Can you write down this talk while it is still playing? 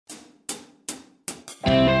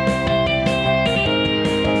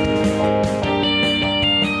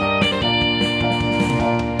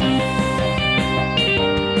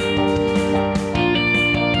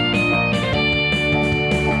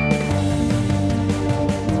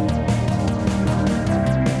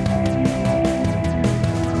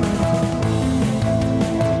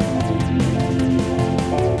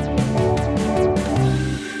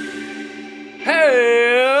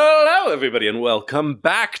everybody, and welcome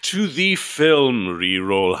back to the film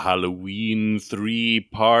Reroll Halloween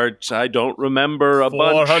 3-part. I don't remember a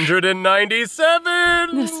bunch.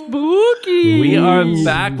 497! Spooky! We are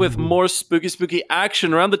back with more spooky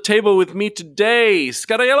action. Around the table with me today,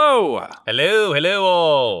 Scott Aiello. Hello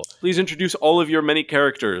all. Please introduce all of your many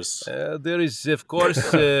characters. There is, of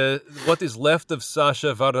course, what is left of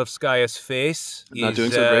Sasha Varovskaya's face. Not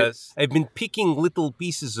doing so great. I've been picking little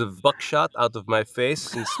pieces of buckshot out of my face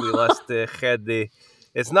since we last had the...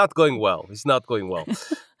 It's not going well.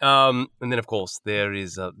 And then, of course, there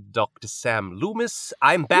is Dr. Sam Loomis.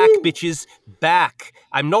 I'm back, bitches. Back.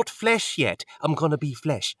 I'm not flesh yet. I'm gonna be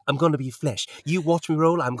flesh. You watch me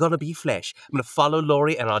roll, I'm gonna be flesh. I'm gonna follow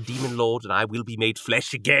Laurie and our demon lord, and I will be made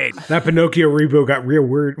flesh again. That Pinocchio reboot got real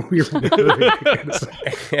weird.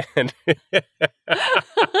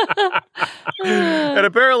 And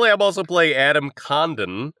apparently I'm also playing Adam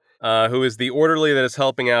Condon, who is the orderly that is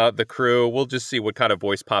helping out the crew. We'll just see what kind of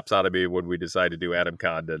voice pops out of me when we decide to do Adam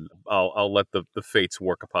Condon. I'll let the fates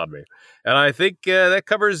work upon me. And I think that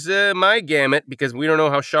covers my gamut, because we don't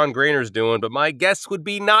know how Sean Grainer's doing, but my guess would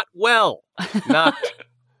be not well. Not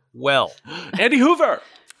well. Andy Hoover.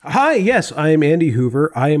 Hi, yes, I am Andy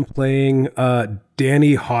Hoover. I am playing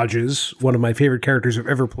Danny Hodges, one of my favorite characters I've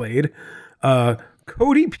ever played.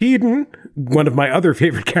 Cody Peden, one of my other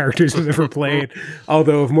favorite characters I've ever played,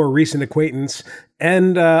 although of more recent acquaintance.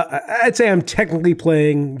 And I'd say I'm technically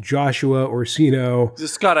playing Joshua Orsino. The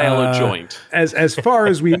Scott Aiello joint. As far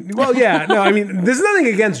as we... Well, yeah, no, I mean, there's nothing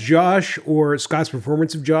against Josh or Scott's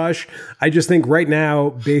performance of Josh. I just think right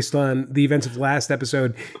now, based on the events of the last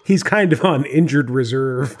episode, he's kind of on injured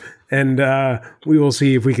reserve. And we will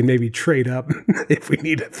see if we can maybe trade up if we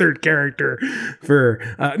need a third character for...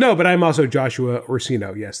 no, but I'm also Joshua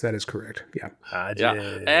Orsino. Yes, that is correct. Yeah.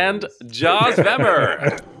 And Joz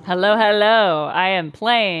Vammer. Hello. I am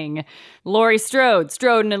playing Laurie Strode,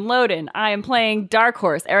 Stroden and Loden. I am playing Dark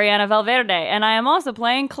Horse, Ariana Valverde. And I am also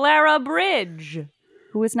playing Clara Bridge,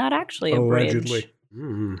 who is not actually a Allegedly. bridge.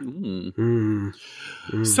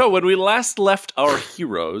 So when we last left our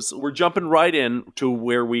heroes, we're jumping right in to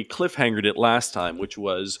where we cliffhangered it last time, which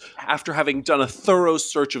was after having done a thorough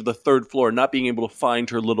search of the third floor, not being able to find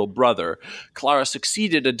her little brother, Clara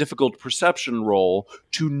succeeded a difficult perception roll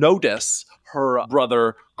to notice her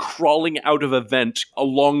brother crawling out of a vent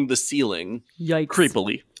along the ceiling. Yikes.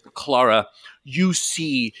 Creepily. Clara, you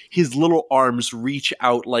see his little arms reach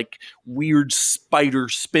out like weird spider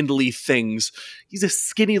spindly things. He's a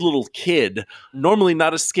skinny little kid. Normally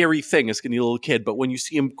not a scary thing, a skinny little kid, but when you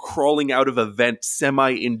see him crawling out of a vent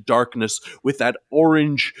semi in darkness with that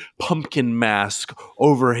orange pumpkin mask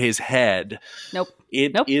over his head. Nope.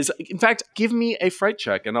 It is, in fact, give me a fright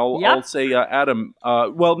check, and I'll say Adam.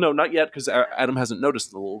 Well, no, not yet, because Adam hasn't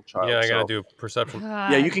noticed the little child. Yeah, I gotta do perception.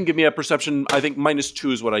 Yeah, you can give me a perception. I think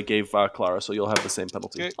 -2 is what I gave Clara, so you'll have the same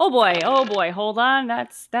penalty. Okay. Oh boy, hold on.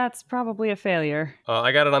 That's probably a failure.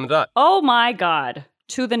 I got it on the dot. Oh my god.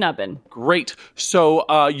 To the nubbin. Great. So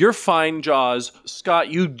you're fine, Jaws. Scott,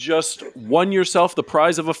 you just won yourself the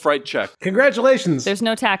prize of a fright check. Congratulations. There's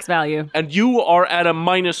no tax value. And you are at a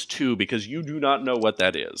 -2 because you do not know what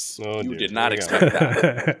that is. Oh, you dear. did not expect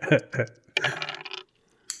that.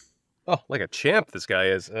 Oh, like a champ this guy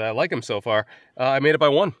is. I like him so far. I made it by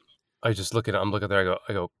 1. I'm looking there,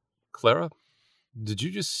 I go, Clara, did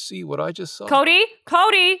you just see what I just saw? Cody?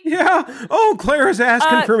 Yeah. Oh, Clara's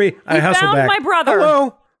asking for me. I hustle found back. my brother.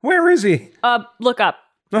 Hello. Where is he? Look up.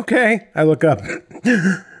 Okay. I look up.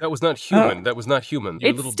 That was not human. That was not human. Your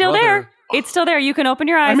It's little still brother. there. It's still there. You can open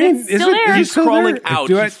your eyes. I mean, it's is still it- there. He's still crawling there? out.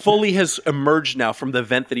 Do He I- fully has emerged now from the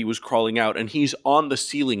vent that he was crawling out, and he's on the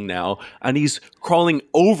ceiling now, and he's crawling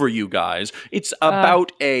over you guys. It's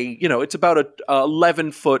about a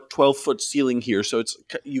 11-foot, 12-foot ceiling here, so it's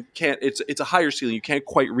a higher ceiling. You can't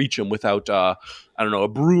quite reach him without a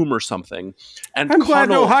broom or something. And I'm glad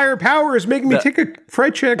no Connell- higher power is making me take a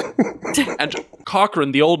fright check. And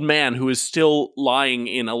Cochrane, the old man who is still lying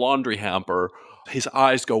in a laundry hamper, his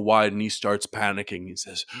eyes go wide and he starts panicking. He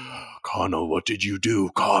says, Connell, what did you do?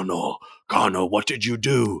 Connell, what did you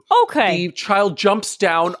do? Okay. The child jumps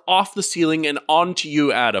down off the ceiling and onto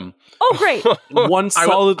you, Adam. Oh, great. In one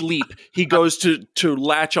solid leap, he goes to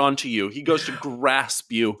latch onto you. He goes to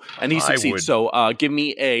grasp you, and he succeeds. So give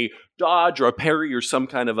me a dodge or a parry or some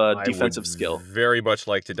kind of a defensive skill. Very much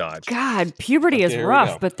like to dodge. God, puberty is There we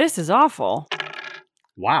rough, go. but this is awful.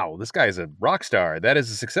 Wow, this guy is a rock star. That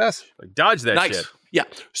is a success. Like, dodge that Nice. shit. Yeah,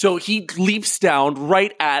 so he leaps down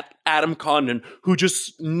right at Adam Condon, who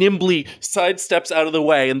just nimbly sidesteps out of the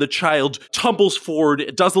way, and the child tumbles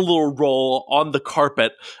forward, does a little roll on the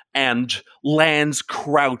carpet, and lands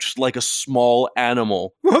crouched like a small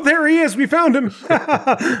animal. Well, there he is. We found him.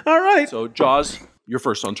 All right. So, Joz, you're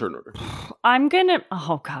first on turn order. I'm gonna.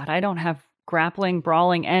 Oh God, I don't have grappling,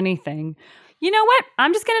 brawling, anything. You know what?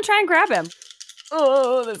 I'm just gonna try and grab him.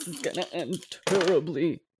 Oh, this is gonna end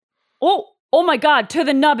terribly. Oh my God, to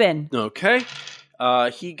the nubbin. Okay.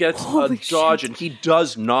 He gets Holy a dodge, shit. and he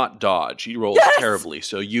does not dodge. He rolls terribly.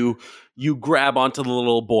 So you grab onto the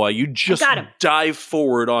little boy. You just got him. dive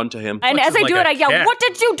forward onto him. And as I do it, I yell, "What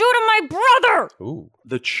did you do to my brother?" Ooh.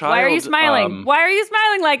 The child. Why are you smiling? Why are you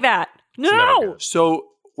smiling like that? never No. good. So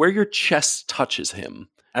where your chest touches him,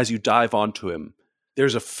 as you dive onto him,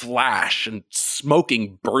 there's a flash and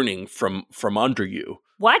smoking burning from under you.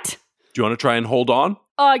 What? Do you want to try and hold on?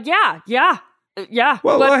 Yeah.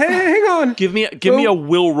 Well, but- hang on. Give me a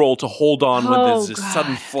will roll to hold on when Oh, there's this God.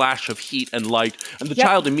 sudden flash of heat and light, and the Yep.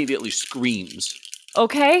 child immediately screams.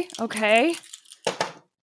 Okay.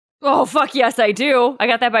 Oh, fuck yes, I do. I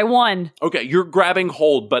got that by 1. Okay, you're grabbing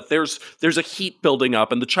hold, but there's a heat building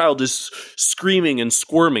up, and the child is screaming and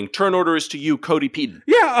squirming. Turn order is to you, Cody Peden.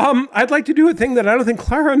 Yeah, I'd like to do a thing that I don't think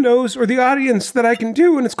Clara knows or the audience that I can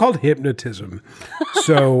do, and it's called hypnotism.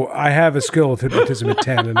 So I have a skill of hypnotism at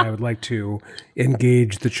 10, and I would like to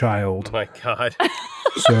engage the child. Oh my God.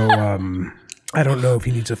 So I don't know if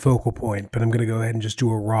he needs a focal point, but I'm going to go ahead and just do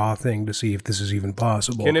a raw thing to see if this is even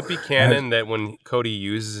possible. Can it be canon that when Cody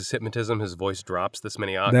uses his hypnotism, his voice drops this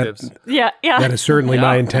many octaves? Yeah. That is certainly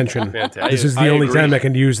my intention. Fantastic. This is the I only agree. time I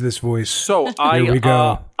can use this voice. So Here we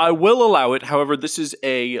go. I will allow it. However, this is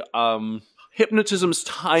a hypnotism's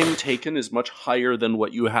time taken is much higher than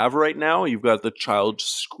what you have right now. You've got the child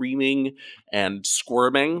screaming and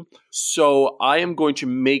squirming. So I am going to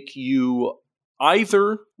make you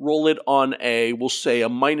either roll it on we'll say a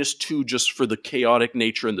 -2 just for the chaotic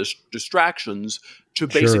nature and the distractions to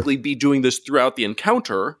basically be doing this throughout the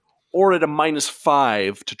encounter, or at a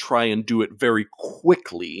 -5 to try and do it very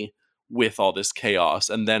quickly with all this chaos,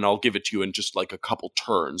 and then I'll give it to you in just like a couple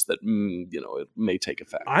turns that, it may take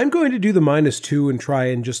effect. I'm going to do the -2 and try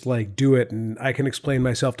and just like do it, and I can explain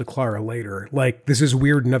myself to Clara later. Like, this is a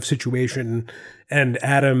weird enough situation, and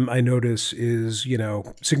Adam, I notice, is,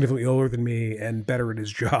 significantly older than me and better at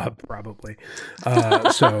his job, probably.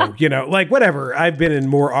 So, like, whatever. I've been in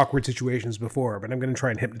more awkward situations before, but I'm going to try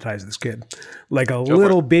and hypnotize this kid. Like a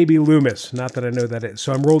little baby Loomis. Not that I know that is.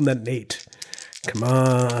 So I'm rolling that an 8. Come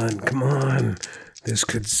on. This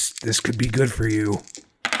could be good for you.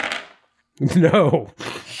 No.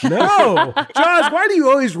 Joz, why do you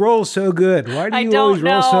always roll so good? Why do I you don't always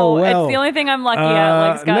roll know. so well? It's the only thing I'm lucky at,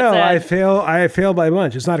 like Scott no, said. I fail by a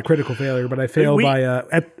bunch. It's not a critical failure, but I fail by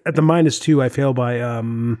at the -2, I fail by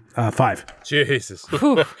 5. Jesus.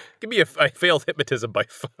 Give me I failed hypnotism by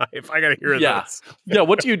 5. I gotta hear this. Yeah,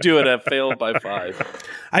 what do you do at a fail by 5?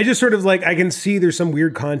 I just sort of like, I can see there's some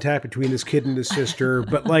weird contact between this kid and his sister,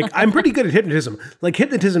 but like, I'm pretty good at hypnotism. Like,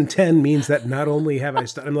 hypnotism 10 means that not only have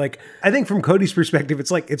I'm like, I think from Cody's perspective,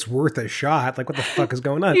 it's like, it's worth a shot. Like, what the fuck is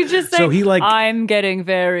going on? You just say, so he like, I'm getting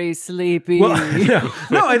very sleepy. well,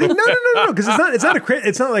 no, I think no, because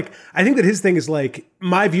it's not like, I think that his thing is like,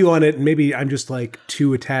 my view on it, and maybe I'm just like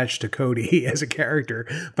too attached to Cody as a character,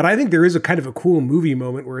 but I think there is a kind of a cool movie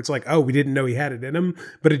moment where it's like, oh, we didn't know he had it in him,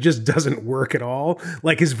 but it just doesn't work at all.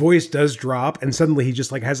 Like, his voice does drop, and suddenly he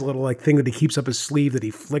just like has a little like thing that he keeps up his sleeve that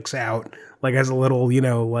he flicks out, like has a little,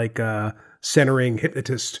 like centering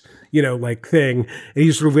hypnotist, like thing, and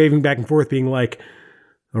he's sort of waving back and forth, being like,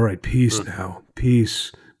 all right, peace now,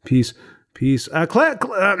 peace. Claire,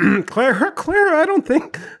 I don't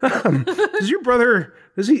think, does your brother,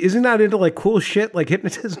 is he not into like cool shit like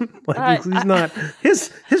hypnotism? Like, he's not, his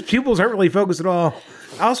pupils aren't really focused at all.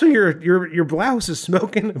 Also, your blouse is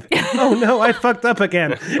smoking. Oh no, I fucked up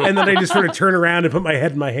again. And then I just sort of turn around and put my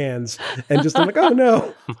head in my hands and just, I'm like, oh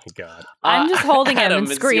no. Oh my God. I'm just holding him Adam, and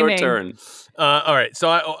screaming. it's your turn. All right. So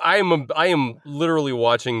I am literally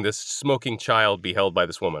watching this smoking child be held by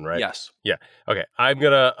this woman, right? Yes. Yeah. Okay. I'm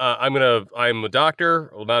a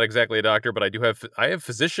doctor. Well, not exactly a doctor, but I have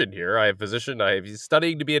physician here. He's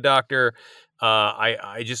studying to be a doctor.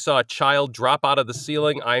 I just saw a child drop out of the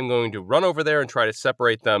ceiling. I'm going to run over there and try to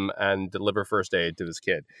separate them and deliver first aid to this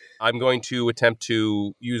kid. I'm going to attempt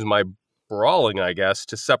to use my brawling, I guess,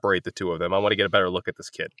 to separate the two of them. I want to get a better look at this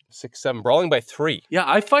kid. 6-7, brawling by 3. Yeah,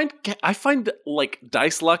 I find like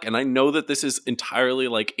dice luck, and I know that this is entirely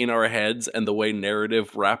like in our heads and the way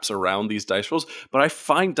narrative wraps around these dice rolls, but I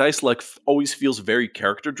find dice luck always feels very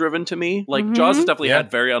character driven to me. Like Joz has definitely had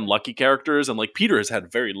very unlucky characters, and like Peter has had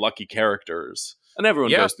very lucky characters. And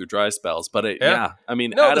everyone goes through dry spells, but I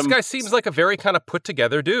mean, no, Adam, this guy seems like a very kind of put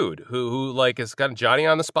together dude who like has got Johnny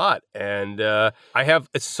on the spot. And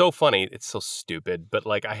it's so funny, it's so stupid, but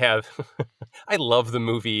like I love the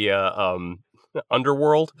movie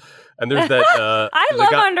Underworld, and there's that I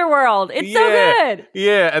love Underworld. It's so good.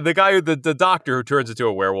 Yeah, and the guy the doctor who turns into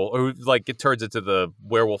a werewolf, who like it turns into the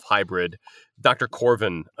werewolf hybrid, Dr.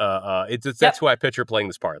 Corvin. That's who I picture playing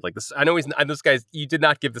this part. Like this, I know this guy's. You did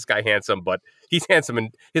not give this guy handsome, but he's handsome,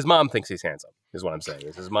 and his mom thinks he's handsome. Is what I'm saying.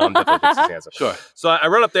 His mom definitely thinks he's handsome. Sure. So I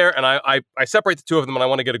run up there and I separate the two of them, and I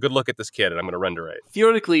want to get a good look at this kid, and I'm going to render it.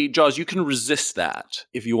 Theoretically, Joz, you can resist that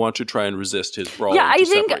if you want to try and resist his brawl. Yeah, I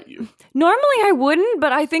think you. Normally I wouldn't,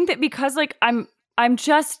 but I think that because like I'm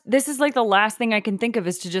just, this is like the last thing I can think of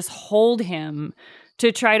is to just hold him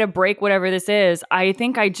to try to break whatever this is. I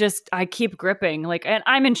think I keep gripping, like, and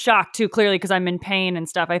I'm in shock too, clearly, because I'm in pain and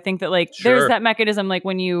stuff. I think that like there's that mechanism, like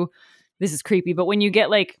when this is creepy, but when you get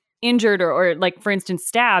like injured or like, for instance,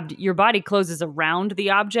 stabbed, your body closes around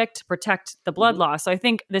the object to protect the blood loss. So I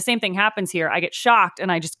think the same thing happens here. I get shocked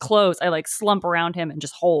and I just close. I like slump around him and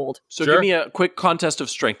just hold. So give me a quick contest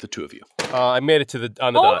of strength, the two of you. I made it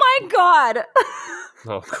on the oh dot. my God.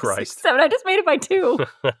 Oh, Christ. 7. I just made it by 2.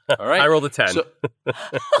 All right. I rolled a 10.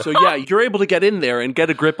 So yeah, you're able to get in there and get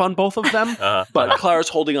a grip on both of them, but Clara's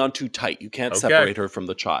holding on too tight. You can't separate her from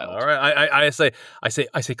the child. All right. I say,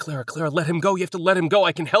 Clara, let him go. You have to let him go.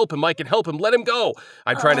 I can help him. Let him go.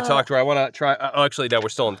 I'm trying to talk to her. I want to try. Actually, no, we're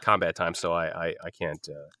still in combat time, so I can't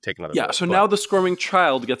take another Yeah, break, so now the squirming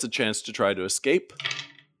child gets a chance to try to escape.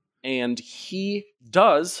 And he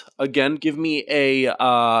does, again, give me a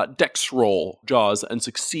dex roll, Joz, and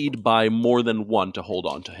succeed by more than 1 to hold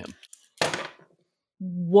on to him.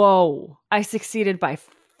 Whoa. I succeeded by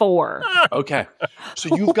 4. Okay.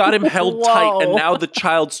 So you've got him held tight, and now the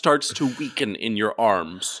child starts to weaken in your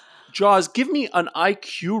arms. Joz, give me an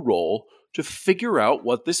IQ roll to figure out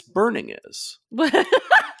what this burning is.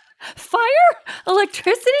 Fire?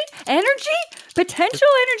 Electricity? Energy? Potential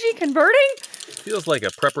energy converting? Feels like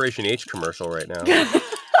a Preparation H commercial right now.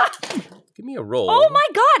 Give me a roll. Oh my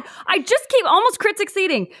God. I just keep almost crit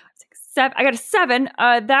succeeding. I got a 7.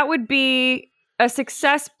 That would be a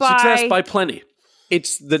success by plenty.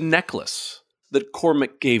 It's the necklace that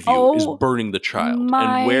Cormac gave you is burning the child.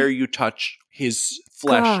 And where you touch his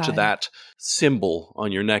flesh to that symbol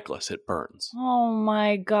on your necklace, it burns. Oh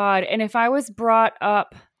my God. And if I was brought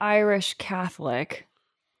up Irish Catholic,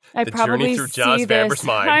 I probably through see Joz Vammer's this.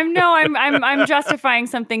 mind. I'm justifying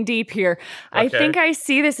something deep here. Okay. I think I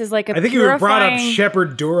see this as like a. I think you were brought up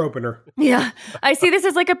shepherd door opener. Yeah, I see this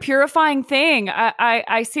as like a purifying thing.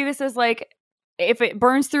 I see this as like if it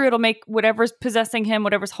burns through, it'll make whatever's possessing him,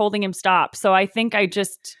 whatever's holding him, stop. So I think I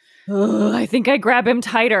grab him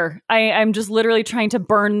tighter. I'm just literally trying to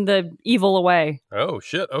burn the evil away. Oh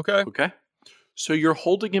shit! Okay. So you're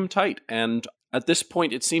holding him tight, and at this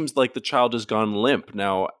point, it seems like the child has gone limp.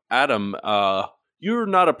 Now, Adam, you're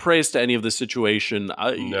not appraised to any of the situation.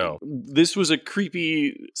 No. This was a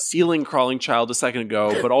creepy ceiling-crawling child a second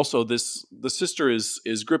ago, but also the sister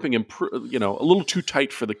is gripping him, a little too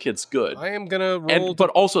tight for the kid's good. I am gonna roll.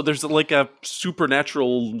 But also, there's like a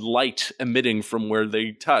supernatural light emitting from where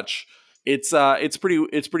they touch. It's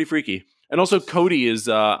pretty freaky. And also, Cody is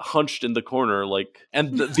hunched in the corner,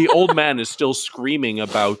 and the old man is still screaming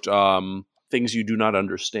about things you do not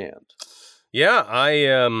understand. Yeah,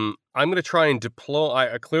 I'm going to try and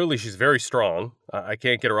deploy. Clearly, she's very strong. I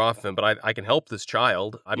can't get her off him, but I can help this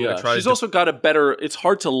child. I'm going to try. She's also got a better. It's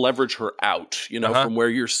hard to leverage her out, from where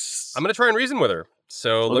you're. I'm going to try and reason with her.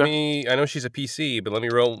 So let me. I know she's a PC, but let me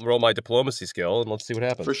roll my diplomacy skill and let's see what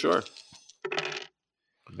happens. For sure.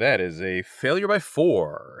 That is a failure by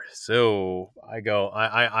 4. So I go.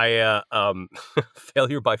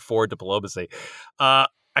 Failure by 4 diplomacy.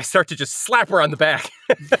 I start to just slap her on the back.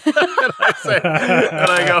 and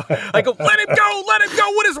I go, let him go.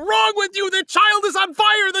 What is wrong with you? The child is on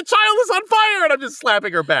fire. And I'm just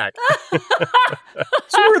slapping her back.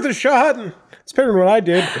 It's worth a shot. It's better than what I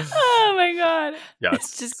did. Oh my God. Yeah,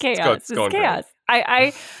 it's just chaos. It's chaos.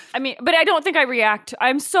 I mean, but I don't think I react.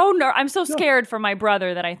 I'm so scared for my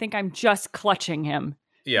brother that I think I'm just clutching him.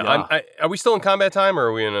 Yeah. Are we still in combat time, or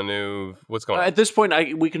are we in a new? What's going on? At this point,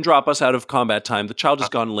 we can drop us out of combat time. The child has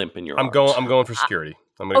gone limp in your arms. I'm going for security.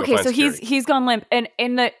 I'm going to go find security. He's gone limp, and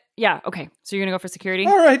Yeah, okay. So you're going to go for security?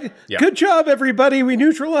 All right. Yeah. Good job, everybody. We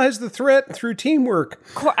neutralized the threat through teamwork.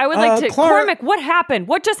 I would like to... Clara- Cormac, what happened?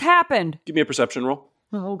 What just happened? Give me a perception roll.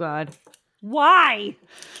 Oh, God. Why?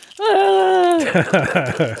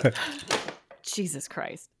 Jesus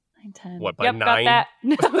Christ. 9, 10. What, by Yep, 9? got that.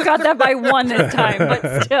 No, got that by 1 this time,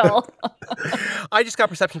 but still. I just got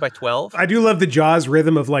perception by 12. I do love the Jaws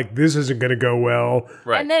rhythm of like, this isn't going to go well.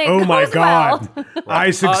 Right. And then it Oh goes my God. well.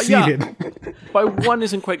 I succeeded. By 1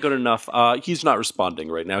 isn't quite good enough. He's not responding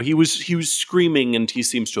right now. He was screaming, and he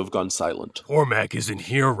seems to have gone silent. Cormac isn't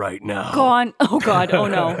here right now. Gone. Oh, God. Oh,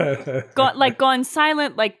 no. Gone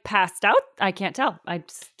silent, like passed out? I can't tell. I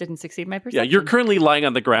just didn't succeed my Yeah, perception. you're currently lying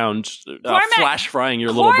on the ground, Cormac! flash frying your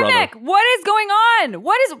little brother. Cormac, what is going on?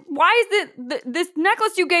 Why is this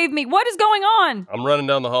necklace you gave me? What is going on? I'm running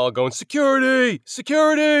down the hall going, security!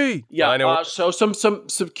 Security! Yeah, I know. so some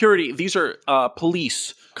security. These are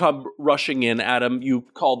police come rushing in. Adam, you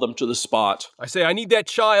called them to the spot. I say, I need that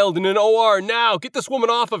child in an OR now. Get this woman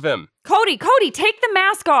off of him. Cody, take the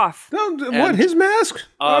mask off. No, what, his mask?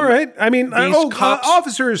 All right. I mean, cops-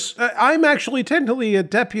 officers, I'm actually technically a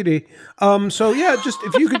deputy. So yeah, just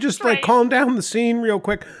if you could just like calm down the scene real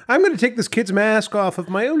quick. I'm going to take this kid's mask off of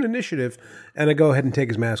my own initiative. And I go ahead and take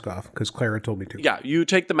his mask off because Clara told me to. Yeah, you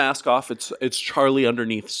take the mask off. It's Charlie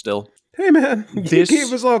underneath still. Hey man, you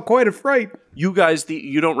gave us all quite a fright. You guys,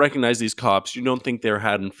 you don't recognize these cops. You don't think they're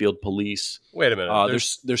Haddonfield police. Wait a minute.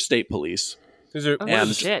 They're state police. Oh,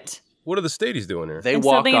 And- shit. What are the stadies doing here? They And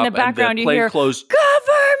walk something up in the background and the you hear, plainclothes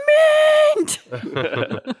government!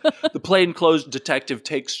 the plainclothes detective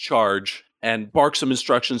takes charge and barks some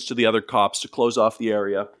instructions to the other cops to close off the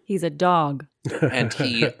area. He's a dog. And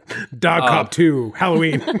he Dog Cop 2,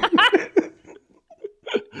 Halloween.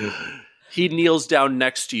 he kneels down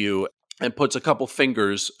next to you and puts a couple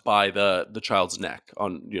fingers by the child's neck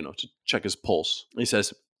on, to check his pulse. He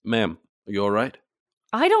says, "Ma'am, are you all right?"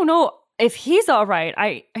 I don't know if he's all right.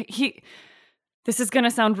 This is going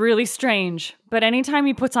to sound really strange, but anytime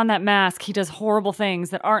he puts on that mask, he does horrible things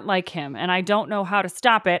that aren't like him, and I don't know how to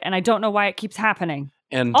stop it, and I don't know why it keeps happening.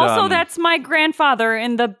 And Also, that's my grandfather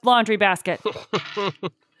in the laundry basket.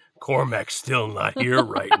 Cormac's still not here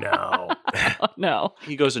right now. Oh, no.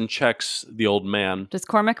 he goes and checks the old man, Does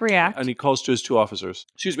Cormac react? and he calls to his 2 officers.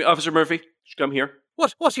 "Excuse me, Officer Murphy, should you come here?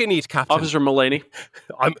 What do you need, Captain? Officer Mullaney."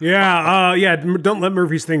 Yeah, don't let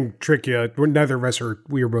Murphy's thing trick you. Neither of us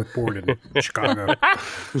we were both born in Chicago.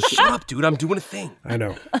 Shut up, dude. I'm doing a thing. I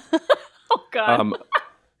know. Oh, God.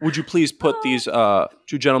 Would you please put these 2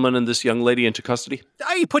 gentlemen and this young lady into custody?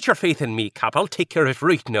 Put your faith in me, Cap. I'll take care of it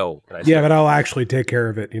right now. Yeah, but I'll actually take care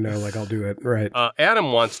of it. Like I'll do it. Right.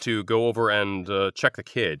 Adam wants to go over and check the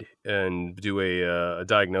kid and do a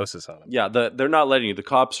diagnosis on him. Yeah, they're not letting you. The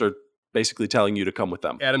cops are basically telling you to come with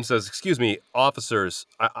them. Adam says, "Excuse me, officers.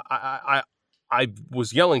 I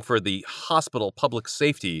was yelling for the hospital public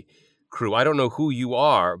safety crew. I don't know who you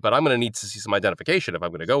are, but I'm going to need to see some identification if I'm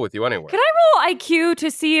going to go with you anywhere." Can I roll IQ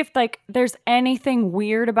to see if there's anything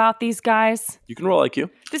weird about these guys? You can roll IQ.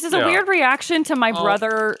 This is a weird reaction to my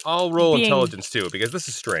brother. I'll roll being- intelligence too, because this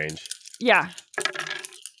is strange. Yeah,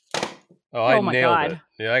 Oh, I my nailed God. it.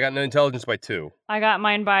 Yeah, I got an intelligence by 2. I got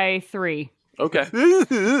mine by 3. Okay.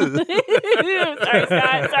 Sorry,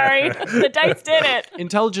 Scott. Sorry. The dice did it.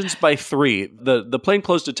 Intelligence by 3. The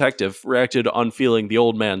plainclothes detective reacted on feeling the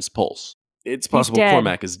old man's pulse. It's possible dead.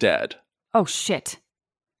 Cormac is dead. Oh, shit.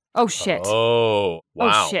 Oh, shit. Oh,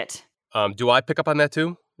 wow. Oh, shit. Do I pick up on that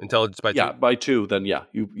too? Intelligence by 2? Yeah, by 2, then yeah,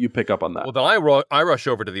 you pick up on that. Well, then I rush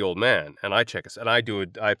over to the old man and I check us and I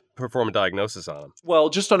perform a diagnosis on him. Well,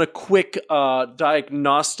 just on a quick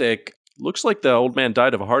diagnostic, looks like the old man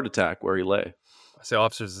died of a heart attack where he lay. I say,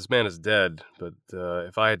 officers, this man is dead. But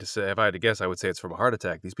if I had to guess, I would say it's from a heart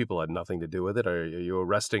attack. These people had nothing to do with it. Are you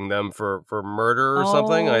arresting them for murder or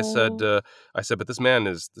something? I said, but this man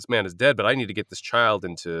is dead. But I need to get this child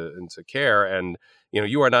into care, and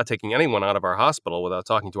you are not taking anyone out of our hospital without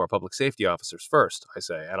talking to our public safety officers first. I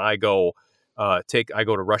say, and I go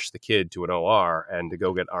to rush the kid to an OR and to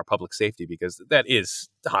go get our public safety, because that is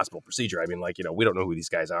the hospital procedure. I mean, we don't know who these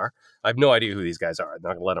guys are. I have no idea who these guys are. I'm not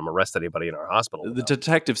going to let them arrest anybody in our hospital. The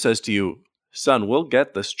detective says to you, "Son, we'll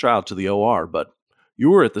get this child to the OR, but you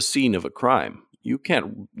were at the scene of a crime. You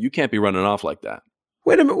can't be running off like that."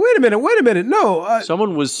 Wait a minute. No.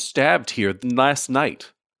 Someone was stabbed here last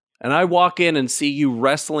night, and I walk in and see you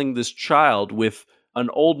wrestling this child with an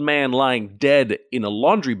old man lying dead in a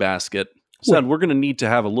laundry basket. Son, we're going to need to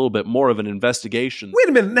have a little bit more of an investigation. Wait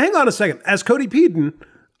a minute. Hang on a second. As Cody Peden,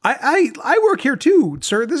 I work here too,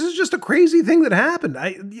 sir. This is just a crazy thing that happened.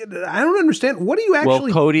 I don't understand. What are you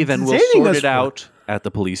actually? Well, Cody, then we'll sort it out at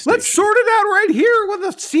the police station. Let's sort it out right here when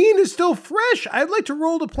the scene is still fresh. I'd like to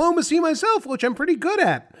roll diplomacy myself, which I'm pretty good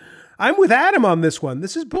at. I'm with Adam on this one.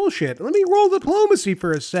 This is bullshit. Let me roll diplomacy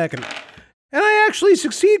for a second. And I actually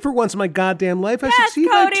succeed for once in my goddamn life. I succeed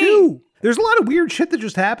by 2. There's a lot of weird shit that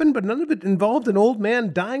just happened, but none of it involved an old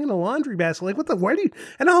man dying in a laundry basket. Like, why do you,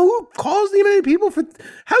 and who calls the many people for,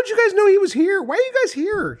 how'd you guys know he was here? Why are you guys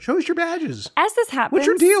here? Show us your badges. As this happens. What's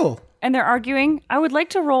your deal? And they're arguing, I would like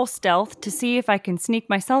to roll stealth to see if I can sneak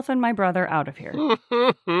myself and my brother out of here.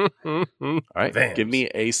 All right, give me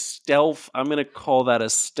a stealth. I'm going to call that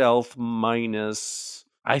a stealth minus,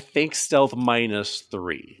 I think stealth minus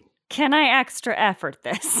 3. Can I extra effort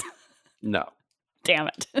this? No. Damn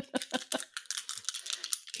it.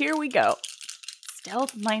 Here we go.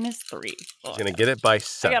 Stealth minus 3. He's going to get it by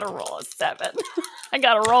 7. I gotta roll a 7. I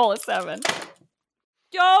gotta roll a 7.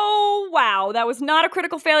 Oh, wow. That was not a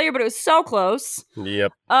critical failure, but it was so close.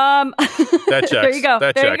 Yep. That checks. There you go.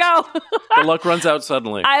 That there checks. you go. The luck runs out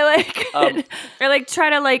suddenly. I try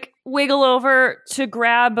to wiggle over to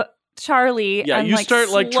grab Charlie. Yeah, and, you start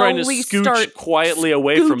trying to scooch quietly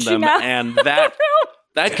away from them, and that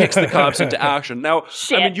kicks the cops into action. Now,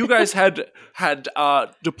 Shit. I mean, you guys had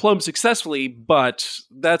diplomed successfully, but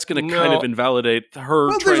that's going to kind of invalidate her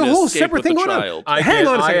Well, trying there's a to whole escape separate with thing the going child. on. Hang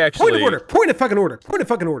on a second. Point of fucking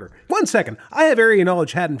order. 1 second. I have area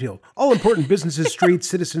knowledge Haddonfield. All important businesses, streets,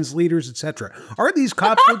 citizens, leaders, etc. Are these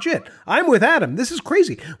cops legit? I'm with Adam. This is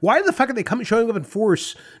crazy. Why the fuck are they showing up in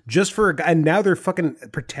force just for a guy, and now they're fucking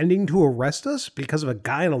pretending to arrest us because of a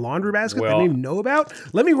guy in a laundry basket they didn't even know about?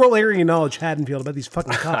 Let me roll area knowledge Haddonfield about these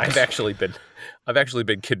fucking cops. I've actually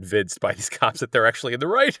been convinced by these cops that they're actually in the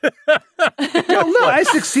right. No, I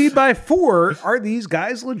succeed by 4. Are these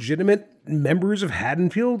guys legitimate members of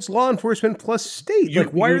Haddonfield's law enforcement plus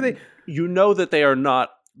state? Why are they? You know that they are not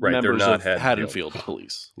members not of Haddonfield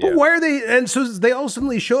Police. But why are they? And so they all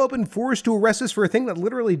suddenly show up in force to arrest us for a thing that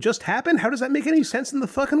literally just happened? How does that make any sense in the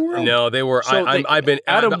fucking world? No, they were. So I've been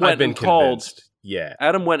convinced. called. Yeah.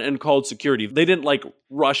 Adam went and called security. They didn't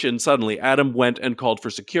rush in suddenly. Adam went and called for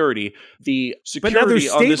security. The security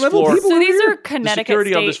on this floor. So these are Connecticut the security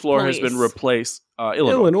state on this floor police. has been replaced.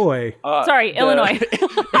 Illinois. Illinois.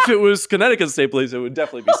 If it was Connecticut State Police, it would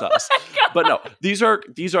definitely be sus. But no, these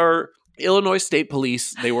are Illinois State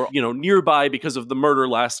Police. They were, nearby because of the murder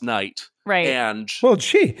last night. Right. And well,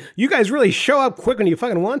 gee, you guys really show up quick when you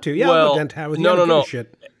fucking want to. Yeah, I'll go downtown with you. No.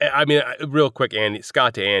 Shit. I mean, real quick,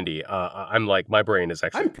 Scott to Andy. I'm my brain is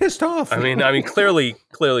actually. I'm pissed off. I mean, clearly,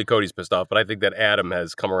 Cody's pissed off, but I think that Adam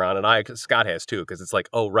has come around, and Scott has too, because it's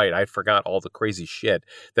oh right, I forgot all the crazy shit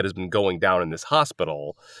that has been going down in this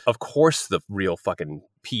hospital. Of course, the real fucking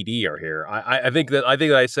PD are here. I think that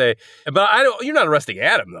I say, but I don't. You're not arresting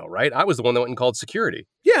Adam though, right? I was the one that went and called security.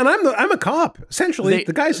 Yeah, and I'm a cop. Essentially,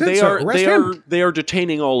 the guy said so. Arrest him. They are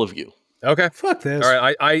detaining all of you. Okay. Fuck this. All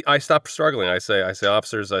right. I stopped struggling. I say,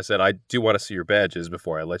 officers. I said, I do want to see your badges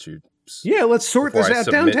before I let you. Yeah, let's sort this out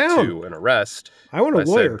downtown. To an arrest. I want a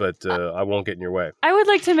lawyer, but I won't get in your way. I would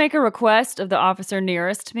like to make a request of the officer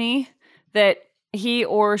nearest me that he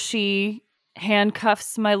or she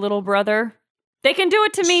handcuffs my little brother. They can do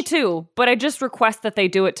it to me too, but I just request that they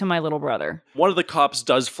do it to my little brother. One of the cops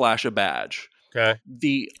does flash a badge. Okay.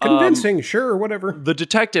 The convincing, sure, whatever. The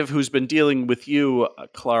detective who's been dealing with you,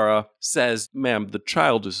 Clara, says, "Ma'am, the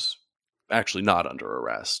child is actually not under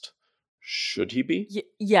arrest. Should he be?"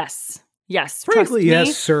 Yes. Frankly, trust me,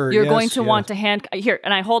 yes, sir. You're going to want to here,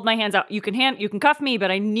 and I hold my hands out. You can cuff me,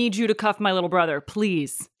 but I need you to cuff my little brother,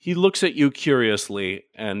 please. He looks at you curiously,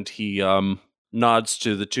 and he nods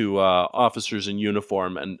to the 2 officers in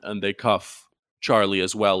uniform, and they cuff Charlie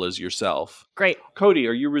as well as yourself. Great. Cody,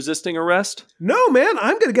 are you resisting arrest? No, man.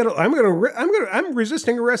 I'm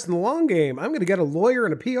resisting arrest in the long game. I'm gonna get a lawyer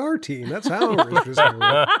and a PR team. That's how I'm resisting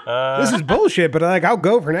arrest. This is bullshit, but I'll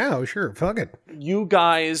go for now. Sure, fuck it. You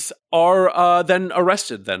guys are then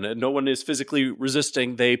arrested. Then no one is physically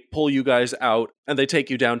resisting. They pull you guys out and they take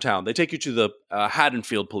you downtown. They take you to the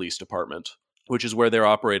Haddonfield Police Department, which is where they're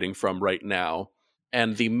operating from right now.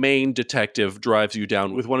 And the main detective drives you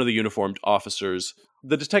down with one of the uniformed officers.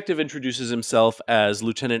 The detective introduces himself as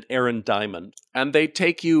Lieutenant Aaron Diamond. And they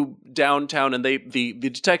take you downtown, and the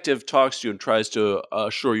detective talks to you and tries to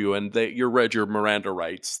assure you, and you read your Miranda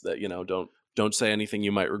rights, that, don't say anything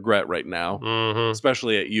you might regret right now,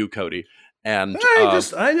 especially at you, Cody. And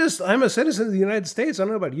I'm a citizen of the United States. I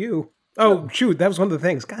don't know about you. Oh, shoot, that was one of the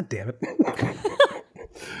things. God damn it.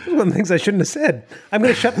 One of the things I shouldn't have said. I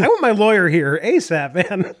want my lawyer here ASAP,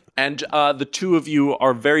 man. And the 2 of you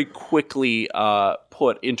are very quickly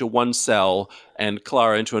put into one cell and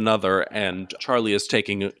Clara into another, and Charlie is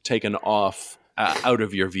taken off out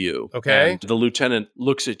of your view. Okay. And the lieutenant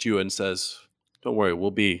looks at you and says, "Don't worry, we'll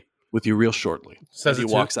be with you real shortly." Says and it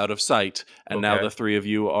he walks out of sight, and now Okay. the three of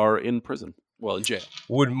you are in prison. Well, in jail.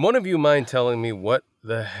 Would one of you mind telling me what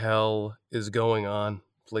the hell is going on,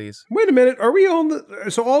 please? Wait a minute. Are we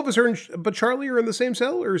so all of us are but Charlie are in the same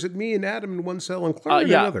cell, or is it me and Adam in one cell and Clara in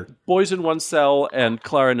another? Boys in one cell and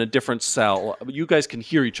Clara in a different cell. You guys can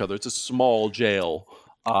hear each other. It's a small jail,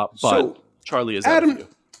 but So, Charlie is out Adam, of you.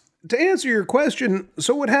 to answer your question,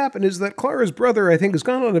 so what happened is that Clara's brother, I think, has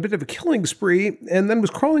gone on a bit of a killing spree and then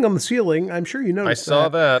was crawling on the ceiling. I'm sure you I noticed saw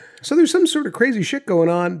that. So there's some sort of crazy shit going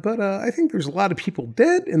on, but I think there's a lot of people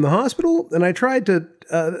dead in the hospital, and I tried to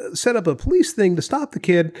set up a police thing to stop the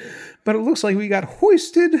kid, but it looks like we got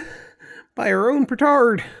hoisted by our own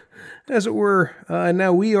petard, as it were, and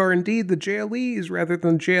now we are indeed the jailees rather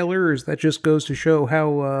than jailers. That just goes to show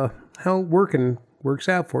how works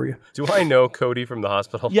out for you. Do I know Cody from the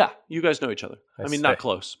hospital? Yeah, you guys know each other. I mean, not see.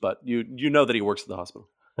 close, but you know that he works at the hospital.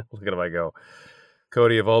 Look at him I go.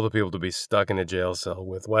 Cody, of all the people to be stuck in a jail cell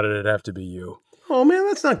with, why did it have to be you? Oh man,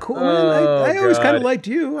 that's not cool, man. Oh, I always kind of God. liked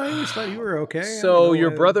you. I always thought you were okay. I don't So know your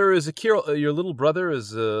why- brother is your little brother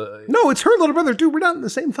is No, it's her little brother, dude. We're not in the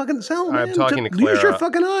same fucking cell, man. I'm talking to Use your Clara.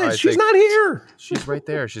 fucking eyes. I She's think- not here. She's right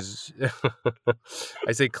there. She's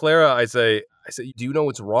I say, Clara, I say, do you know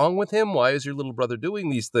what's wrong with him? Why is your little brother doing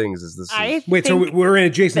these things? Is this Wait, so think we're in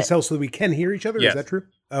adjacent cells so that we can hear each other? Yes. Is that true?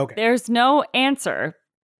 Okay. there's no answer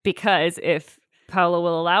because if Paulo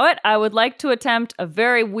will allow it, I would like to attempt a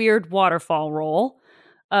very weird waterfall roll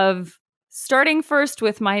of starting first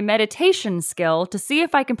with my meditation skill to see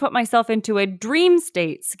if I can put myself into a dream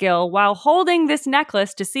state skill while holding this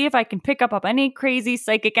necklace to see if I can pick up any crazy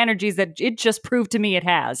psychic energies that it just proved to me it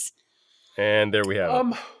has. And there we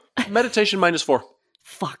have it. Meditation -4.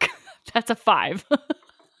 Fuck. That's a 5.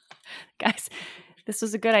 Guys, this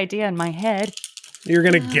was a good idea in my head. You're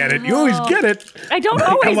going to get it. You always get it. I don't Like,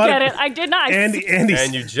 always a lot get of- it. I did not. Andy,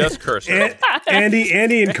 And you just cursed her.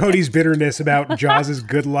 Andy and Cody's bitterness about Joz's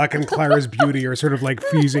good luck and Clara's beauty are sort of like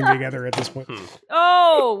fusing together at this point.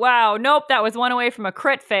 Oh, wow. Nope. That was one away from a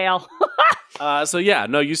crit fail. So yeah,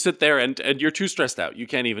 no, you sit there and you're too stressed out. You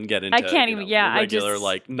can't even get into. I can't even- yeah, I regular just-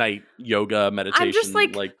 like night yoga meditation. I'm just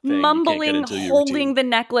like thing. You can't get mumbling, into your holding routine. the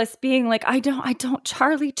necklace, being like, I don't,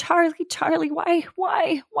 Charlie,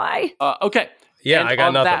 why? Okay. Yeah, And I got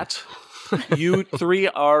on nothing. that, you three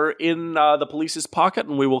are in the police's pocket,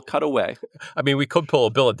 and we will cut away. I mean, we could pull a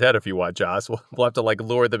bill of debt if you want, Joz. We'll have to like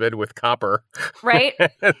lure them in with copper. Right?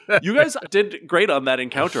 You guys did great on that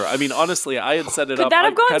encounter. I mean, honestly, I had set it Could up. that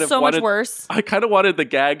have I gone kind of so much wanted- worse? I kind of wanted the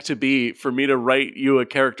gag to be for me to write you a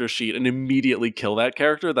character sheet and immediately kill that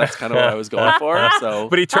character. That's kind of what I was going for. So,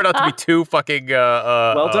 But he turned out to be too fucking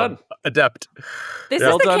well done. adept. This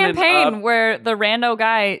Well is the done, and, campaign where the rando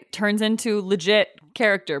guy turns into legit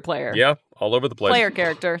character player. Yeah, all over the place. Player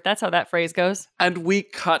character. That's how that phrase goes. and we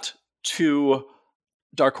cut to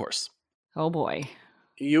Dark Horse. Oh boy.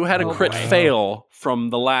 You had a Oh, crit boy. fail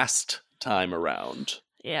from the last time around.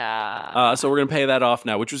 Yeah. So we're going to pay that off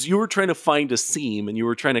now, which was you were trying to find a seam and you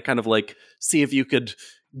were trying to kind of like see if you could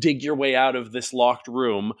dig your way out of this locked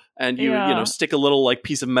room, and you Yeah. stick a little like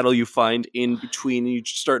piece of metal you find in between, and you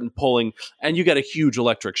start pulling, and you get a huge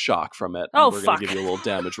electric shock from it. Oh, and we're fuck. Gonna give you a little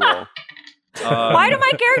damage roll. Why do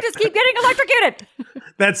my characters keep getting electrocuted?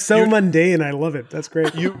 That's so mundane. I love it. That's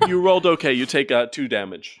great. you rolled okay. You take 2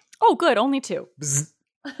 damage, Oh, good. Only 2. Bzz.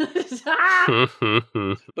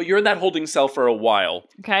 but you're in that holding cell for a while.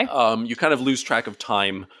 Okay. You kind of lose track of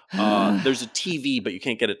time. There's a TV, but you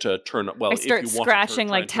can't get it to turn. Well, I start if you want scratching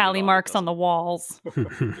try like and turn it tally on, it marks on doesn't. the walls.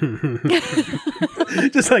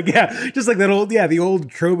 just like that old the old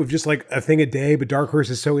trope of just like a thing a day, but Dark Horse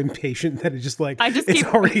is so impatient that it just like I just it's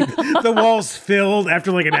keep- already the walls filled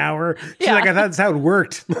after like an hour. She's Yeah. like, I thought that's how it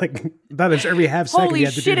worked. Like I thought it's every half second Holy you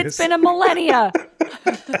had to shit, do it's this. been a millennia.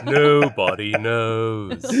 Nobody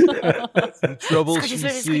knows the trouble Scratchy, she's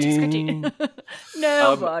scratchy, scratchy, seen.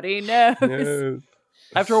 Nobody knows. No.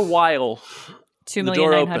 After a while, the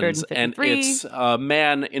door opens, and 2,953,000. it's a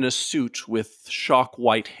man in a suit with shock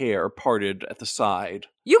white hair parted at the side,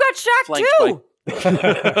 You got shocked too.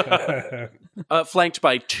 flanked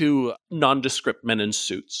by 2 nondescript men in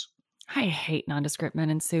suits. I hate nondescript men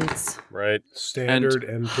in suits. Right. Standard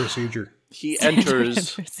and procedure. He Standard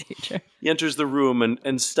enters. procedure. He enters the room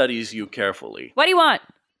and studies you carefully. What do you want?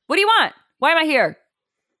 What do you want? Why am I here?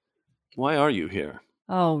 Why are you here?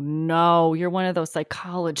 Oh no, you're one of those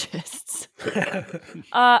psychologists.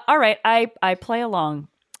 All right, I play along.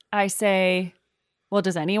 I say, well,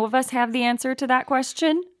 does any of us have the answer to that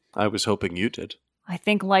question? I was hoping you did. I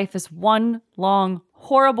think life is one long,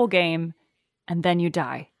 horrible game, and then you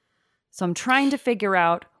die. So I'm trying to figure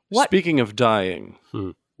out what... Speaking of dying,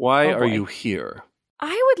 why Oh, are boy. you here?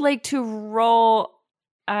 I would like to roll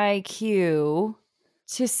IQ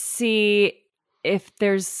to see if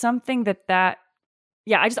there's something that...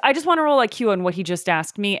 Yeah, I just want to roll IQ on what he just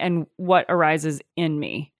asked me and what arises in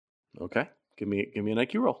me. Okay. Give me an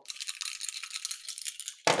IQ roll.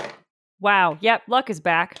 Wow. Yep, luck is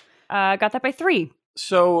back. Got that by 3.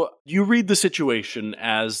 So you read the situation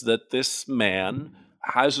as that this man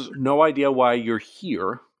has no idea why you're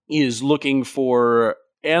here, is looking for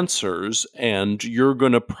answers, and you're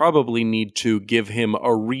going to probably need to give him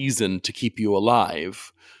a reason to keep you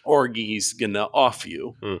alive, or he's going to off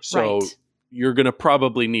you. So Right. you're going to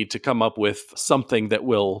probably need to come up with something that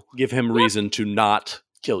will give him reason to not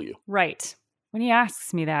kill you. Right. When he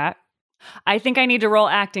asks me that, I think I need to roll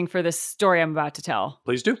acting for this story I'm about to tell.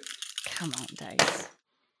 Please do. Come on, dice.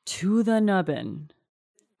 To the nubbin.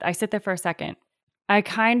 I sit there for a second. I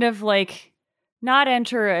kind of not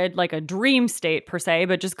enter a dream state per se,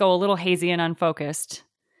 but just go a little hazy and unfocused.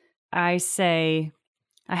 I say,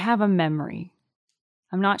 I have a memory.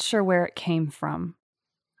 I'm not sure where it came from.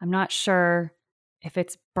 I'm not sure if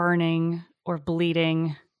it's burning or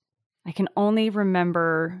bleeding. I can only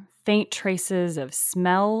remember faint traces of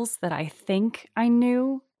smells that I think I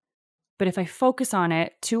knew. But if I focus on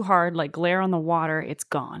it too hard, like glare on the water, it's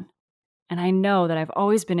gone. And I know that I've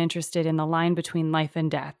always been interested in the line between life and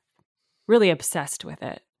death. Really obsessed with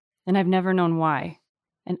it. And I've never known why.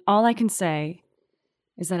 And all I can say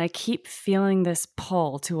is that I keep feeling this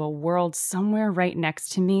pull to a world somewhere right next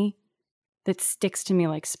to me that sticks to me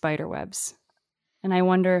like spider webs. And I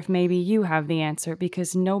wonder if maybe you have the answer,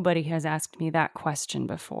 because nobody has asked me that question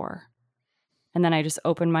before. And then I just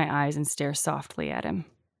open my eyes and stare softly at him.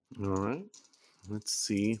 All right. Let's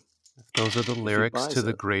see. Those are the lyrics buys to the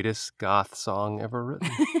it. greatest goth song ever written.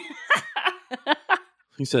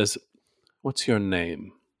 He says, "What's your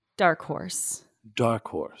name?" Dark Horse. Dark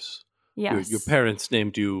Horse. Yes. Your parents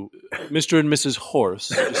named you Mr. and Mrs. Horse,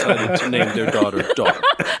 decided to name their daughter Dark.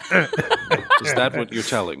 Is that what you're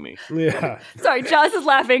telling me? Yeah. Sorry, Joz is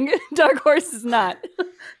laughing. Dark Horse is not.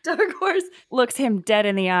 Dark Horse looks him dead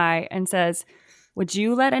in the eye and says, would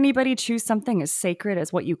you let anybody choose something as sacred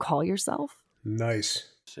as what you call yourself? Nice.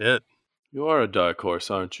 Shit. You are a dark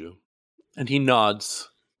horse, aren't you? And he nods,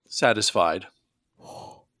 satisfied.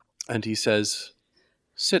 And he says,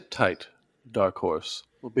 sit tight, dark horse.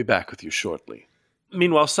 We'll be back with you shortly.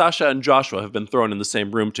 Meanwhile, Sasha and Joshua have been thrown in the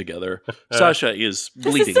same room together. Sasha is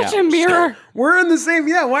bleeding This is such out. a mirror. We're in the same.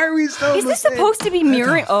 Yeah. Why are we still? Is in the this same? supposed to be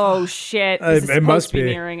mirroring? Oh, shit. This is It supposed must to be be.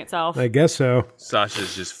 mirroring itself. I guess so.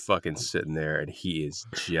 Sasha's just fucking sitting there, and he's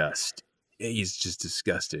just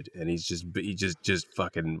disgusted, and he's just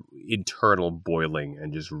fucking internal boiling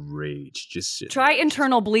and just rage, just sitting Try there.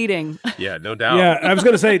 internal bleeding. Yeah, no doubt. Yeah, I was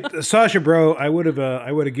gonna say, Sasha, bro, I would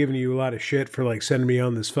have given you a lot of shit for like sending me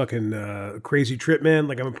on this fucking crazy trip, man.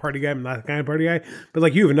 Like I'm a party guy, I'm not the kind of party guy, but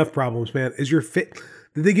like you have enough problems, man. Is your fit?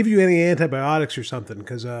 Did they give you any antibiotics or something?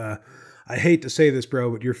 Because I hate to say this, bro,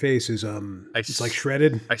 but your face is it's like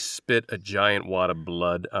shredded. I spit a giant wad of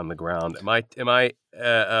blood on the ground. Am I?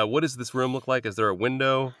 What does this room look like? Is there a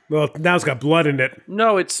window? Well, now it's got blood in it.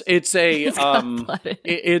 No, it's a got blood in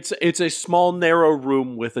it. it's a small narrow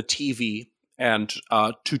room with a TV and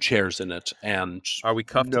 2 chairs in it, and Are we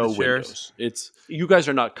cuffed no to the chairs? windows. It's you guys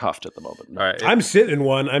are not cuffed at the moment. No. All right. I'm sitting in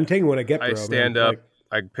one. I'm taking what I get, bro. I stand man. up.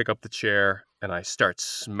 Like, I pick up the chair and I start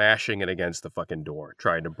smashing it against the fucking door,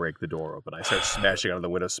 trying to break the door open. I start smashing on the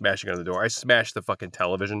window, smashing on the door. I smash the fucking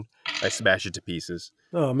television. I smash it to pieces.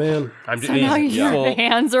 oh man. I'm So now your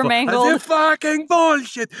hands are The mangled. fucking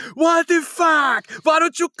bullshit! What the fuck? Why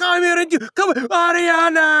don't you come here and come,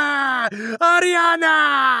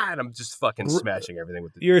 Ariana, and I'm just fucking smashing everything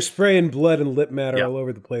with the. You're spraying blood and lip matter Yep. all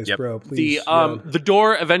over the place, Yep. bro. Please. The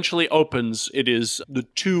door eventually opens. It is the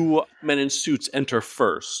 2 men in suits enter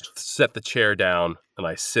first. Set the chair down and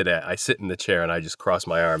I sit in the chair and I just cross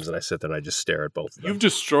my arms and I sit there and I just stare at both of them. You've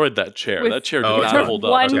destroyed that chair. With- That chair Oh, did it's not with hold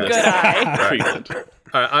one up to good this eye. treatment.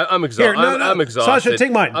 I'm Here, exhausted. no, no. I'm exhausted. Sasha,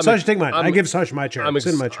 take mine. I'm- Sasha, take mine. I'm- I give Sasha my chair.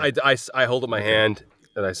 Sit in my chair. I hold up my hand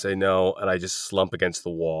and I say no, and I just slump against the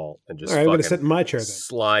wall and just All right, I'm gonna fucking sit in my chair then.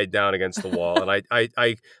 slide down against the wall, and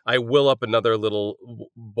I will up another little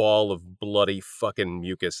ball of bloody fucking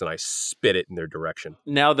mucus, and I spit it in their direction.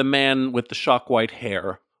 Now the man with the shock white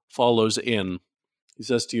hair follows in. He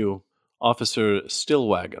says to you, Officer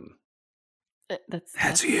Stillwagon,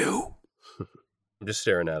 That's you. I'm just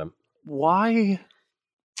staring at him. why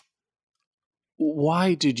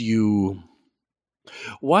did you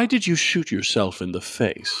Why did you shoot yourself in the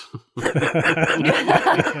face?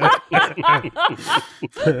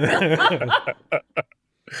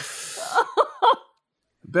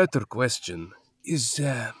 Better question is,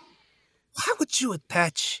 why would you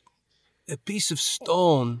attach a piece of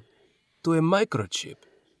stone to a microchip?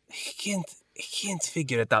 I can't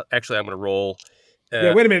figure it out. Actually, I'm going to roll.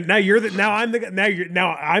 Yeah, wait a minute. Now I'm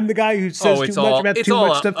the guy who says too much about too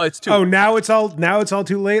much stuff. Now it's all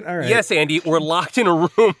too late. All right. Yes, Andy, we're locked in a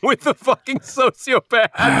room with a fucking sociopath.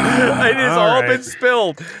 It has all been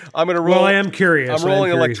spilled. I'm gonna roll. Well, I am curious. I'm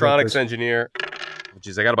rolling electronics engineer, which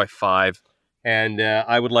is I got it by 5, and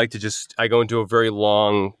I would like to I go into a very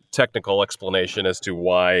long technical explanation as to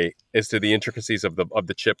the intricacies of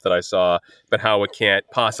the chip that I saw, but how it can't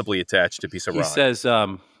possibly attach to a piece of rock. He says,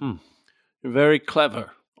 You're very clever,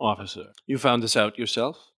 officer. You found this out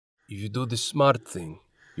yourself? You do the smart thing.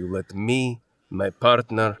 You let me, my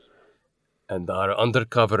partner, and our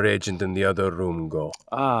undercover agent in the other room go.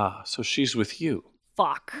 Ah, so she's with you.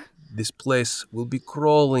 Fuck. This place will be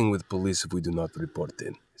crawling with police if we do not report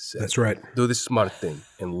in. So that's right. Do the smart thing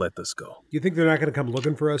and let us go. You think they're not going to come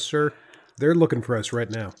looking for us, sir? They're looking for us right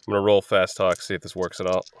now. I'm going to roll fast talk, see if this works at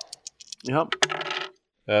all. Yep.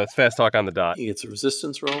 It's fast talk on the dot. He gets a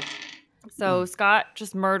resistance roll. So Scott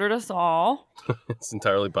just murdered us all. It's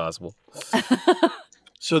entirely possible.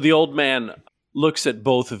 So the old man looks at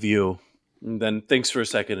both of you and then thinks for a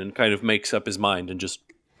second and kind of makes up his mind and just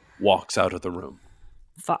walks out of the room.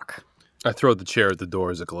 Fuck. I throw the chair at the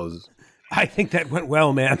door as it closes. I think that went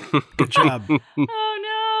well, man. Good job.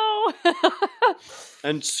 Oh, no.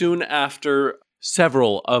 And soon after,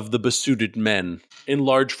 several of the besuited men in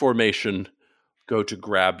large formation go to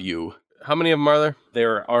grab you. How many of them are there?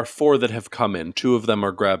 There are 4 that have come in. 2 of them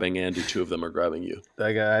are grabbing Andy. 2 of them are grabbing you.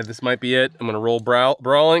 This might be it. I'm going to roll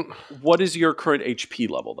brawling. What is your current HP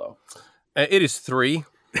level, though? It is 3.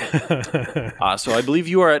 So I believe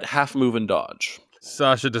you are at half move and dodge.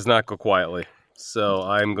 Sasha does not go quietly. So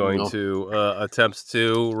I'm going to attempt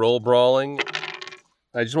to roll brawling.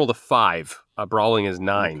 I just rolled a 5. Brawling is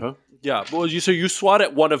 9. Okay. Yeah. Well, you swat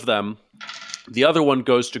at one of them. The other one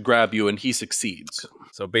goes to grab you, and he succeeds.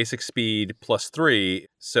 So basic speed plus 3.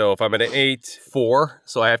 So if I'm at an 8, 4.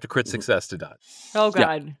 So I have to crit success to dodge. Oh,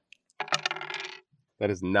 God. Yeah. That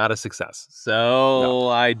is not a success. So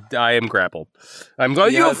I am grappled. I'm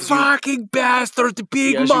going, you fucking bastard,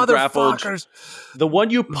 big motherfuckers. The one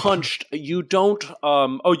you punched, you don't...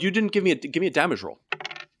 you didn't give me a damage roll.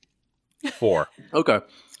 4. Okay.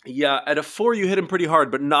 Yeah, at a 4 you hit him pretty hard,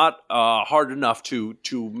 but not hard enough to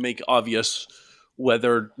make obvious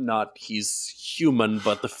whether or not he's human,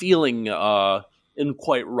 but the feeling isn't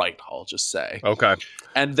quite right, I'll just say. Okay.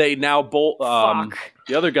 And they now both...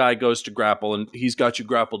 the other guy goes to grapple, and he's got you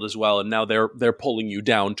grappled as well, and now they're pulling you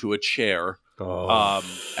down to a chair. Oh.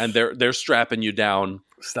 And they're strapping you down.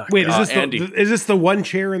 Wait, Andy. Is this the one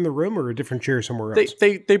chair in the room or a different chair somewhere else?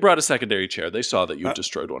 They brought a secondary chair. They saw that you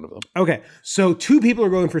destroyed one of them. Okay, so 2 people are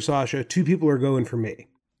going for Sasha, 2 people are going for me.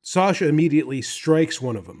 Sasha immediately strikes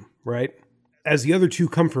one of them, right? As the other 2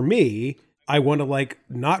 come for me, I want to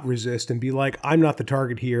not resist and be like, I'm not the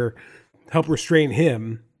target here. Help restrain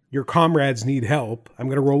him. Your comrades need help. I'm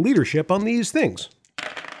going to roll leadership on these things.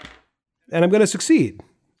 And I'm going to succeed.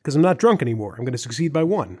 Because I'm not drunk anymore. I'm going to succeed by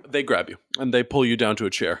 1. They grab you, and they pull you down to a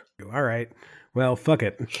chair. All right. Well, fuck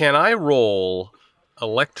it. Can I roll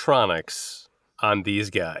electronics on these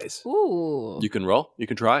guys? Ooh. You can roll. You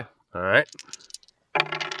can try. All right.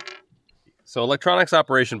 So electronics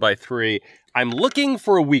operation by 3. I'm looking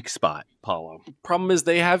for a weak spot, Paulo. Problem is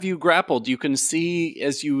they have you grappled. You can see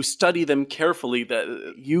as you study them carefully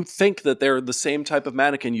that you think that they're the same type of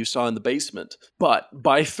mannequin you saw in the basement. But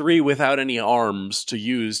by 3 without any arms to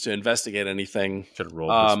use to investigate anything. Should have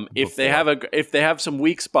rolled if they have some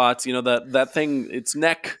weak spots, that thing, its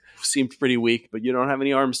neck seemed pretty weak, but you don't have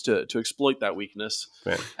any arms to exploit that weakness.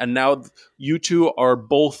 Yeah. And now you 2 are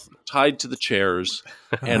both tied to the chairs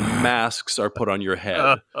and masks are put on your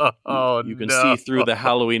head. You can see through the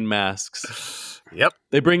Halloween masks. Yep.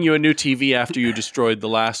 They bring you a new TV after you destroyed the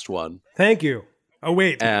last one. Thank you. Oh,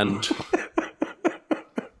 wait. And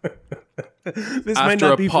this might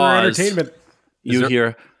not be for entertainment. You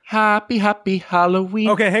hear, happy, happy Halloween.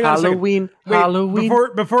 Okay, hang on Halloween, a second. Wait,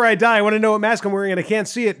 Halloween. Before I die, I want to know what mask I'm wearing and I can't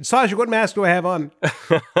see it. Sasha, what mask do I have on?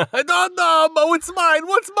 I don't know, but what's mine?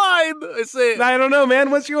 What's mine? I say, I don't know,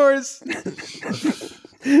 man. What's yours?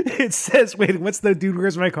 It says, wait, what's the dude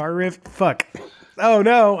where's my car riff? Fuck. Oh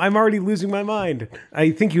no, I'm already losing my mind.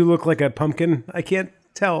 I think you look like a pumpkin. I can't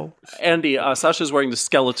Tell. Andy, Sasha's wearing the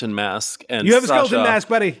skeleton mask, and You have a Sasha, skeleton mask,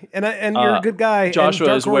 buddy, and you're a good guy. Joshua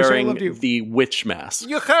and is Dark Horse, I wearing loved you. the witch mask.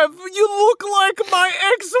 You look like my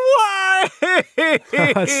ex-wife.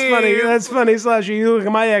 That's funny, Sasha. You look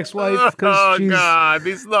at my ex-wife because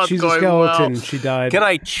she's a skeleton. Well. She died. Can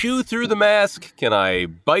I chew through the mask? Can I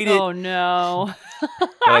bite it? Oh no. Can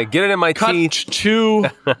I get it in my teeth? to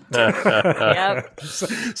Yep.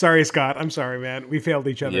 Sorry, Scott. I'm sorry, man. We failed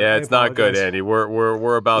each other. Yeah, I it's not good, apologize. Andy.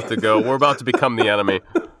 We're about to go. We're about to become the enemy.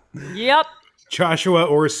 Yep. Joshua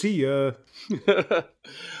or Sia.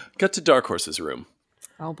 Cut to Dark Horse's room,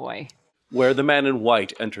 Oh boy. where the man in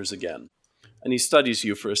white enters again, and he studies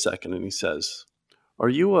you for a second, and he says, "Are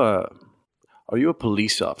you a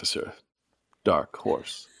police officer, Dark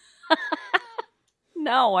Horse?"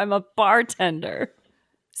 No, I'm a bartender.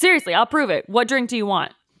 Seriously, I'll prove it. What drink do you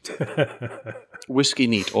want? Whiskey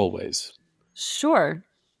neat always. Sure,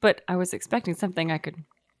 but I was expecting something I could...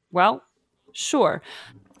 Well, sure.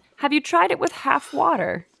 Have you tried it with half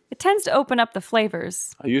water? It tends to open up the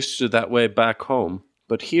flavors. I used to that way back home,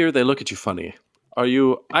 but here they look at you funny. Are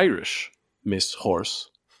you Irish, Miss Horse?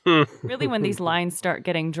 Really, when these lines start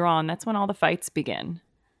getting drawn, that's when all the fights begin.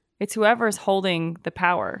 It's whoever's holding the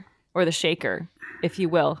power, or the shaker, if you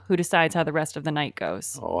will, who decides how the rest of the night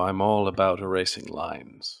goes. Oh, I'm all about erasing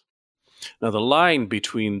lines. Now, the line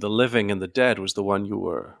between the living and the dead was the one you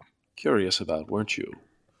were curious about, weren't you,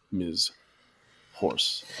 Ms.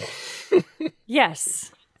 Horse?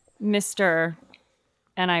 Yes, Mr.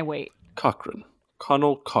 And I wait. Cochrane.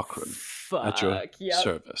 Connell Cochrane. At your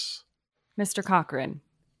service. Mr. Cochrane.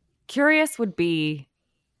 Curious would be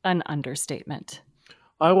an understatement.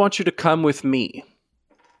 I want you to come with me.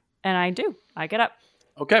 And I do. I get up.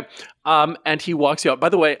 Okay. And he walks you out. By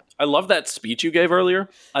the way, I love that speech you gave earlier.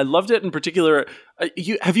 I loved it in particular.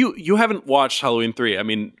 You haven't watched Halloween 3. I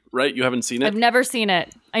mean, right? You haven't seen it? I've never seen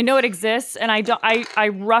it. I know it exists, and I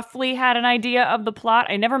roughly had an idea of the plot.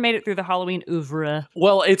 I never made it through the Halloween oeuvre.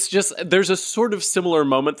 Well, it's just, there's a sort of similar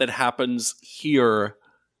moment that happens here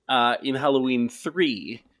in Halloween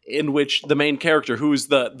 3, in which the main character, who's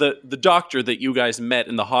the doctor that you guys met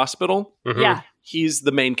in the hospital, Yeah. he's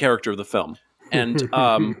the main character of the film. And,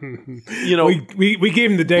 you know... We gave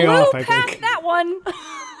him the day off, I past think. that one.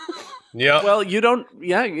 Yeah. Well, you don't...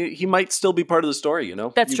 Yeah, he might still be part of the story, you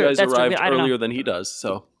know? That's you true, guys that's true. arrived I don't know. earlier than he does,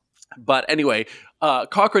 so... But anyway,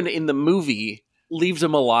 Cochrane in the movie leaves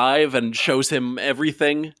him alive and shows him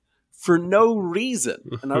everything for no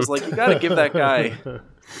reason. And I was like, you gotta give that guy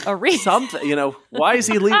A reason. something, you know? Why is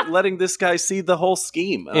he letting this guy see the whole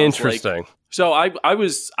scheme? And I was like, Interesting. so I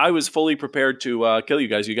was fully prepared to kill you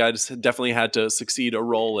guys. You guys definitely had to succeed a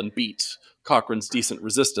roll and beat Cochrane's decent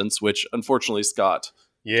resistance, which unfortunately Scott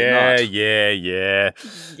Yeah. Yeah.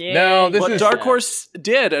 No, this but is Dark Horse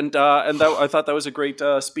did, and that, I thought that was a great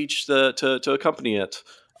speech to accompany it.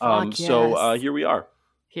 Fuck So yes. here we are.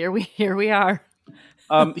 Here we are.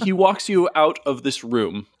 He walks you out of this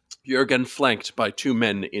room. You're again flanked by two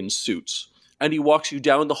men in suits. And he walks you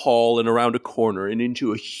down the hall and around a corner and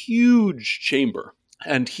into a huge chamber.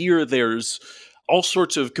 And here there's all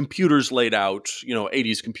sorts of computers laid out,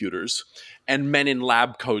 80s computers, and men in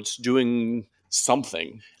lab coats doing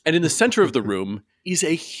something. And in the center of the room is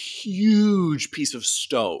a huge piece of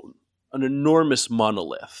stone, an enormous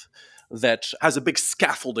monolith that has a big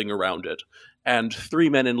scaffolding around it. And three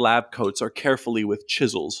men in lab coats are carefully with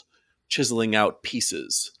chisels chiseling out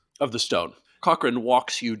pieces of the stone. Cochrane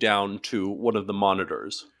walks you down to one of the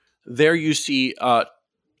monitors. There you see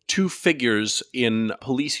two figures in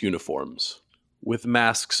police uniforms with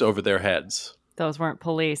masks over their heads. Those weren't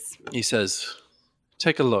police. He says,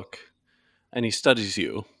 "Take a look." And he studies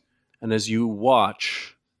you. And as you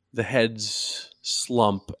watch, the heads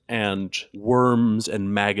slump and worms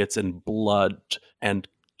and maggots and blood and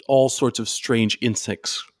all sorts of strange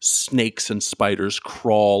insects, snakes and spiders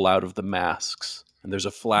crawl out of the masks. And there's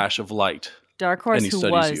a flash of light. Dark Horse, And he who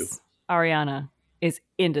studies was you. Ariana, is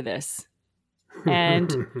into this.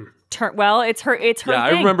 And it's her Yeah, thing. I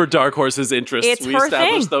remember Dark Horse's interests. It's We her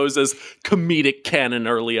established thing. those as comedic canon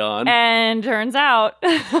early on. And turns out,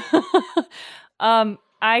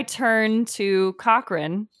 I turn to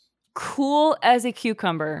Cochrane, cool as a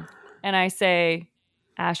cucumber, and I say,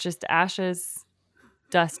 ashes to ashes,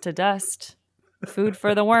 dust to dust, food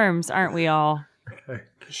for the worms, aren't we all?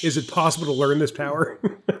 Is it possible to learn this power?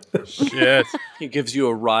 shit. He gives you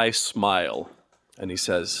a wry smile, and he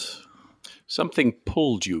says, "Something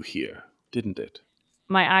pulled you here, didn't it?"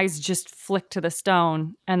 My eyes just flick to the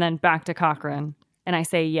stone and then back to Cochrane, and I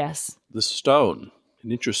say yes. The stone.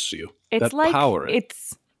 It interests you. It's that like power.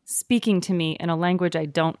 it's speaking to me in a language I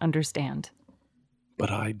don't understand. But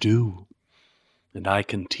I do. And I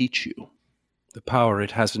can teach you. The power,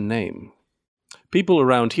 it has a name. People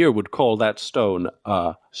around here would call that stone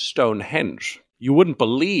Stonehenge. You wouldn't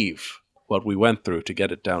believe what we went through to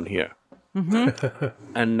get it down here. Mm-hmm.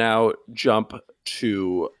 And now jump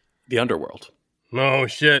to the underworld. Oh,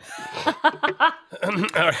 shit.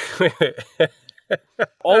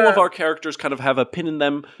 All of our characters kind of have a pin in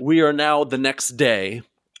them. We are now the next day.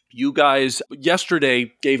 You guys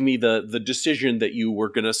yesterday gave me the decision that you were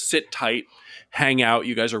going to sit tight, hang out.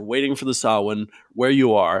 You guys are waiting for the Samhain where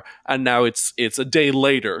you are. And now it's a day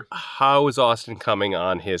later. How is Austin coming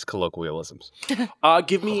on his colloquialisms? Did you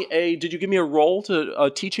give me a roll, a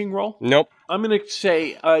teaching roll? Nope. I'm going to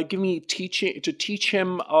say, give me teaching to teach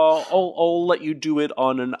him. I'll let you do it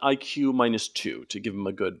on an IQ -2 to give him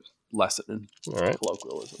a good lesson in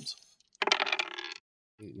colloquialisms.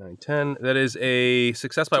 8, 9, 10. That is a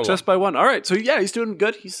success by 1. Success by 1. All right. So yeah, he's doing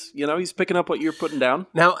good. He's picking up what you're putting down.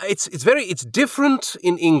 Now, it's different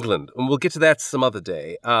in England, and we'll get to that some other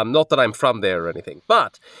day. Not that I'm from there or anything,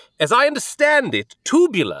 but as I understand it,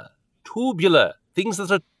 tubular, things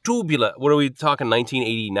that are tubular. What are we talking,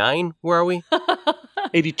 1989? Where are we?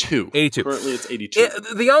 82. 82. Currently it's 82.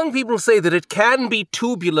 The young people say that it can be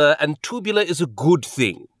tubular, and tubular is a good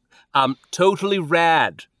thing. Totally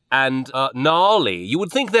rad. And gnarly. You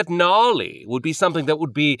would think that gnarly would be something that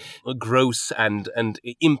would be gross and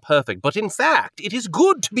imperfect. But in fact, it is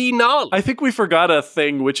good to be gnarly. I think we forgot a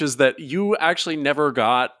thing, which is that you actually never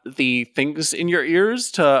got the things in your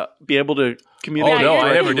ears to be able to communicate. Oh, no,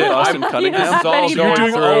 I never did. Austin Cunningham. This is all You're going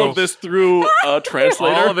doing through. all of this through a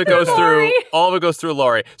translator. All of it goes through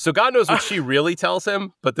Laurie. So God knows what she really tells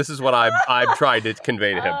him, but this is what I'm trying to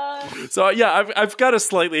convey to him. So yeah, I've got to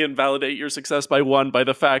slightly invalidate your success by 1 by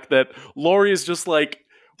the fact that Laurie is just like,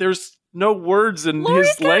 there's no words in Laurie's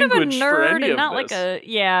his kind language of a nerd for any and of not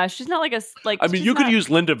this. she's not like a I mean, you could use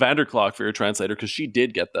Linda Vanderklok for your translator because she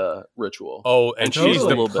did get the ritual. Oh, and she's a the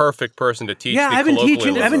little bit- perfect person to teach. Yeah, the I've been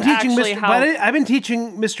teaching Actually, I've been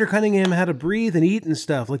teaching Mr. Cunningham how to breathe and eat and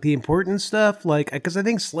stuff, like the important stuff, like because I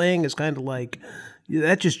think slang is kind of like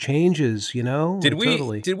that just changes, you know. Did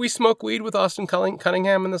Totally. we smoke weed with Austin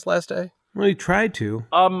Cunningham in this last day? Well, he tried to.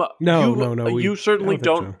 No. You certainly I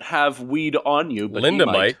don't don't think so. have weed on you, but Linda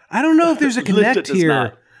he might. I don't know if there's a Linda connect does here.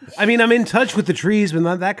 not. I mean, I'm in touch with the trees, but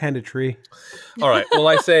not that kind of tree. All right. Well,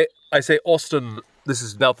 I say, Austin, this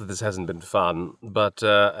is not that this hasn't been fun, but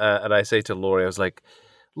and I say to Laurie, I was like,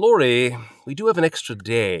 Laurie, we do have an extra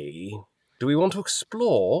day. Do we want to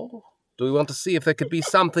explore? Do we want to see if there could be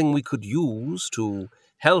something we could use to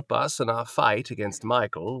help us in our fight against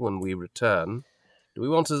Michael when we return? Do we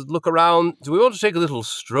want to look around? Do we want to take a little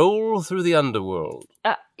stroll through the underworld?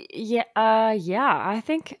 Yeah. I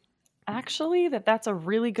think actually that's a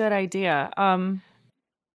really good idea.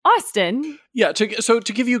 Austin. Yeah. To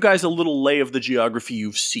give you guys a little lay of the geography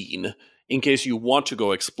you've seen, in case you want to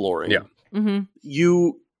go exploring. Yeah. Mm-hmm.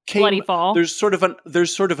 You came. Bloody Fall. There's sort of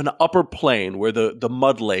an upper plane where the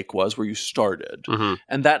mud lake was, where you started,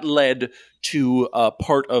 and that led to a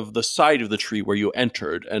part of the side of the tree where you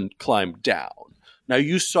entered and climbed down. Now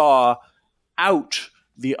you saw out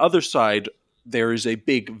the other side, there is a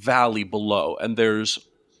big valley below, and there's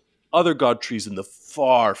other god trees in the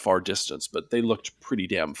far, far distance, but they looked pretty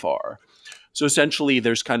damn far. So essentially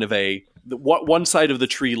there's kind of one side of the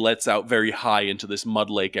tree lets out very high into this mud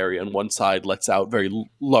lake area, and one side lets out very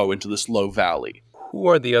low into this low valley. Who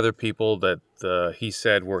are the other people that he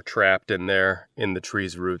said were trapped in there in the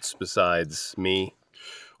tree's roots besides me?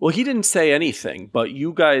 Well, he didn't say anything, but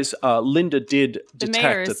you guys, Linda did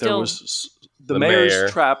mayor detect is that there still- was The mayor's mayor.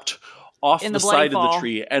 trapped off In the the Bloody side of the Fall.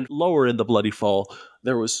 tree, and lower in the Bloody Fall,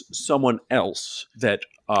 there was someone else that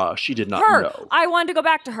she did not Her. know. I wanted to go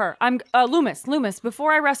back to her. I'm Loomis.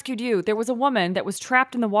 Before I rescued you, there was a woman that was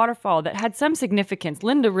trapped in the waterfall that had some significance.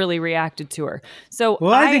 Linda really reacted to her. So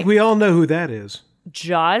Well, I think we all know who that is.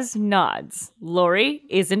 Jaws nods. Laurie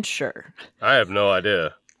isn't sure. I have no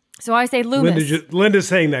idea. So I say, Loomis. Linda's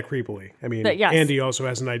saying that creepily. I mean, Yes. Andy also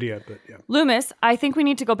has an idea, but yeah. Loomis, I think we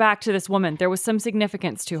need to go back to this woman. There was some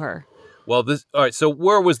significance to her. Well, all right, so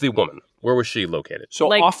where was the woman? Where was she located? So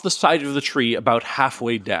Like- off the side of the tree, about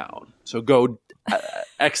halfway down. So go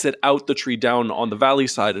exit out the tree down on the valley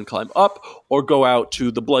side and climb up, or go out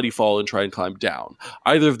to the Bloody Fall and try and climb down.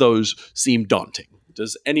 Either of those seem daunting.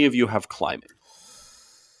 Does any of you have climbing?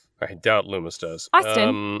 I doubt Loomis does.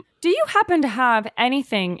 Austin, do you happen to have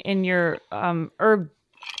anything in your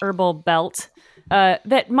herbal belt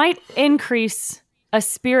that might increase a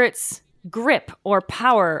spirit's grip or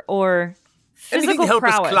power or physical Anything to help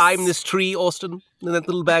prowess? us climb this tree, Austin? In that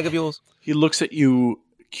little bag of yours? He looks at you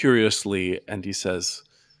curiously and he says,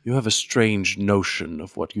 You have a strange notion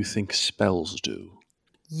of what you think spells do.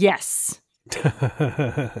 Yes.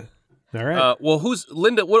 All right. Well, who's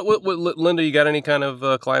Linda? What Linda? You got any kind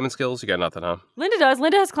of climbing skills? You got nothing, huh? Linda does.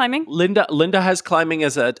 Linda has climbing. Linda has climbing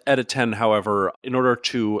as at a 10. However, in order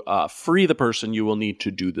to free the person, you will need to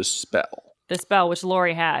do this spell. The spell which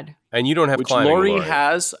Laurie had. And you don't have Which climbing. Laurie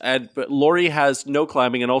has, but Laurie has no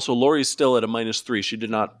climbing, and also Laurie's still at a -3. She did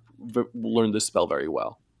not learn this spell very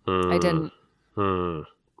well. I didn't.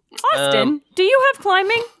 Austin, do you have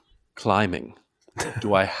climbing? Climbing.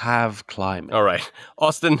 Do I have climbing? All right,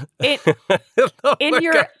 Austin. In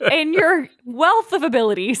your wealth of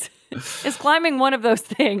abilities, is climbing one of those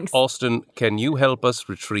things? Austin, can you help us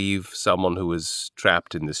retrieve someone who is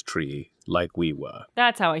trapped in this tree like we were?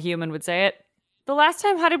 That's how a human would say it. The last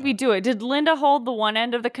time, how did we do it? Did Linda hold the one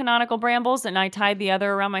end of the canonical brambles and I tied the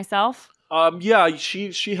other around myself? Yeah,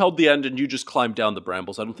 she held the end and you just climbed down the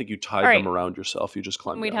brambles. I don't think you tied them around yourself. You just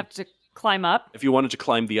climbed down. We'd have to climb up. If you wanted to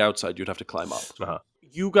climb the outside, you'd have to climb up. Uh-huh.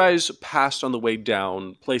 You guys passed on the way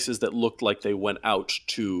down places that looked like they went out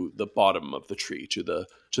to the bottom of the tree, to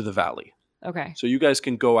the valley. Okay. So you guys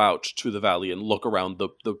can go out to the valley and look around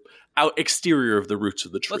the exterior of the roots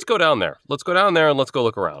of the tree. Let's go down there. Let's go down there and let's go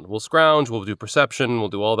look around. We'll scrounge, we'll do perception, we'll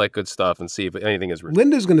do all that good stuff and see if anything is...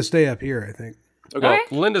 Linda's going to stay up here, I think. Okay.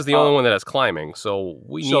 Well, Linda's the only one that has climbing, so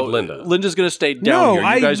we need Linda. Linda's going to stay down No, here.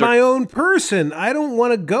 I'm my own person. I don't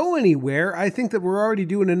want to go anywhere. I think that we're already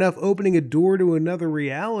doing enough opening a door to another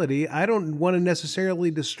reality. I don't want to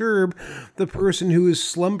necessarily disturb the person who is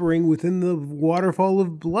slumbering within the waterfall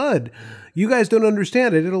of blood. You guys don't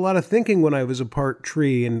understand. I did a lot of thinking when I was a part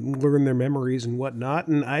tree and learned their memories and whatnot,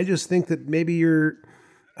 and I just think that maybe you're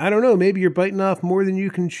biting off more than you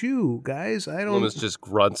can chew, guys. Loomis just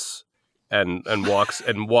grunts and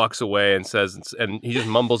walks away and says, and he just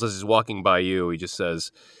mumbles as he's walking by you. He just says,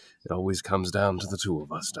 "It always comes down to the two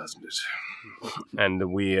of us, doesn't it?" And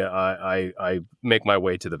I make my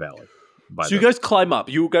way to the valley. So you guys climb up.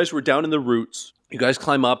 You guys were down in the roots. You guys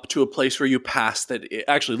climb up to a place where you passed that...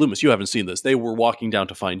 Actually, Loomis, you haven't seen this. They were walking down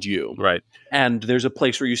to find you. Right. And there's a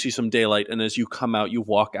place where you see some daylight, and as you come out, you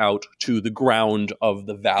walk out to the ground of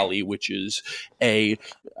the valley, which is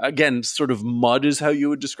again, sort of mud is how you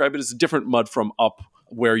would describe it. It's a different mud from up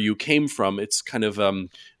where you came from. It's kind of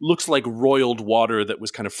looks like roiled water that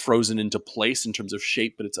was kind of frozen into place in terms of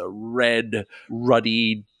shape, but it's a red,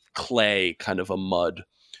 ruddy clay kind of a mud.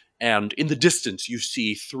 And in the distance, you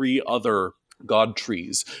see 3 other god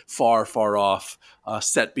trees far, far off,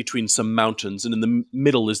 set between some mountains. And in the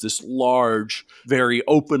middle is this large, very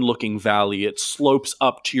open-looking valley. It slopes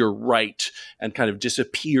up to your right and kind of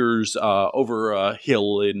disappears over a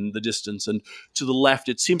hill in the distance. And to the left,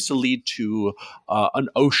 it seems to lead to an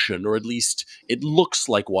ocean, or at least it looks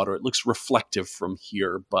like water. It looks reflective from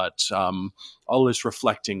here, but all it's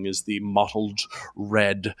reflecting is the mottled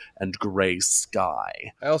red and gray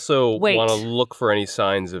sky. I also want to look for any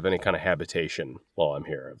signs of any kind of habitation while I'm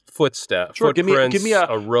here. Footsteps, sure, footprints, give me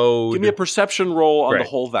a road. Give me a perception roll on Great. the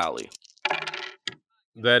whole valley.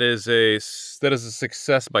 That is a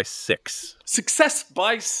success by 6. Success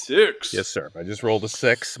by 6. Yes, sir. I just rolled a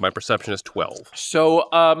 6. My perception is 12.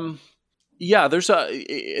 So, yeah,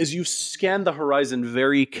 as you scan the horizon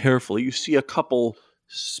very carefully, you see a couple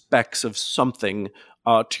specks of something.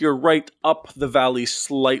 To your right, up the valley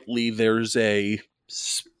slightly, there's a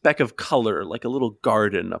speck of color, like a little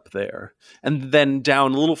garden up there. And then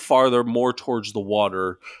down a little farther, more towards the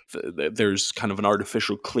water, there's kind of an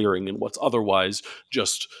artificial clearing in what's otherwise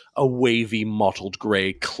just a wavy, mottled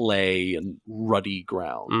gray clay and ruddy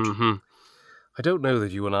ground. Mm-hmm. I don't know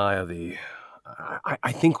that you and I are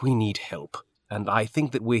I think we need help. And I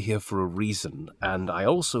think that we're here for a reason. And I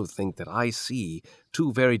also think that I see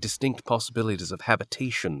 2 very distinct possibilities of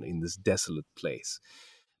habitation in this desolate place.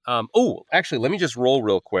 Actually, let me just roll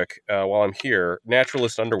real quick while I'm here.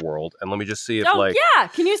 Naturalist Underworld, and let me just see if, yeah.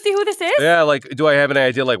 Can you see who this is? Yeah, do I have any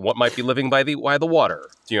idea, what might be living by the water?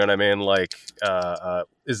 Do you know what I mean?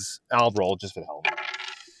 I'll roll just for the hell of it.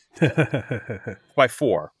 By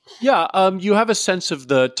 4. Yeah, you have a sense of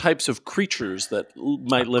the types of creatures that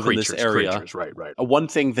might live in this area. Creatures, right. One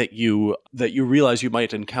thing that you realize you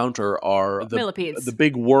might encounter are millipedes. The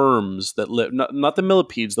big worms that live. Not the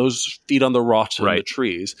millipedes; those feed on the rot in the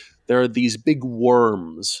trees. There are these big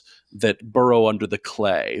worms that burrow under the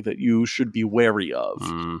clay that you should be wary of.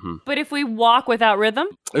 Mm-hmm. But if we walk without rhythm,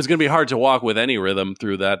 it's going to be hard to walk with any rhythm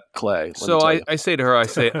through that clay. So I say to her, I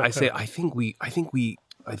say, I think we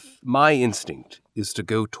My instinct is to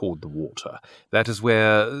go toward the water. That is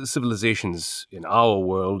where civilizations in our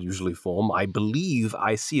world usually form. I believe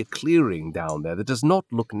I see a clearing down there that does not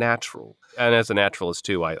look natural. And as a naturalist,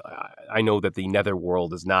 too, I know that the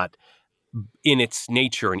netherworld is not, in its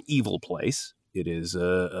nature, an evil place. It is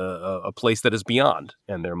a place that is beyond,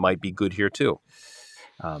 and there might be good here, too.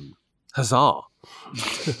 Huzzah. All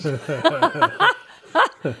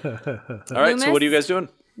right, so what are you guys doing?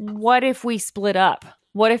 What if we split up?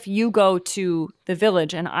 What if you go to the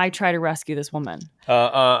village and I try to rescue this woman?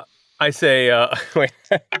 I say, wait,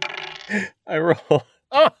 I roll.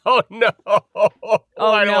 Oh, no.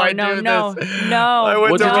 Why do I do this? No.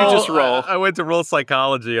 What did you just roll? I went to roll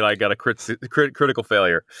psychology and I got a critical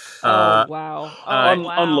failure. Wow.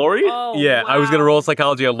 On Laurie? Yeah, wow. I was going to roll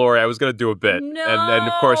psychology on Laurie. I was going to do a bit. No. And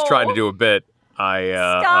of course, trying to do a bit,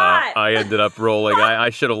 Scott! I ended up rolling. I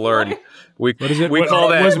should have learned. What is it? We call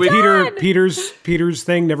that. Was Peter's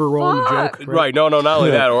thing never rolling a joke? Right. No, not only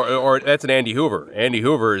that, or that's an Andy Hoover. Andy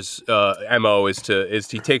Hoover's MO is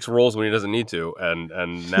he takes rolls when he doesn't need to,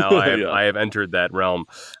 and now I have entered that realm.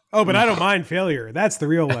 Oh, but I don't mind failure. That's the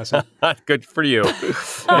real lesson. Good for you.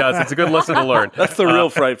 Yes, it's a good lesson to learn. That's the real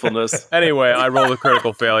frightfulness. Anyway, I rolled a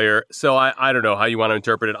critical failure, so I don't know how you want to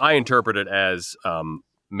interpret it. I interpret it as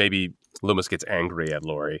maybe Loomis gets angry at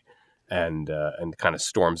Laurie. And kind of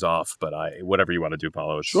storms off, but whatever you want to do,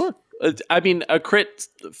 Paulo. Sure. I mean, a crit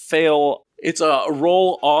fail, it's a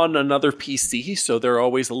roll on another PC, so they're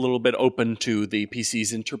always a little bit open to the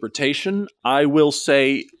PC's interpretation. I will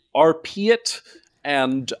say RP it,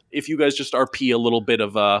 and if you guys just RP a little bit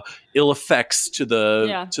of ill effects to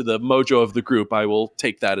the mojo of the group, I will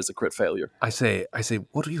take that as a crit failure. I say,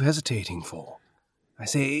 what are you hesitating for? I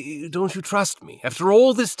say, don't you trust me? After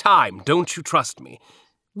all this time, don't you trust me?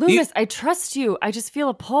 Loomis, I trust you. I just feel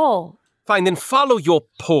a pull. Fine, then follow your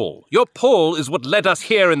pull. Your pull is what led us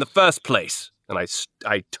here in the first place. And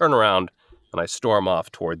I turn around and I storm off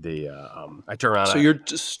toward the. I turn around. So you're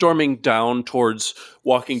storming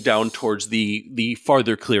walking down towards the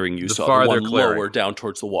farther clearing you saw, the one lower down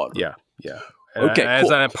towards the water. Yeah. And Okay. As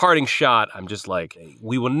cool. a parting shot, I'm just like,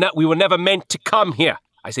 we were never meant to come here.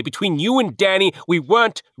 I say, between you and Danny, we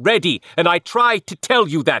weren't ready, and I tried to tell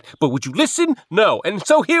you that, but would you listen? No, and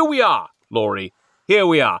so here we are, Laurie. Here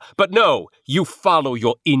we are. But no, you follow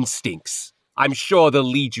your instincts. I'm sure they'll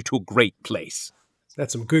lead you to a great place.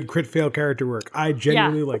 That's some good crit fail character work. I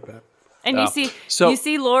genuinely like that. And you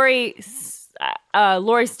see Laurie.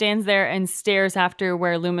 Laurie stands there and stares after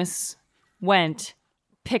where Loomis went,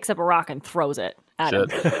 picks up a rock and throws it at him.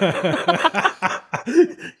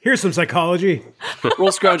 Here's some psychology.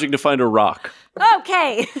 Roll scrounging to find a rock.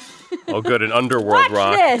 Okay. Oh, good, an underworld Watch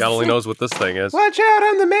rock. this. God only knows what this thing is. Watch out,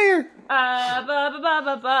 I'm the mayor.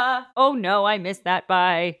 Oh no, I missed that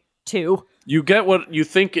by 2. You get what you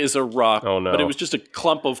think is a rock, Oh, no. but it was just a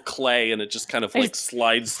clump of clay, and it just kind of like just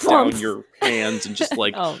slides flumps. down your hands and just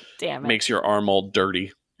like Oh damn it. makes your arm all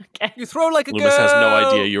dirty. You throw like a Loomis girl. has no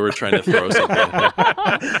idea you were trying to throw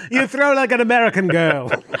something. You throw like an American girl.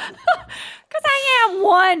 Because I am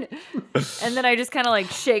one. And then I just kind of like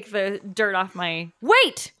shake the dirt off my.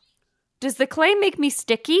 Wait! Does the clay make me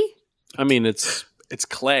sticky? I mean, it's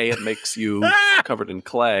clay. It makes you covered in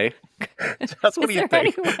clay. That's what do you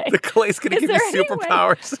think? The clay's going to give you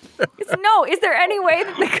superpowers. Is there any way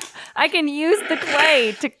that I can use the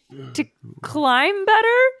clay to climb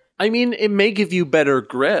better? I mean, it may give you better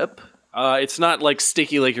grip. It's not like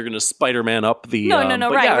sticky like you're going to Spider-Man up the... No, but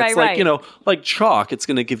right, yeah, right, it's like, right. like chalk. It's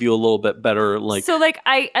going to give you a little bit better, like... So like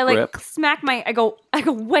I like grip. smack my... I go,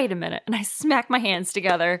 wait a minute. And I smack my hands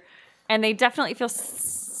together. And they definitely feel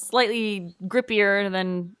slightly grippier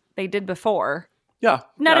than they did before. Yeah.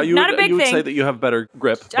 Not a big you would thing. say that you have better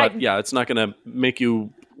grip, but yeah, it's not going to make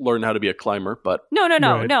you learn how to be a climber, but...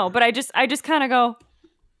 No. But I just kind of go,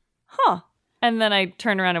 huh. And then I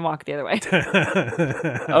turn around and walk the other way.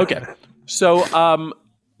 Okay. So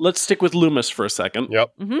let's stick with Loomis for a second.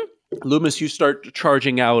 Yep. Mm-hmm. Loomis, you start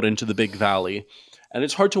charging out into the big valley, and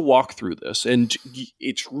it's hard to walk through this, and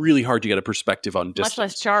it's really hard to get a perspective on distance. Much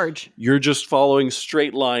less charge. You're just following a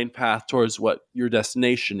straight line path towards what your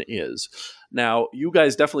destination is. Now, you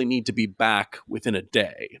guys definitely need to be back within a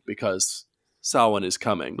day because Samhain is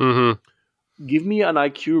coming. Mm-hmm. Give me an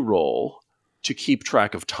IQ roll to keep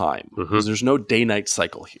track of time because there's no day-night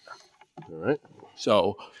cycle here. All right.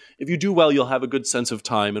 So if you do well, you'll have a good sense of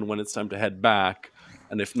time and when it's time to head back.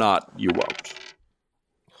 And if not, you won't.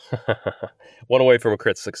 One away from a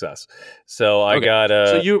crit success. So I got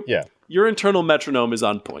your internal metronome is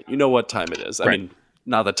on point. You know what time it is. I Right. mean,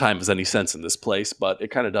 not that time has any sense in this place, but it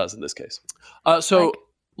kind of does in this case. So,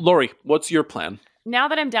 Laurie, what's your plan? Now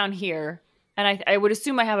that I'm down here and I would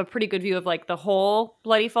assume I have a pretty good view of like the whole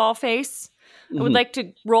Bloody Fall face. I would Mhm. like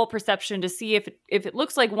to roll perception to see if it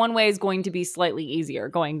looks like one way is going to be slightly easier,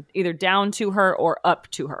 going either down to her or up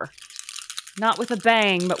to her. Not with a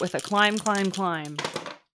bang, but with a climb.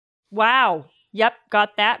 Wow. Yep,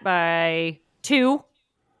 got that by 2.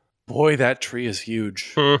 Boy, that tree is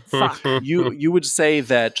huge. Fuck. You would say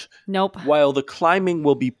that Nope. while the climbing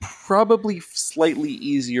will be probably slightly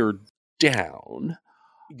easier down,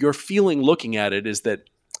 your feeling looking at it is that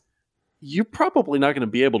you're probably not going to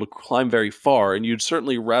be able to climb very far, and you'd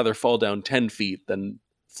certainly rather fall down 10 feet than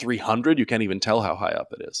 300. You can't even tell how high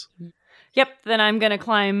up it is. Yep, then I'm going to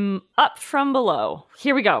climb up from below.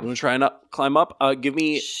 Here we You go. want to try and climb up? Give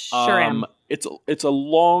me... Sure am. It's a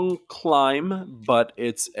long climb, but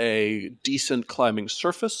it's a decent climbing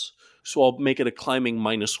surface, so I'll make it a climbing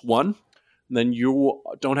 -1. And then you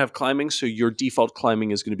don't have climbing, so your default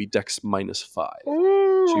climbing is going to be dex -5.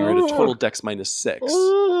 So you're at a total dex -6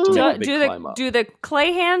 to make a big climb up. Do the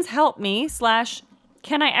clay hands help me /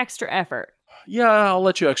 can I extra effort? Yeah, I'll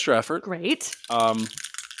let you extra effort. Great.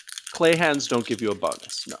 Clay hands don't give you a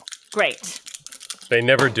bonus, no. Great. They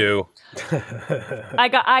never do. I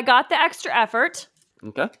got the extra effort.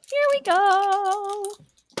 Okay. Here we go.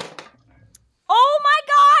 Oh my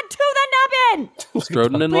god, to the nubbin!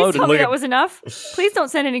 Strode and Please loaded. tell me that was enough. Please don't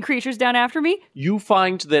send any creatures down after me. You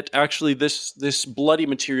find that actually this bloody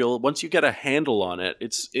material, once you get a handle on it,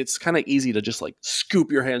 it's kind of easy to just like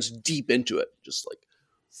scoop your hands deep into it, just like,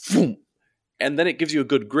 boom, and then it gives you a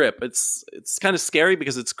good grip. It's kind of scary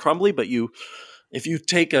because it's crumbly, but if you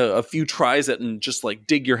take a few tries at it and just like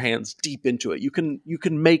dig your hands deep into it, you can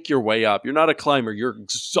make your way up. You're not a climber. You're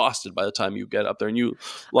exhausted by the time you get up there, and you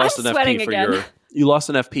lost I'm an sweating FP for again. you lost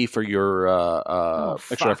an FP for your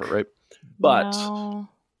extra fuck. effort, right? But No.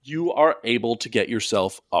 you are able to get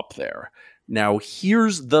yourself up there. Now,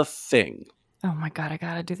 here's the thing. Oh my god, I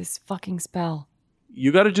gotta do this fucking spell.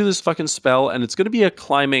 You got to do this fucking spell, and it's going to be a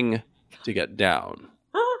climbing to get down.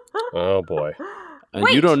 Oh boy. And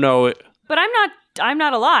Wait. you don't know it. But I'm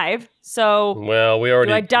not alive, so Well, we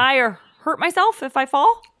already. do I die or hurt myself if I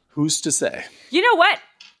fall? Who's to say? You know what?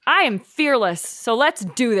 I am fearless, so let's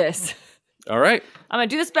do this. All right. I'm gonna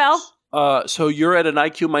do the spell. So you're at an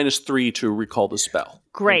IQ -3 to recall the spell.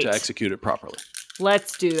 Great. And to execute it properly.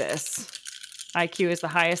 Let's do this. IQ is the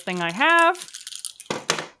highest thing I have.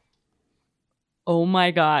 Oh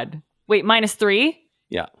my god. Wait, -3?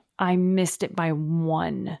 Yeah. I missed it by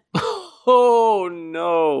 1. Oh,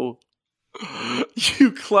 no.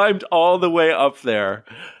 You climbed all the way up there.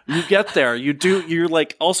 You get there. You're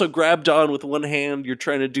like also grabbed on with one hand. You're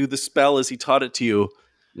trying to do the spell as he taught it to you.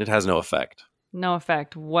 And it has no effect. No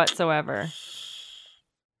effect whatsoever.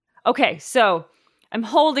 Okay, so I'm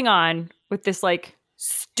holding on with this like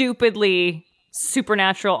stupidly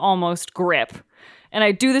supernatural almost grip. And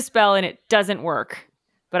I do the spell and it doesn't work.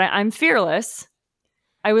 But I'm fearless.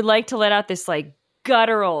 I would like to let out this like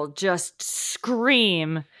guttural just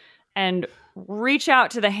scream and reach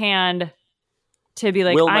out to the hand to be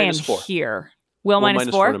like, Will I am -4. here. Will Well,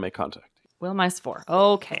 -4? to make contact. Will -4.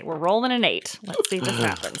 Okay, we're rolling an 8. Let's see if this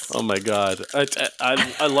happens. Oh my god.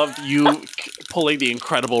 I love you pulling the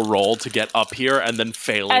incredible roll to get up here and then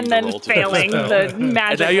failing And the then roll to failing the And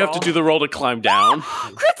magic now you have roll. to do the roll to climb down.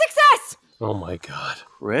 Crit success! Oh my god.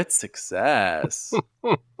 Crit success.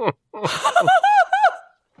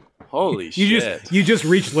 Holy You shit. just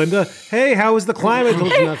reached Linda. Hey, how was the climb I told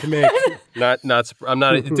you not to make? I'm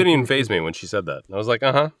not. It didn't even faze me when she said that. I was like,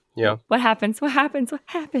 yeah. What happens? What happens? What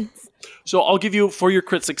happens? So I'll give you, for your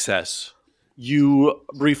crit success, you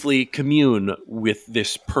briefly commune with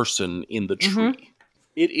this person in the tree.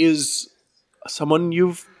 It is someone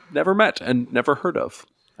you've never met and never heard of.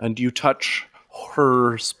 And you touch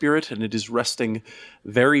her spirit and it is resting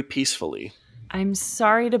very peacefully. I'm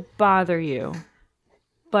sorry to bother you,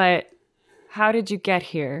 but how did you get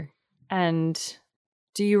here? And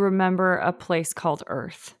do you remember a place called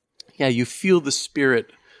Earth? Yeah, you feel the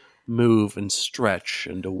spirit move and stretch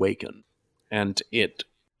and awaken. And it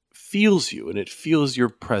feels you and it feels your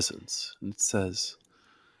presence. And it says,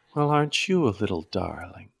 well, aren't you a little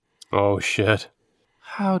darling? Oh shit.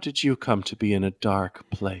 How did you come to be in a dark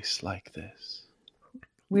place like this?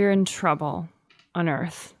 We're in trouble on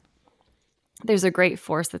Earth. There's a great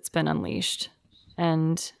force that's been unleashed.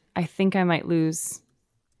 And I think I might lose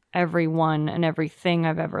everyone and everything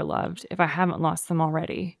I've ever loved if I haven't lost them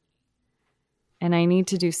already. And I need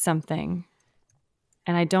to do something.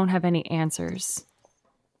 And I don't have any answers.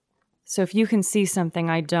 So if you can see something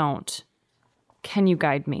I don't, can you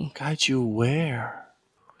guide me? Guide you where?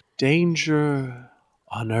 Danger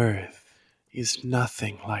on Earth is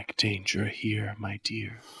nothing like danger here, my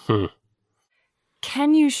dear.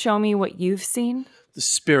 Can you show me what you've seen? The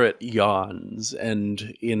spirit yawns,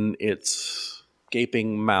 and in its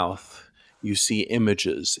gaping mouth, you see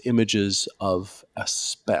images of a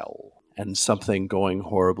spell and something going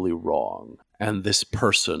horribly wrong, and this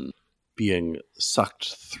person being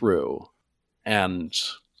sucked through and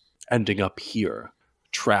ending up here,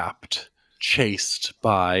 trapped, chased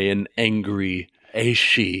by an angry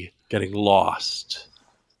Aishi, getting lost,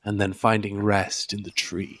 and then finding rest in the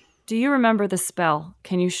tree. Do you remember the spell?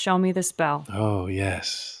 Can you show me the spell? Oh,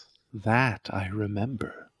 yes. That I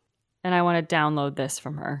remember. And I want to download this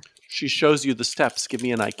from her. She shows you the steps. Give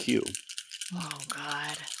me an IQ. Oh,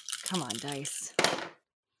 God. Come on, dice.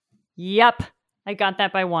 Yep. I got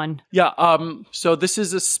that by 1. Yeah, so this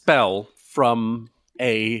is a spell from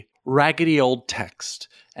a raggedy old text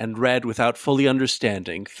and read without fully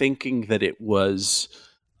understanding, thinking that it was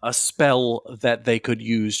a spell that they could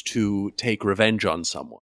use to take revenge on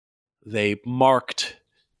someone. They marked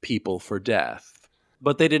people for death,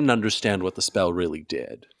 but they didn't understand what the spell really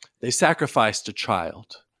did. They sacrificed a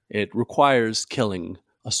child. It requires killing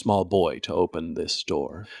a small boy to open this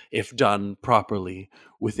door. If done properly,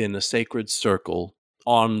 within a sacred circle,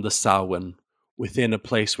 on the Samhain, within a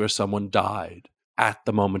place where someone died, at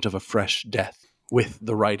the moment of a fresh death, with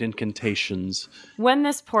the right incantations. When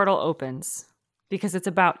this portal opens, because it's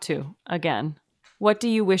about to, again, what do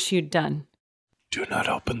you wish you'd done? Do not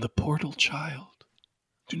open the portal, child.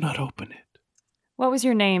 Do not open it. What was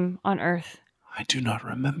your name on Earth? I do not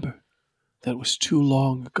remember. That was too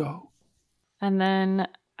long ago. And then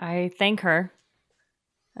I thank her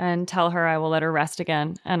and tell her I will let her rest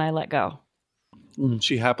again, and I let go.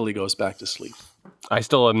 She happily goes back to sleep. I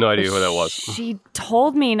still have no idea who that was. She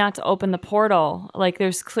told me not to open the portal. Like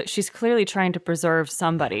she's clearly trying to preserve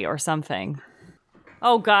somebody or something.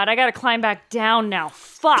 Oh, God, I got to climb back down now.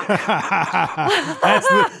 Fuck. That's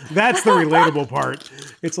the relatable part.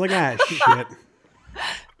 It's like, shit.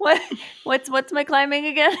 What's my climbing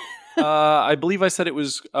again? I believe I said it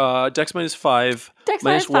was Dex -5, Dex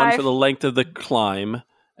 -1 -5. for the length of the climb,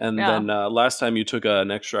 and then last time you took an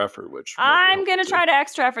extra effort, which I'm going to try to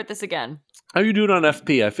extra effort this again. How are you doing on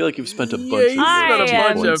FP? I feel like you've spent a bunch. I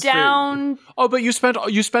am of down. Oh, but you spent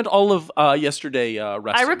all of yesterday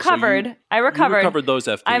resting. I recovered. You recovered those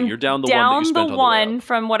FP. I'm You're down the one that you spent on the way one up.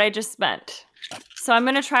 from what I just spent. So I'm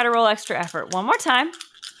going to try to roll extra effort one more time.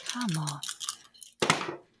 Come on.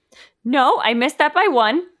 No, I missed that by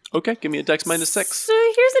 1. Okay, give me a Dex -6. So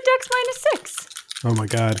here's a Dex -6. Oh my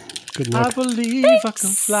God. Good luck. I believe I can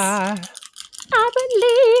fly.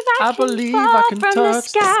 I believe I can fall from the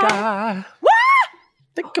sky. What?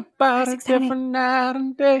 Think about a different night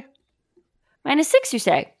and day. -6, you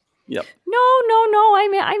say? Yep. No.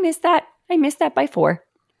 I missed that. I missed that by 4.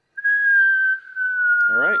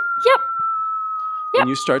 All right. Yep. And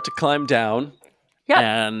you start to climb down. Yep.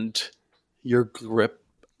 And your grip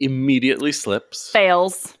immediately slips.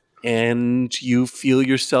 Fails. And you feel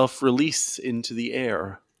yourself release into the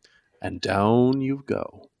air. And down you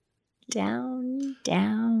go. Down.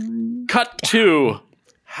 Cut to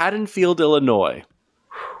Haddonfield, Illinois,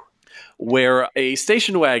 where a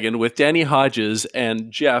station wagon with Danny Hodges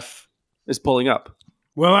and Jeff is pulling up.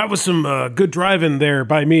 Well, that was some good driving there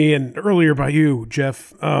by me and earlier by you,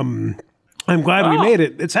 Jeff. I'm glad we made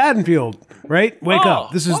it. It's Haddonfield, right? Wake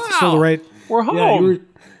up. This is still the right... We're home. Yeah,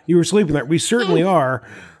 you were sleeping there. We certainly are.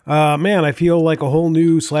 Man, I feel like a whole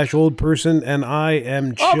new / old person, and I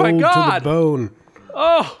am chilled to the bone.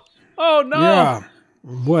 Oh, no. Yeah.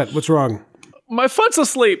 What's wrong? My foot's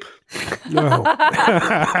asleep. No.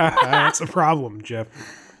 That's a problem, Jeff.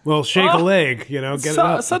 Well, shake a leg, get it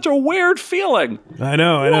up. Such a weird feeling. I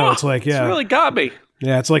know. It's like, It's really got me.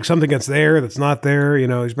 Yeah, it's like something that's there that's not there.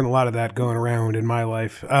 There's been a lot of that going around in my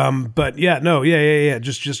life. But yeah.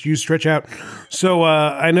 Just you stretch out. So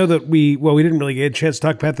I know that we didn't really get a chance to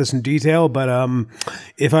talk about this in detail, but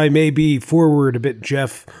if I may be forward a bit,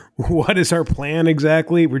 Jeff, what is our plan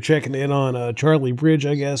exactly? We're checking in on Charlie Bridge,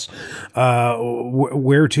 I guess.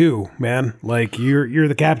 Where to, man? Like you're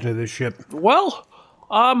the captain of this ship. Well,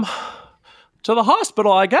 to the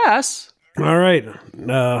hospital, I guess. All right.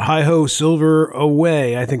 Hi-ho, silver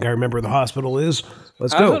away. I think I remember where the hospital is.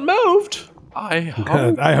 Let's go. Hasn't moved. I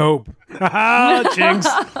hope. Jinx.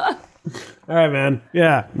 All right, man.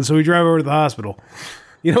 Yeah. And so we drive over to the hospital.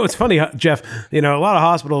 It's funny, Jeff. A lot of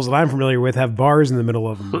hospitals that I'm familiar with have bars in the middle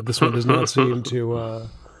of them. But this one does not seem to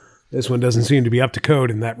This one doesn't seem to be up to code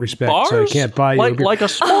in that respect, Bars? so I can't buy you a beer. Like a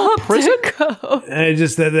small prison? It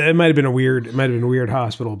just it might have been a weird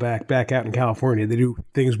hospital back out in California. They do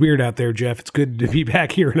things weird out there, Jeff. It's good to be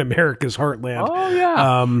back here in America's heartland. Oh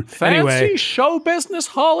yeah. Fancy Anyway, show business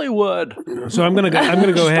Hollywood. so I'm gonna go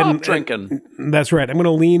ahead Stop and drinking. That's right. I'm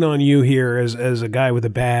gonna lean on you here as a guy with a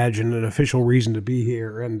badge and an official reason to be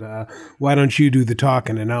here. And why don't you do the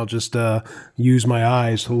talking, and I'll just use my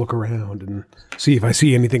eyes to look around and see if I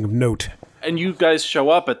see anything of note. And you guys show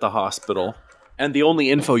up at the hospital, and the only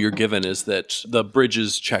info you're given is that the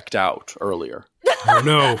bridges checked out earlier. Oh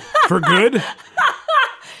no, for good?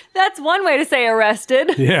 That's one way to say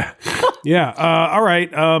arrested. Yeah. All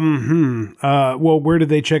right. Well, where did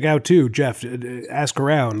they check out to, Jeff? Ask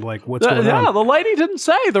around. Like, what's going on? The lady didn't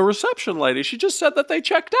say. The reception lady. She just said that they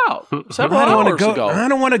checked out several I don't hours ago. I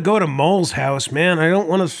don't want to go to Mole's house, man. I don't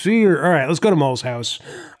want to see her. All right, let's go to Mole's house.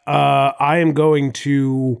 I am going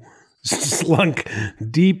to slunk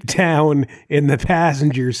deep down in the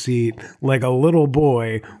passenger seat like a little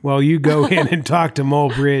boy while you go in and talk to Mole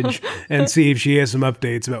Bridge and see if she has some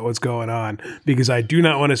updates about what's going on, because I do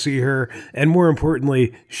not want to see her, and more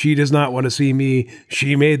importantly, she does not want to see me.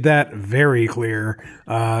 She made that very clear.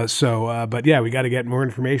 But yeah, we got to get more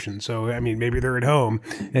information. So I mean, maybe they're at home,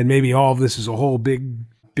 and maybe all of this is a whole big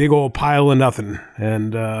old pile of nothing,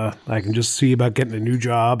 and I can just see about getting a new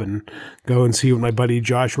job and go and see what my buddy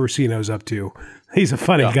Josh Orsino's up to. He's a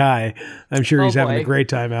funny guy. I'm sure he's having a great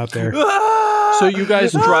time out there. So you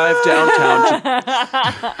guys drive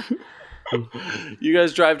downtown. You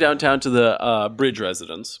guys drive downtown to the Bridge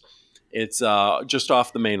residence. It's just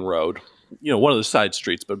off the main road. You know, one of the side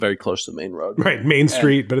streets, but very close to the main road. Right, Main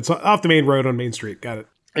Street, but it's off the main road on Main Street. Got it.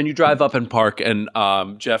 And you drive up and park, and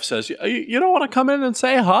Jeff says, you don't want to come in and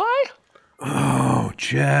say hi? Oh,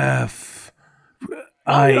 Jeff.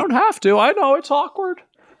 No, you don't have to. I know it's awkward.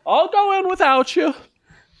 I'll go in without you.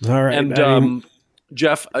 All right. And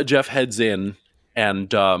Jeff heads in,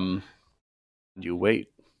 and you wait.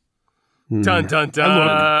 Dun, dun,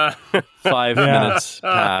 dun. 5 minutes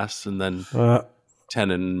pass, and then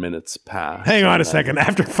 10 minutes pass. Hang on a second.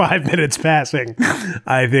 After 5 minutes passing,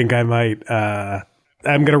 I think I might...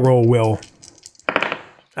 I'm going to roll Will.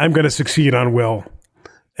 I'm going to succeed on Will.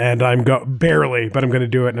 And barely, but I'm going to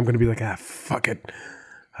do it. And I'm going to be like, fuck it.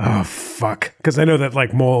 Oh, fuck. Because I know that,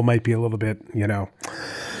 like, Mole might be a little bit,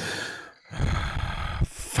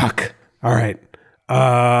 fuck. All right.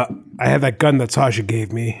 I have that gun that Sasha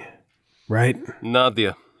gave me, right?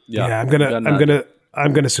 Nadia. Yeah,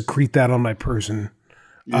 I'm gonna secrete that on my person.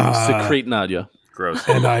 Secrete Nadia. Gross.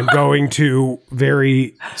 And I'm going to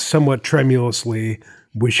very somewhat tremulously,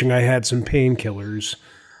 wishing I had some painkillers,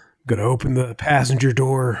 gonna open the passenger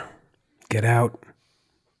door, get out,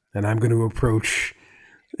 and I'm going to approach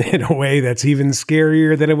in a way that's even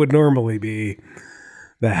scarier than it would normally be,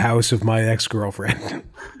 the house of my ex-girlfriend.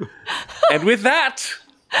 And with that,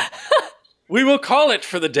 we will call it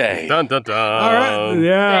for the day. Dun, dun, dun. All right.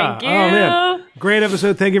 Yeah. Thank you. Oh, man. Great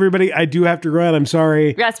episode. Thank you, everybody. I do have to run. I'm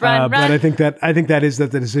sorry. Yes, run. But I think that is the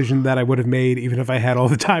decision that I would have made even if I had all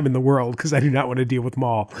the time in the world, because I do not want to deal with them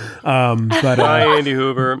all. Bye, Andy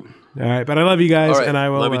Hoover. All right. But I love you guys, All right. and I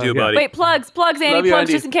will. Love you too, buddy. Wait, plugs, Andy, Love you, plugs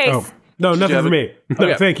Andy. just in case. Oh. No, nothing for me. No,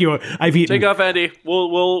 Okay. thank you. I've eaten. Take off, Andy.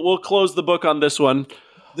 We'll close the book on this one.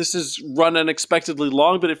 This has run unexpectedly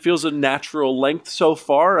long, but it feels a natural length so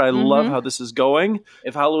far. I love how this is going.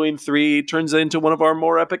 If Halloween 3 turns into one of our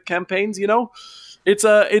more epic campaigns, it's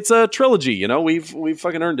a trilogy. We've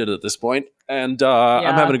fucking earned it at this point, and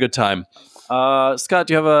I'm having a good time. Scott,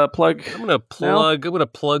 do you have a plug? I'm gonna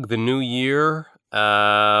plug the new year.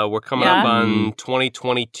 We're coming up on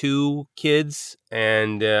 2022, kids,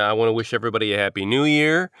 and I want to wish everybody a happy new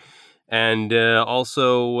year. And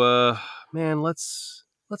also, man, let's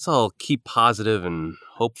all keep positive and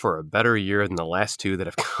hope for a better year than the last two that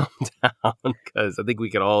have come down, because I think we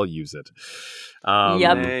could all use it.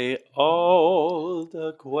 Yep. May old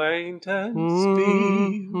acquaintance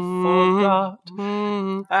be forgot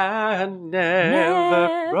and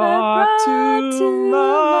never brought to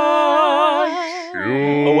mind.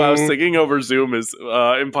 Oh wow, singing over Zoom is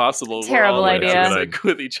impossible. Terrible We're all idea. sync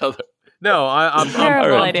with each other. No, I'm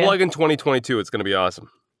Terrible idea. plugging 2022. It's going to be awesome.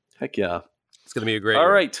 Heck yeah. It's going to be a great All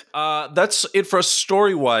year. right. That's it for us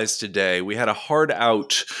story-wise today. We had a hard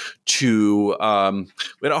out to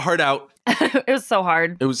It was so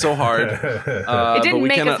hard. It was so hard. It didn't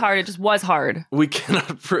make us hard. It just was hard. We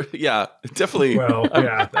cannot. Yeah, definitely. Well,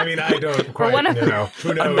 yeah. I mean, I don't quite. one of- Who knows?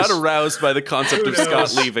 I'm not aroused by the concept of Who Scott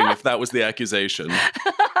knows? leaving. If that was the accusation.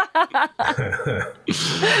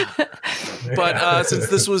 But since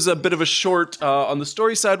this was a bit of a short on the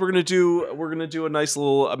story side, we're gonna do a nice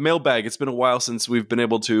little mailbag. It's been a while since we've been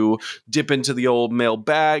able to dip into the old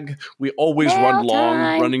mailbag. We always run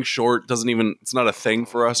long. Running short it's not a thing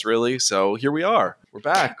for us really. So here we are. We're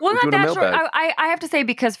back. Well, we're not doing a that short. mailbag. I have to say,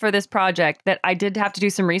 because for this project that I did have to do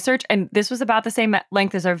some research, and this was about the same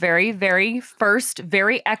length as our very, very first,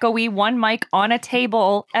 very echoey, one mic on a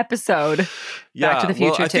table episode. Back to the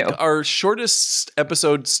Future I too. think our shortest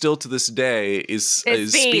episode still to this day is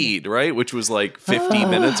Speed, right? Which was like 50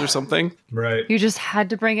 minutes or something. Right. You just had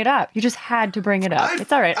to bring it up. It's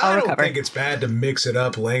all right. I'll recover. I don't think it's bad to mix it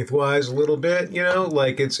up lengthwise a little bit,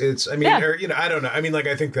 like it's, I mean, or, I don't know. I mean, like,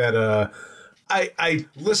 I think that,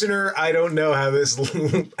 listener, I don't know how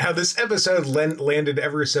this episode landed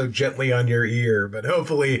ever so gently on your ear, but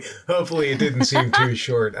hopefully it didn't seem too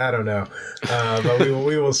short. I don't know, but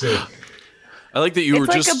we will see. I like that you were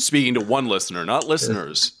just speaking to one listener, not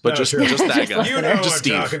listeners, but just that guy. You know just who I'm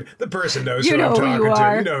Steve. talking. The person knows who I'm talking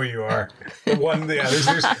to. You know who you are. The one,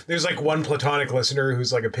 there's like one platonic listener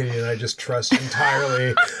whose like opinion I just trust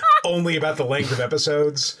entirely, only about the length of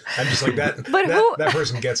episodes. I'm just like that. But that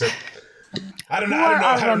person gets it. I don't know. Who are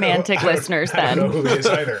our romantic listeners then? I don't know who it is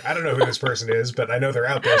either. I don't know who this person is, but I know they're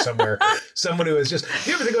out there somewhere. Someone who is just.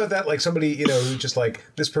 Do you ever think about that? Like somebody, who just like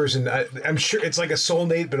this person. I'm sure it's like a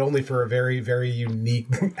soulmate, but only for a very, very unique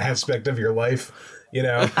aspect of your life.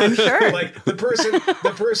 I'm sure. Like the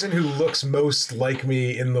person who looks most like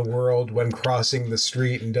me in the world when crossing the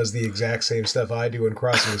street and does the exact same stuff I do when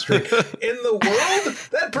crossing the street in the world,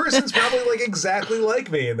 that person's probably like exactly like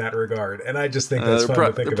me in that regard. And I just think that's fun to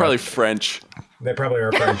think about. They're probably French. They probably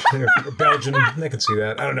are French, Belgian. I can see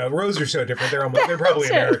that. I don't know. Roads are so different. They're probably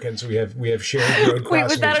Americans. We have shared road crossing. Wait,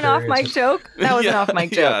 was that an off mic joke? That was an off mic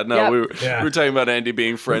joke. Yeah, no, we were talking about Andy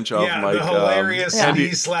being French off mic. The hilarious knee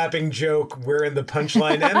slapping joke wherein the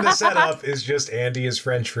punchline and the setup is just Andy is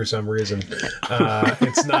French for some reason.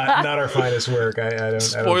 It's not our finest work. I don't.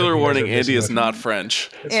 Spoiler warning: Andy is not French.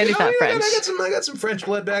 Andy's not French. I got some French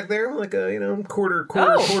blood back there. Like a quarter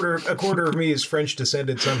of me is French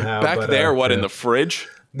descended somehow. Back there, what in the fridge?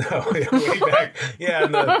 No, way back.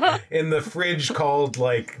 In the fridge called,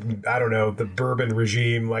 like, I don't know, the Bourbon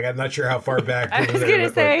regime. Like, I'm not sure how far back. I was going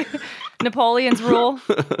to say Napoleon's rule.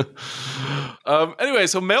 Anyway,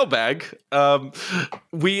 so mailbag.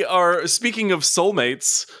 We are, speaking of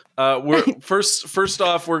soulmates, we're first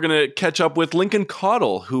off, we're going to catch up with Lincoln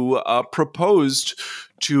Caudle, who proposed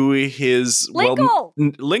to his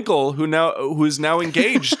Linkle, who is now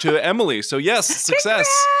engaged to Emily. So yes, success.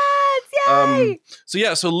 Yay!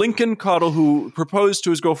 So Lincoln Caudle, who proposed to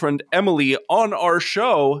his girlfriend Emily on our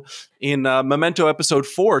show in Memento episode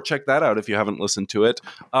 4, check that out if you haven't listened to it,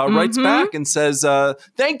 writes back and says,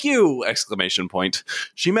 "Thank you!" !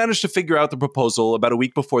 She managed to figure out the proposal about a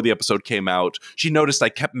week before the episode came out. She noticed I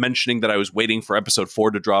kept mentioning that I was waiting for episode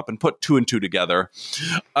 4 to drop and put 2 and 2 together.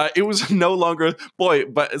 It was no longer,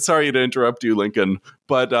 but sorry to interrupt you, Lincoln,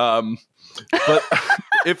 but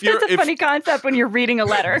if you're, it's a funny concept when you're reading a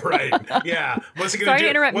letter, right? Yeah. What's he gonna Sorry do? to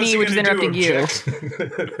interrupt me, which is interrupting you.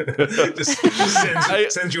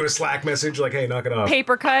 just sends you a Slack message like, "Hey, knock it off."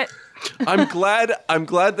 Paper cut. I'm glad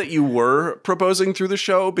that you were proposing through the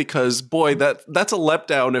show, because boy, that's a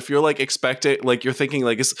letdown if you're like expecting, like you're thinking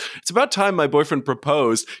like it's about time my boyfriend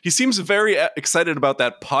proposed. He seems very excited about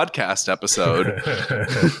that podcast episode.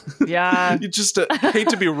 Yeah. You just hate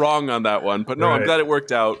to be wrong on that one, but no, right. I'm glad it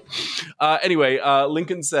worked out. Anyway,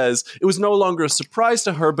 Lincoln says it was no longer a surprise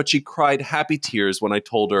to her, but she cried happy tears when I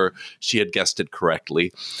told her she had guessed it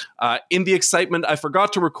correctly. In the excitement, I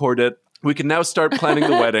forgot to record it. We can now start planning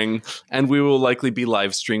the wedding, and we will likely be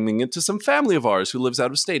live streaming it to some family of ours who lives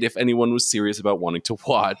out of state if anyone was serious about wanting to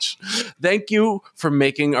watch. Thank you for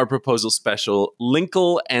making our proposal special,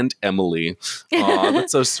 Linkle and Emily. Aw,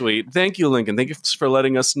 that's so sweet. Thank you, Lincoln. Thank you for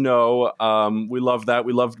letting us know. We love that.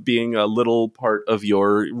 We loved being a little part of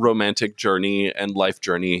your romantic journey and life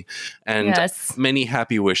journey. And many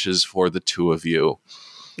happy wishes for the two of you.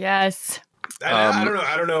 Yes. I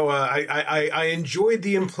don't know. I enjoyed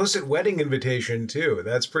the implicit wedding invitation too.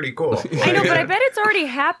 That's pretty cool. I know, but I bet it's already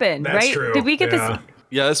happened, That's right? True. Did we get this?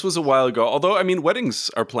 Yeah, this was a while ago. Although, I mean, weddings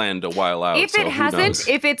are planned a while out. If it hasn't,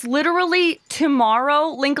 if it's literally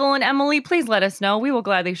tomorrow, Linkle and Emily, please let us know. We will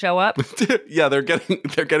gladly show up. Yeah, they're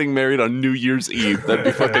getting married on New Year's Eve. That'd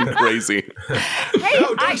be fucking crazy.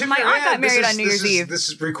 Hey, my aunt got married on New Year's Eve.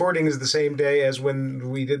 This recording is the same day as when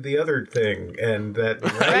we did the other thing, and that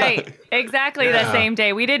right, exactly the same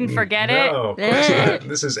day. We didn't forget it. No, of course not.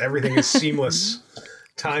 This is everything is seamless.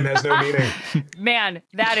 Time has no meaning. Man,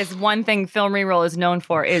 that is one thing Film Reroll is known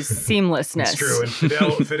for, is seamlessness. It's true,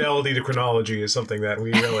 and fidelity to chronology is something that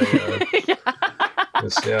we really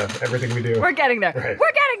this. Yeah, everything we do. We're getting there. Right.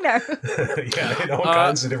 We're getting there. Yeah, in all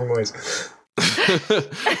kinds of different ways.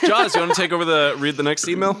 Joz, you want to take over read the next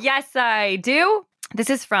email? Yes, I do. This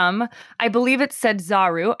is from, I believe it said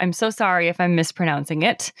Zaru. I'm so sorry if I'm mispronouncing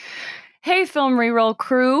it. Hey, Film Reroll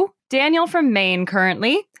crew. Daniel from Maine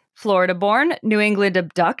currently. Florida born. New England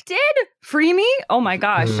abducted. Free me? Oh my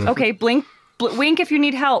gosh. Okay, wink if you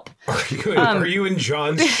need help. Are you in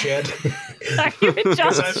John's shed? Are you in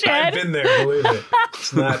John's shed? I've been there, believe me.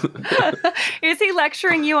 It's not. Is he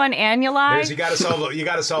lecturing you on annuli? You got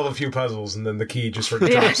to solve a few puzzles, and then the key just sort of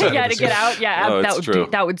drops out. Yeah, to get out. Yeah, Oh,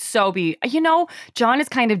 that would so be. John is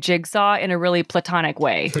kind of Jigsaw in a really platonic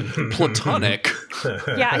way. Platonic.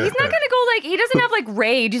 Yeah, he's not gonna go he doesn't have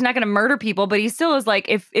rage. He's not gonna murder people, but he still is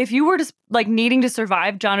if you were just needing to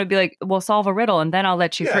survive, John would be like, "Well, solve a riddle, and then I'll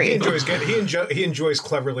let you free." He enjoys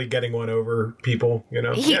cleverly getting one over people.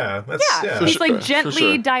 He's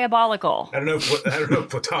gently diabolical. I don't know if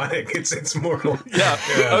platonic. It's more. Yeah,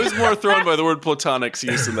 I was more thrown by the word platonic's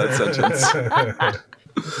use in that sentence.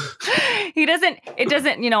 It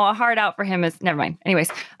doesn't, a hard out for him is, never mind.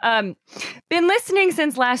 Anyways, been listening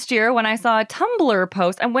since last year when I saw a Tumblr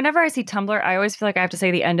post. And whenever I see Tumblr, I always feel like I have to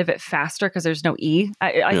say the end of it faster because there's no E.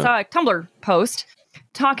 I saw a Tumblr post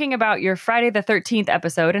talking about your Friday the 13th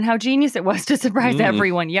episode and how genius it was to surprise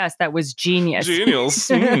everyone. Yes, that was genius. Genius.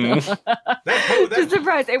 That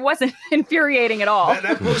surprise. It wasn't infuriating at all.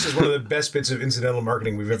 That post is one of the best bits of incidental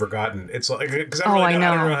marketing we've ever gotten. It's because I don't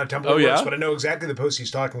know how Tumblr works, but I know exactly the post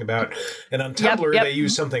he's talking about. And on Tumblr, they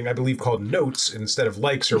use something I believe called notes instead of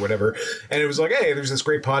likes or whatever. And it was like, hey, there's this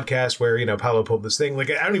great podcast where Paulo pulled this thing. I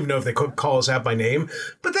don't even know if they could call us out by name,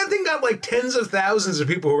 but that thing got tens of thousands of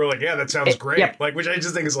people who were like, yeah, that sounds great. Which I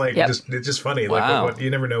just think is it's just funny. Wow. You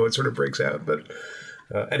never know what sort of breaks out. But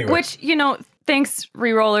anyway. Which, thanks,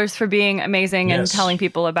 Rerollers, for being amazing and telling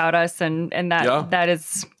people about us. And that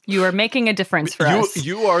is, you are making a difference for us.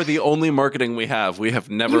 You are the only marketing we have. We have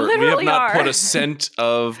not put a cent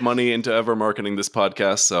of money into ever marketing this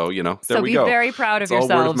podcast. So, there we go. So be very proud of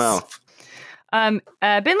yourselves. All word of mouth.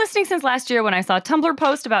 Been listening since last year when I saw a Tumblr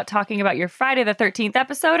post about talking about your Friday the 13th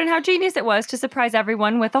episode and how genius it was to surprise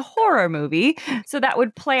everyone with a horror movie so that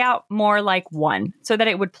would play out more like one.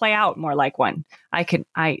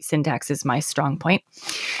 Syntax is my strong point.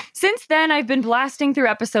 Since then, I've been blasting through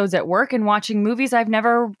episodes at work and watching movies I've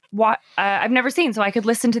never seen so I could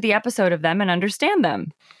listen to the episode of them and understand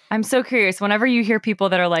them. I'm so curious. Whenever you hear people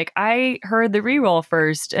that are like, I heard the reroll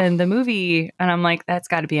first and the movie, and I'm like, that's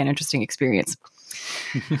got to be an interesting experience.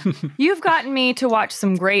 You've gotten me to watch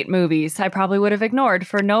some great movies I probably would have ignored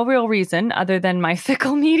for no real reason other than my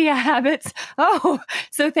fickle media habits. Oh,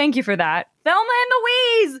 so thank you for that. Thelma and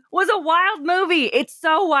Louise was a wild movie. It's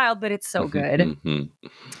so wild, but it's so good.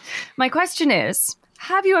 My question is,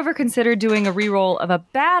 have you ever considered doing a reroll of a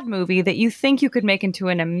bad movie that you think you could make into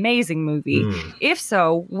an amazing movie? If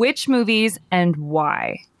so, which movies and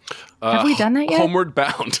why? Have we done that yet? Homeward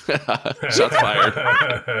Bound. Shots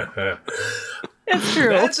fired. It's true.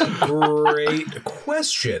 That's a great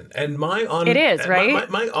question. And it is, right?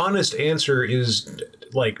 My honest answer is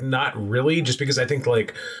not really, just because I think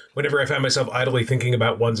whenever I find myself idly thinking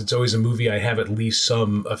about ones, it's always a movie I have at least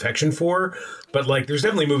some affection for. But there's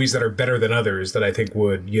definitely movies that are better than others that I think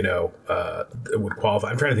would would qualify.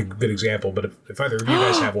 I'm trying to think of a good example, but if either of you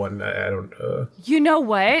guys have one, I don't. You know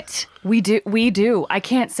what? We do. I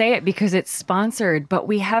can't say it because it's sponsored, but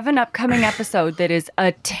we have an upcoming episode that is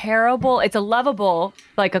it's a lovable,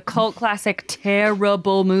 a cult classic,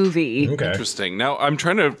 terrible movie. Okay. Interesting. Now I'm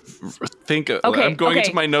trying to think. I'm going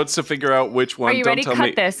into my notes to figure out which one. Are you ready?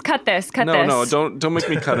 Cut this. No, don't make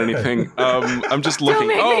me cut anything. I'm just looking.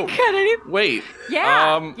 Don't make me cut anything. Wait.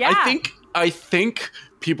 Yeah. I think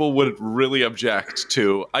people would really object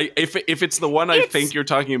to. If it's the one I think you're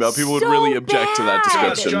talking about, people would really object to that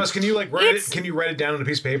description. Joz, can you write it? Can you write it down on a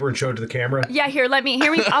piece of paper and show it to the camera? Yeah, hear me.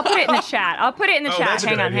 I'll put it in the chat.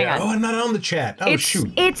 Hang on. Oh, I'm not on the chat. Oh,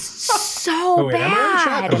 shoot. It's so bad. Am I on the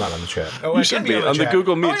chat? I'm not on the chat. Oh, you should be on the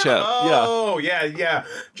Google Meet chat. Oh, yeah.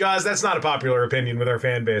 Joz, that's not a popular opinion with our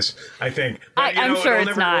fan base, I think. But, I'm sure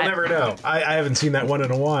it's not. We'll never know. I haven't seen that one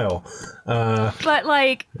in a while.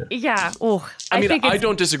 But yeah. Oh, I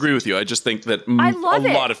don't disagree with you. I just think that a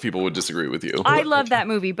lot of people would disagree with you. I love that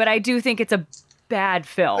movie, but I do think it's a bad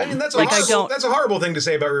film. I mean, that's a horrible thing to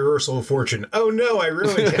say about Reversal of Fortune. Oh no, I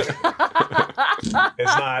really can't.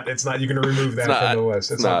 It's not. You can remove that from the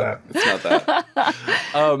list. It's not that. It's not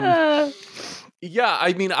that. Yeah,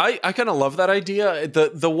 I mean, I kind of love that idea.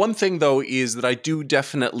 The one thing though is that I do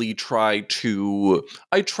definitely try to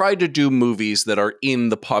do movies that are in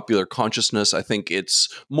the popular consciousness. I think it's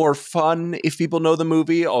more fun if people know the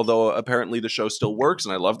movie, although apparently the show still works,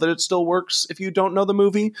 and I love that it still works if you don't know the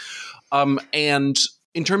movie. And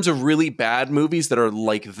in terms of really bad movies that are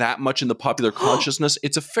like that much in the popular consciousness,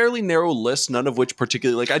 it's a fairly narrow list, none of which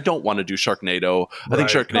particularly, like, I don't want to do Sharknado. I think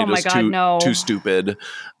Sharknado is too stupid.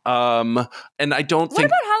 And I don't think... What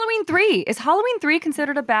about Halloween 3? Is Halloween 3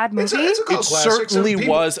 considered a bad movie? It certainly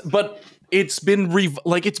was, but it's been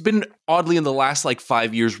it's been oddly in the last like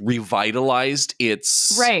 5 years revitalized.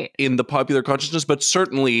 It's in the popular consciousness, but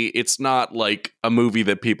certainly it's not like a movie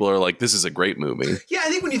that people are like, this is a great movie. Yeah, I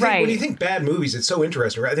think when you think bad movies, it's so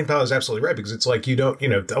interesting. Right? I think Paulo's absolutely right, because it's like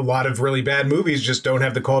a lot of really bad movies just don't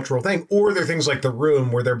have the cultural thing, or they're things like The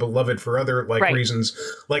Room where they're beloved for other reasons,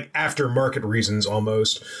 like aftermarket reasons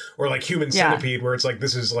almost, or like Human Centipede where it's like,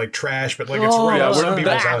 this is like trash, but like it's right. Yeah,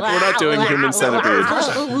 we're not doing Human Centipede. Of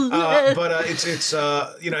course not. But it's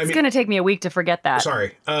going to take me a week to forget that.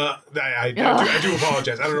 Sorry, I do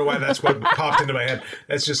apologize. I don't know why that's what popped into my head.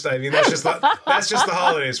 That's just the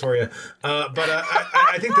holidays for you. But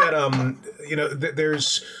I think that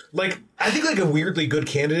there's I think like a weirdly good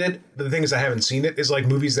candidate. But the thing is, I haven't seen it. Is like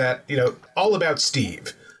movies that All About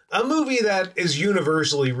Steve. A movie that is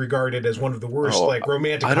universally regarded as one of the worst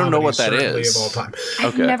romantic I don't know what that certainly is of all time.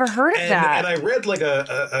 I've never heard of that. And I read like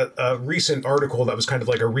a recent article that was kind of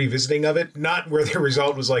like a revisiting of it, not where the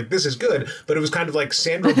result was like, this is good, but it was kind of like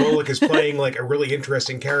Sandra Bullock is playing like a really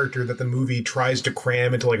interesting character that the movie tries to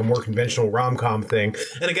cram into like a more conventional rom-com thing.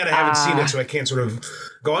 And again, I haven't seen it, so I can't sort of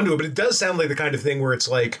go on to it, but it does sound like the kind of thing where it's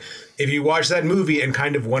like, if you watch that movie and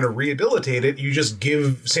kind of want to rehabilitate it, you just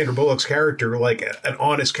give Sandra Bullock's character like an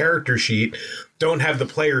honest character sheet, don't have the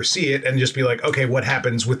player see it, and just be like, okay, what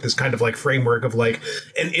happens with this kind of like framework of like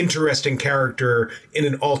an interesting character in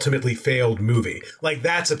an ultimately failed movie. Like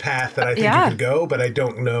that's a path that I think you could go, but I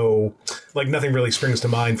don't know, like nothing really springs to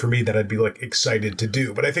mind for me that I'd be like excited to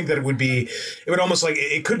do. But I think that it would almost like,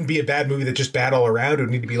 it couldn't be a bad movie that's just bad all around. It would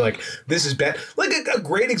need to be like, this is bad. Like a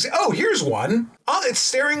great example. Oh, here's one. Oh, it's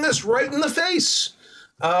staring us right in the face.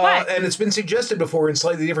 And it's been suggested before in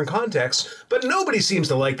slightly different contexts, but nobody seems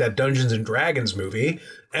to like that Dungeons and Dragons movie.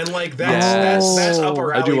 And like that's up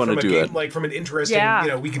our alley. I do want to do it. Like from an interesting,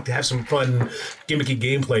 we could have some fun gimmicky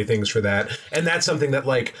gameplay things for that. And that's something that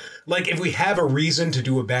like if we have a reason to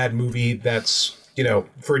do a bad movie that's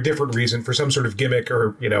for a different reason, for some sort of gimmick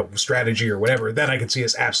or strategy or whatever, then I could see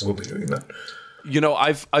us absolutely doing that.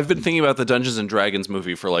 I've been thinking about the Dungeons and Dragons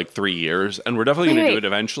movie for like 3 years, and we're definitely going to do it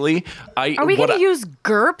eventually. Are we going to use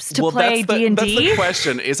GURPS to play D&D? That's the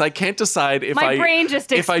question. Is I can't decide if my brain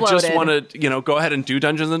just exploded. If I just want to go ahead and do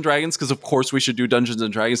Dungeons and Dragons, because of course we should do Dungeons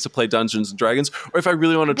and Dragons to play Dungeons and Dragons, or if I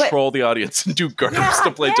really want to troll the audience and do GURPS to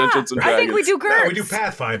play Dungeons and Dragons. I think we do GURPS. No, we do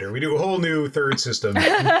Pathfinder. We do a whole new third system. We do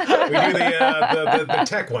the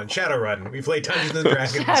tech one, Shadowrun. We play Dungeons and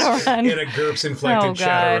Dragons in a GURPS inflected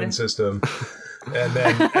Shadowrun system. And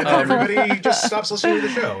then everybody just stops listening to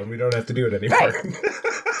the show, and we don't have to do it anymore. Right.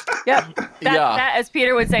 Yep. That, as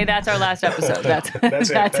Peter would say, that's our last episode. That's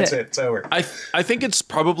it. It's over. I think it's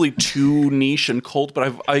probably too niche and cult,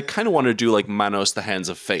 but I kind of want to do like Manos, the Hands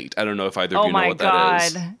of Fate. I don't know if either of you know what that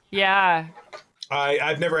is. Yeah.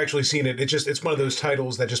 I've never actually seen it. It's one of those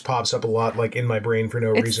titles that just pops up a lot, like in my brain for no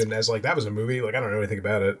reason, as like that was a movie. Like I don't know anything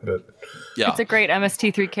about it, but yeah, it's a great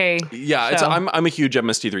MST3K. Yeah, show. I'm a huge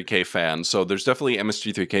MST3K fan, so there's definitely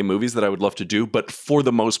MST3K movies that I would love to do, but for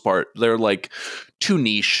the most part, they're like too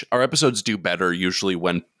niche. Our episodes do better usually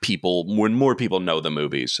when more people know the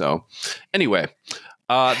movie. So anyway,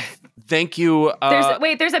 thank you.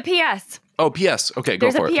 There's a PS. Oh, PS. Okay, go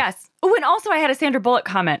for it. There's a PS. Oh, and also I had a Sandra Bullock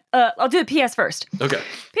comment. I'll do the PS first. Okay.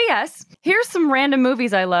 PS, here's some random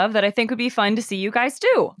movies I love that I think would be fun to see you guys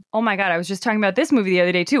do. Oh my God, I was just talking about this movie the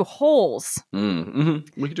other day too, Holes.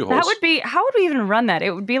 Mm-hmm. We could do Holes. How would we even run that? It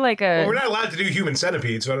would be like a... Well, we're not allowed to do Human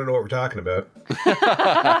Centipede, so I don't know what we're talking about.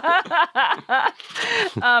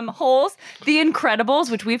 Holes, The Incredibles,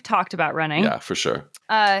 which we've talked about running. Yeah, for sure.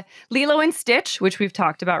 Lilo and Stitch, which we've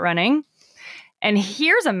talked about running. And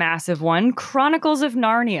here's a massive one, Chronicles of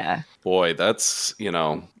Narnia. Boy, that's a big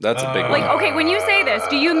one. Like, okay, when you say this,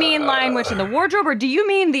 do you mean Lion, Witch, and the Wardrobe, or do you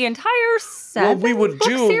mean the entire Well, we would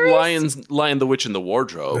do series? Lion, the Witch, and the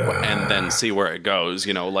Wardrobe, and then see where it goes,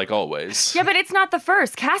 like always. Yeah, but it's not the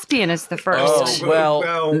first. Caspian is the first. Oh, well,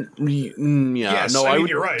 yeah. Yes, no,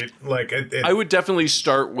 you're right. Like, I would definitely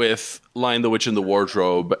start with Lion, the Witch, and the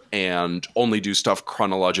Wardrobe, and only do stuff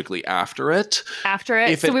chronologically after it. After it?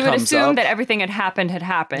 If so it we would comes assume up, that everything had happened up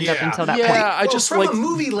until that point. Yeah, from a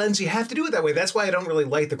movie lens, you have to do it that way. That's why I don't really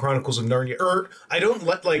like the Chronicles of Narnia. Or I don't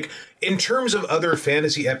in terms of other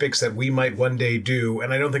fantasy epics that we might one day do,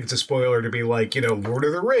 and I don't think it's a spoiler to be like, Lord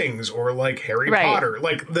of the Rings or like Harry Potter,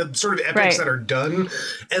 like the sort of epics that are done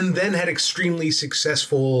and then had extremely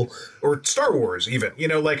successful, or Star Wars even,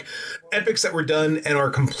 like epics that were done and are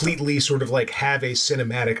completely sort of like have a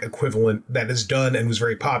cinematic equivalent that is done and was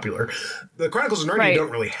very popular. The Chronicles of Narnia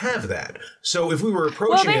don't really have that. So if we were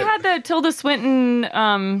approaching they had the Tilda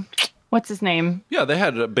Swinton, what's his name? Yeah, they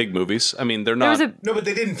had big movies. I mean, they're not. No, but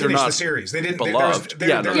they didn't finish the series. They didn't. Beloved.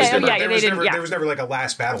 There was never like a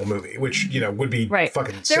last battle movie, which would be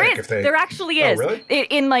fucking sick if they. There actually is. Oh, really?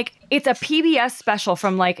 It's a PBS special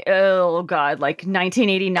from like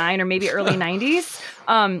 1989 or maybe early 90s.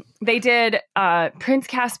 They did Prince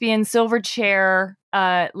Caspian, Silver Chair,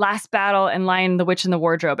 Last Battle, and Lion, the Witch, and the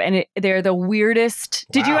Wardrobe, and they're the weirdest.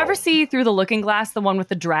 Did you ever see Through the Looking Glass, the one with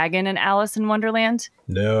the dragon and Alice in Wonderland?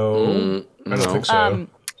 No, I don't think so.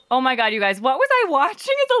 Oh my God, you guys, what was I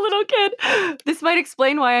watching as a little kid? This might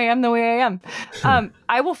explain why I am the way I am.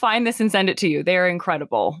 I will find this and send it to you. They're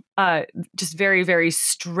incredible. Just very, very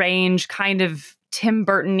strange, kind of Tim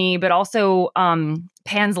Burton-y, but also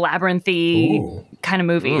Pan's Labyrinth-y kind of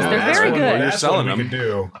movies. They're very good. That's what we could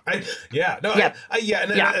do. I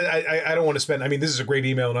don't want to spend. I mean, this is a great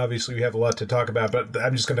email, and obviously we have a lot to talk about. But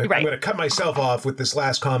I'm just gonna I'm gonna cut myself off with this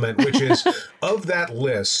last comment, which is of that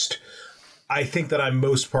list. I think that I'm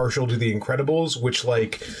most partial to The Incredibles, which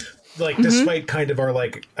despite kind of our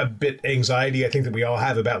like a bit anxiety, I think that we all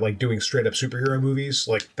have about like doing straight up superhero movies,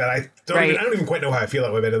 like that. I don't even quite know how I feel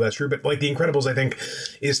that way, but I know that's true. But like The Incredibles, I think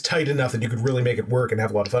is tight enough that you could really make it work and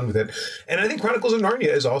have a lot of fun with it. And I think Chronicles of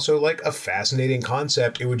Narnia is also like a fascinating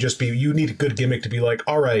concept. It would just be, you need a good gimmick to be like,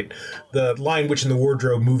 all right, the Lion, Witch, and the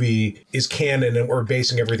Wardrobe movie is canon and we're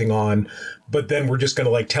basing everything on. But then we're just going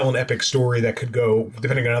to like tell an epic story that could go,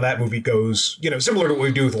 depending on how that movie goes, similar to what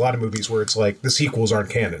we do with a lot of movies where it's like the sequels aren't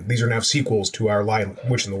canon. These are now sequels to our Lion,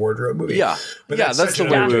 Witch, and the Wardrobe movie. Yeah, but that's the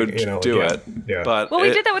way we would do it. Yeah. But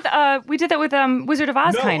we did that with Wizard of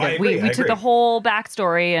Oz. We took the whole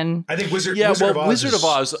backstory and I think Wizard of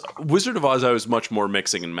Oz, I was much more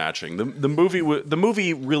mixing and matching. The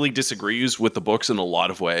movie really disagrees with the books in a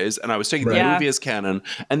lot of ways, and I was taking the movie as canon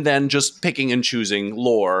and then just picking and choosing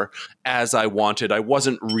lore as I wanted. I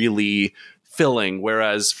wasn't really filling,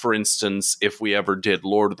 whereas for instance, if we ever did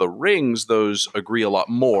Lord of the Rings, those agree a lot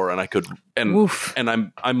more, and I could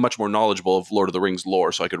and I'm much more knowledgeable of Lord of the Rings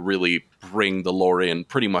lore, so I could really bring the lore in.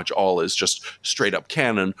 Pretty much all is just straight up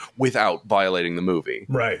canon without violating the movie.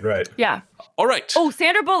 Right. Yeah. All right. Oh,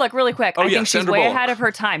 Sandra Bullock, really quick. I think she's way Bullock. ahead of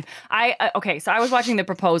her time. So I was watching The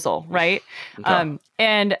Proposal, right? Okay.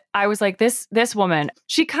 And I was like, this woman,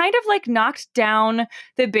 she kind of like knocked down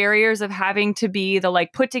the barriers of having to be the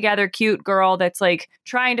like put together cute girl that's like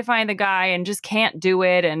trying to find the guy and just can't do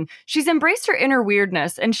it. And she's embraced her inner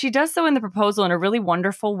weirdness, and she does so in The Proposal in a really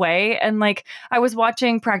wonderful way. And like I was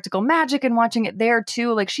watching Practical Magic and watching it there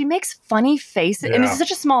too. Like she makes funny faces, and it's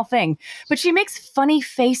such a small thing, but she makes funny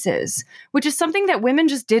faces, which is something that women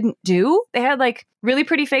just didn't do. They had like really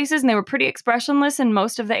pretty faces and they were pretty expressionless in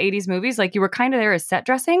most of the 80s movies. Like you were kind of there as set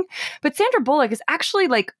dressing. But Sandra Bullock is actually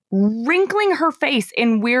like wrinkling her face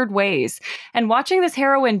in weird ways. And watching this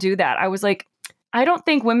heroine do that, I was like, I don't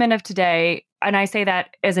think women of today, and I say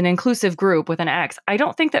that as an inclusive group with an X, I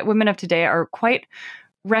don't think that women of today are quite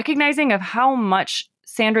recognizing of how much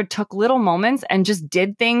Sandra took little moments and just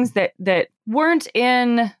did things that weren't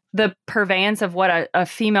in the purveyance of what a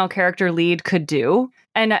female character lead could do.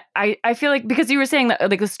 And I feel like, because you were saying that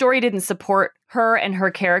like the story didn't support her and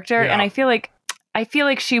her character, and I feel like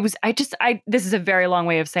she was, this is a very long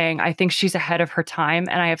way of saying I think she's ahead of her time,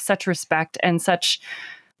 and I have such respect and such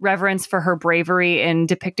reverence for her bravery in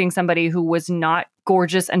depicting somebody who was not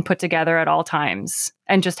gorgeous and put together at all times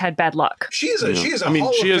and just had bad luck. She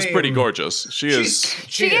is pretty gorgeous. She is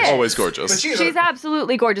always gorgeous. She's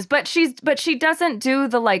absolutely gorgeous, but she doesn't do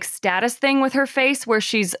the like status thing with her face where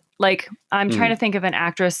she's like, I'm trying to think of an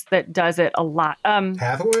actress that does it a lot.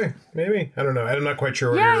 Hathaway, maybe? I don't know. I'm not quite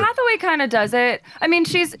sure. Hathaway kind of does it. I mean,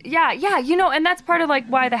 she's, and that's part of like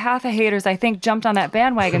why the Hathaway haters, I think, jumped on that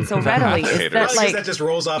bandwagon so readily. Is that, like, that just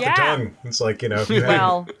rolls off the tongue. It's like,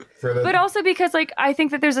 but also because like, I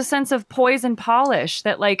think that there's a sense of poise and polish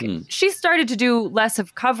that like she started to do less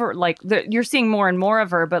of cover, like you're seeing more and more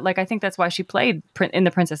of her, but like I think that's why she played in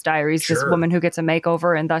The Princess Diaries, this woman who gets a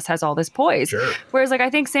makeover and thus has all this poise. Whereas like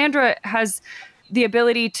I think Sandra has the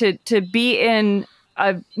ability to be in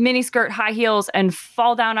a mini skirt, high heels, and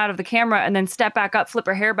fall down out of the camera and then step back up, flip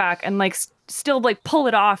her hair back, and like still like pull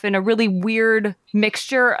it off in a really weird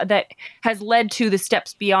mixture that has led to the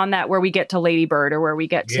steps beyond that, where we get to Lady Bird, or where we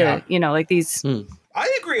get to, you know, like these. I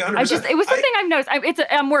agree 100%. It was something I've noticed.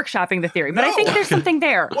 I'm workshopping the theory, but I think there's something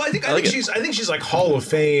there. Well, I think she's like Hall of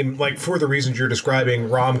Fame, like for the reasons you're describing,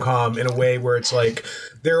 rom-com in a way where it's like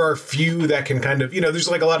there are few that can kind of, you know, there's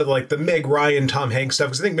like a lot of like the Meg Ryan, Tom Hanks stuff,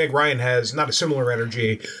 because I think Meg Ryan has not a similar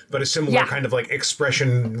energy, but a similar kind of like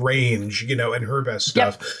expression range, you know, and her best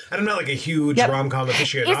stuff. And I'm not like a huge rom-com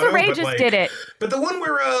aficionado. Issa Rae just like, did it. But the one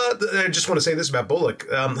where I just want to say this about Bullock.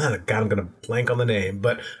 God, I'm gonna blank on the name,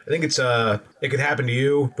 but I think it's It Could Happen to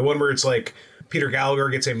You. The one where it's like Peter Gallagher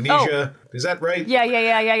gets amnesia. Is that right? Yeah.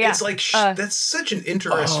 It's like that's such an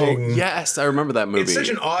interesting. Oh, yes, I remember that movie. It's such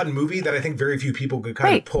an odd movie that I think very few people could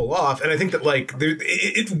kind of pull off, and I think that like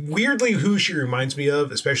it's weirdly who she reminds me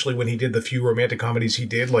of, especially when he did the few romantic comedies he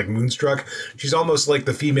did, like Moonstruck. She's almost like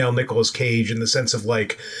the female Nicolas Cage in the sense of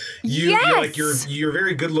like you're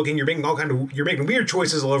very good looking. You're making you're making weird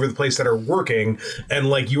choices all over the place that are working, and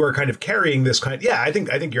like you are kind of carrying this kind. Yeah, I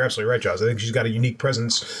think you're absolutely right, Joz. I think she's got a unique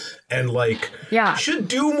presence. And like, should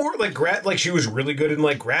do more like she was really good in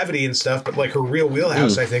like Gravity and stuff, but like her real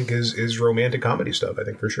wheelhouse, I think, is romantic comedy stuff. I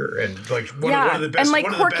think for sure, and like one of the best, and, like,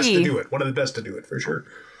 one quirky. of the best to do it. One of the best to do it for sure.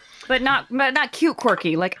 But not cute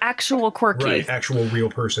quirky, like actual quirky. Right, actual real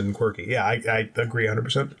person quirky. Yeah, I agree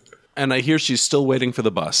 100%. And I hear she's still waiting for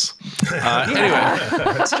the bus. Anyway.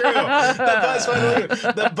 That's true.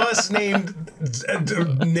 The bus named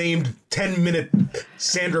 10-minute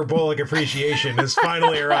Sandra Bullock appreciation has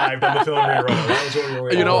finally arrived on the film rerun. That was what we were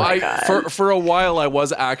waiting for. For a while I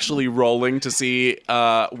was actually rolling to see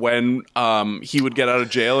when he would get out of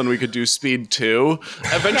jail and we could do Speed 2.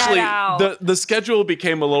 Eventually the schedule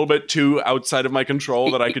became a little bit too outside of my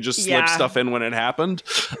control that I could just slip stuff in when it happened.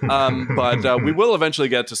 But we will eventually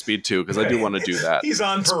get to Speed 2 because I do want to do that. He's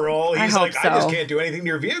on parole. He's like, I just can't do anything to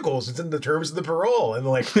your vehicles. It's in the terms of the parole. And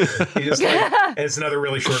like, he just like, and it's another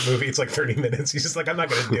really short movie. It's like 30 minutes. He's just like, I'm not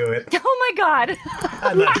going to do it. Oh my God.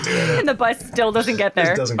 I'm not doing it. And the bus still doesn't get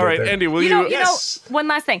there. All right, Andy, will you? You know, one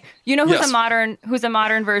last thing. You know who's a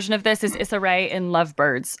modern version of this is Issa Rae in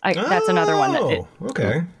Lovebirds. That's another one.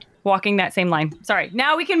 Okay. Walking that same line. Sorry.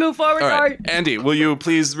 Now we can move forward. All right. Sorry. Andy, will you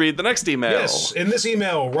please read the next email? Yes. In this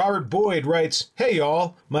email, Robert Boyd writes, "Hey,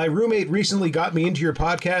 y'all. My roommate recently got me into your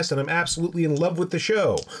podcast, and I'm absolutely in love with the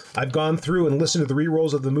show. I've gone through and listened to the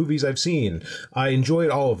rerolls of the movies I've seen. I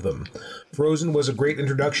enjoyed all of them. Frozen was a great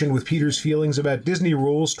introduction with Peter's feelings about Disney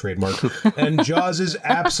rules, trademark, and Jaws's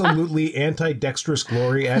absolutely anti-dexterous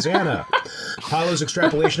glory as Anna. Paulo's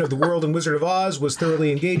extrapolation of the world in Wizard of Oz was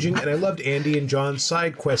thoroughly engaging, and I loved Andy and John's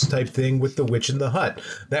side quest type thing with the witch in the hut.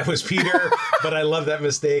 That was Peter, but I love that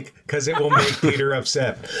mistake because it will make Peter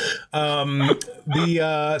upset.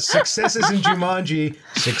 The successes in Jumanji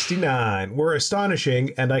 69 were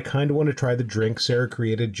astonishing, and I kind of want to try the drink Sarah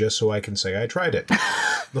created just so I can say I tried it.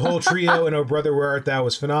 The whole trio and Oh Brother Where Art Thou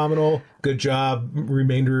was phenomenal. Good job,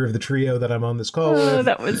 remainder of the trio that I'm on this call with.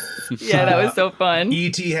 That was so fun.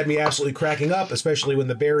 E.T. had me absolutely cracking up, especially when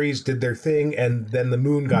the berries did their thing and then the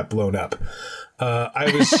moon got blown up.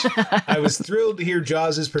 I was thrilled to hear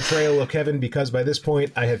Jaws's portrayal of Kevin because by this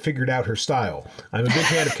point I had figured out her style. I'm a big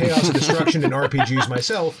fan of chaos and destruction in RPGs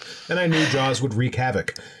myself, and I knew Jaws would wreak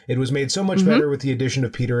havoc. It was made so much better with the addition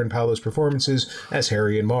of Peter and Paulo's performances as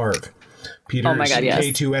Harry and Marv. Peter's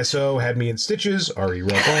K2SO had me in stitches. Ari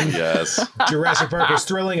wrote one. Yes. Jurassic Park was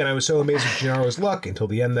thrilling, and I was so amazed with Gennaro's luck, until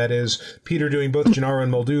the end, that is. Peter doing both Gennaro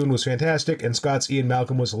and Muldoon was fantastic, and Scott's Ian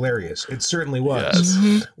Malcolm was hilarious. It certainly was.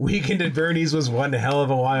 Yes. Weekend at Bernie's was one hell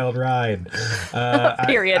of a wild ride.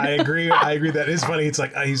 Period. I agree that is funny. It's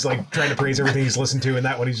like he's like trying to praise everything he's listened to, and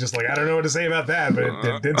that one he's just like, I don't know what to say about that, but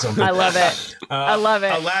it did something. I love it. I love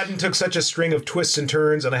it. Aladdin took such a string of twists and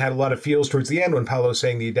turns, and I had a lot of feels towards the end when Paulo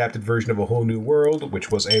sang the adapted version of A Whole New World,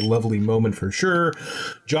 which was a lovely moment for sure.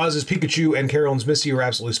 Jaws's Pikachu and Carolyn's Misty were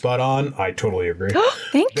absolutely spot on. I totally agree.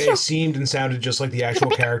 Thank you. They seemed and sounded just like the actual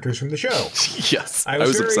characters from the show. Yes, I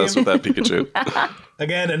was obsessed with that Pikachu.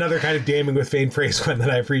 Again, another kind of damning with faint praise one that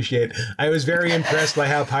I appreciate. I was very impressed by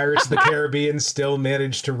how Pirates of the Caribbean still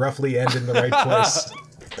managed to roughly end in the right place.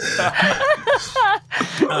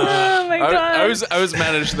 Oh my God! I was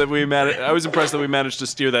impressed that we managed to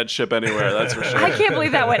steer that ship anywhere. That's for sure. I can't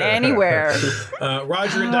believe that went anywhere.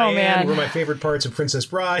 Roger and Diane were my favorite parts of Princess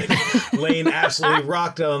Bride. Lane absolutely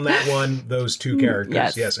rocked on that one. Those two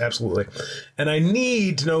characters, yes, absolutely. And I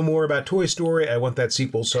need to know more about Toy Story. I want that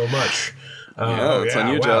sequel so much. It's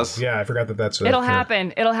on you, Joz. Yeah, I forgot that that's... It'll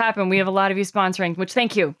happen. It'll happen. We have a lot of you sponsoring, which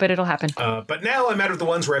thank you, but it'll happen. But now I'm out of the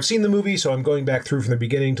ones where I've seen the movie, so I'm going back through from the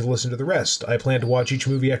beginning to listen to the rest. I plan to watch each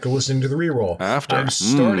movie after listening to the reroll. I'm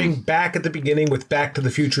starting back at the beginning with Back to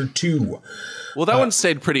the Future 2. Well, that one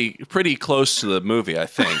stayed pretty close to the movie, I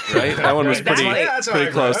think, right? That one was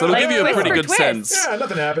pretty close. That'll give you a pretty good sense. Yeah,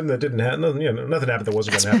 nothing happened that didn't happen. Nothing happened that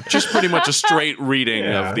wasn't going to happen. Just pretty much a straight reading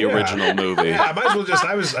of the original movie. Yeah, I might as well just...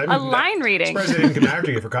 a line reading. I'm surprised they didn't come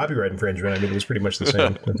after you for copyright infringement. I mean, it was pretty much the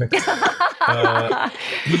same.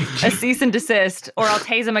 A cease and desist, or I'll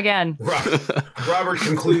tase him again. Robert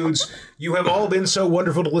concludes, "You have all been so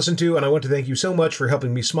wonderful to listen to, and I want to thank you so much for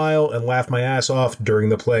helping me smile and laugh my ass off during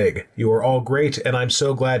the plague. You are all great, and I'm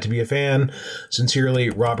so glad to be a fan. Sincerely,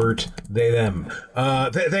 Robert, they, them."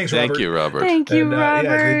 Thanks, Robert. Thank you, Robert. Thank you,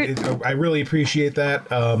 Robert. I really appreciate that.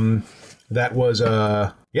 That was...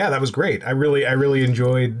 that was great. I really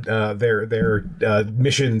enjoyed their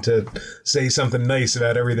mission to say something nice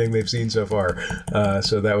about everything they've seen so far.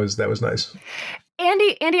 So that was nice.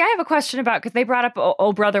 Andy, I have a question about, because they brought up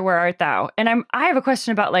 "Oh Brother, Where Art Thou?" And I have a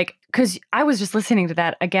question about, like, because I was just listening to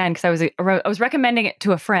that again because I was recommending it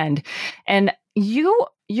to a friend, and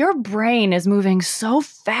your brain is moving so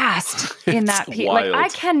fast in that piece. Like, I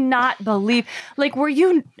cannot believe. Like,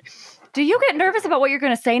 do you get nervous about what you're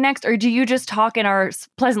going to say next, or do you just talk and are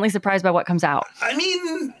pleasantly surprised by what comes out? I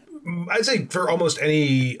mean, I'd say for almost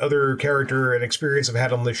any other character and experience I've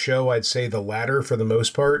had on this show, I'd say the latter for the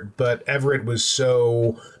most part. But Everett was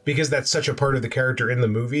because that's such a part of the character in the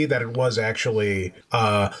movie that it was actually,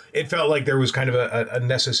 it felt like there was kind of a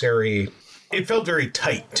necessary... It felt very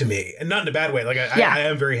tight to me, and not in a bad way. Like I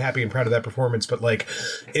am very happy and proud of that performance, but like,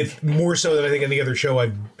 it's more so than I think any other show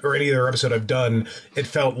or any other episode I've done. It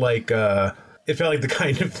felt like the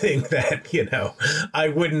kind of thing that, I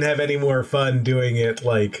wouldn't have any more fun doing it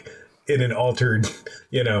like in an altered,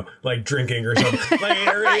 like drinking or something. Like,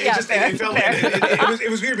 it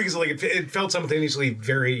was weird because like it felt simultaneously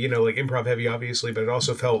very, like improv heavy, obviously, but it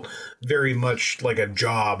also felt very much like a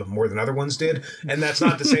job more than other ones did. And that's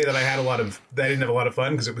not to say that I didn't have a lot of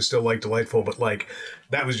fun, because it was still like delightful, but like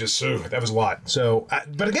that was just that was a lot. So,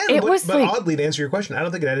 but again, oddly, to answer your question, I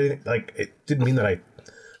don't think it had anything, like, it didn't mean that I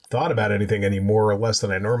thought about anything any more or less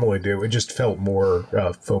than I normally do. It just felt more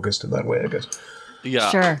focused in that way, I guess.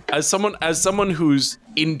 Yeah. Sure. As someone who's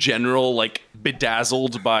in general like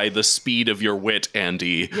bedazzled by the speed of your wit,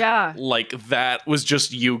 Andy. Yeah. Like that was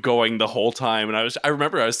just you going the whole time, and I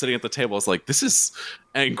remember I was sitting at the table. I was like, "This is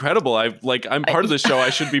incredible! I'm part of the show.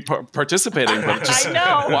 I should be participating." But just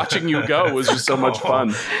watching you go was just so much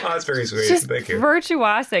fun. Oh, that's very sweet. Just Thank you.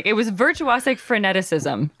 Virtuosic. It was virtuosic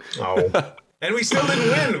freneticism. Oh. And we still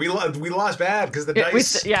didn't win. We lost bad because the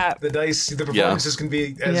performances can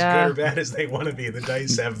be as good or bad as they want to be. The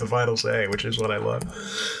dice have the final say, which is what I love.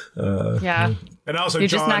 And also, you're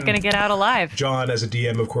just not going to get out alive. John, as a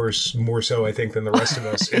DM, of course, more so, I think, than the rest of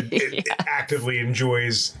us, it actively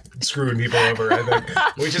enjoys screwing people over, I think,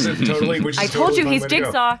 which is I told you, he's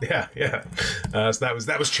Jigsaw. Yeah. So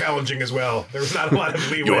that was challenging as well. There was not a lot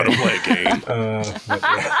of leeway. You want to play a game?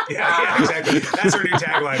 Yeah, exactly. That's our new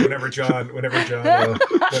tagline. Whenever John you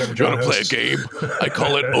want to play a game? I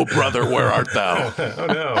call it "Oh Brother, Where Art Thou?" Oh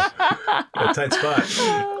no, a tight spot.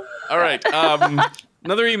 All right.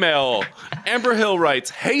 Another email. Amber Hill writes,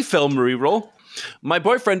 "Hey, film reroll. My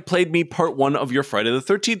boyfriend played me part 1 of your Friday the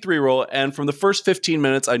 13th reroll, and from the first 15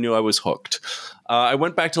 minutes, I knew I was hooked. I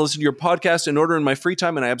went back to listen to your podcast in order in my free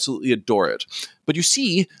time, and I absolutely adore it. But you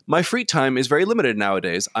see, my free time is very limited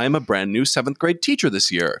nowadays. I am a brand new 7th grade teacher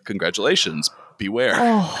this year. Congratulations. Beware."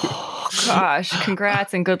 Oh, gosh.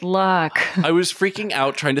 Congrats and good luck. I was freaking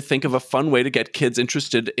out trying to think of a fun way to get kids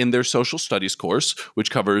interested in their social studies course,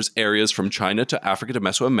 which covers areas from China to Africa to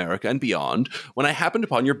Mesoamerica and beyond, when I happened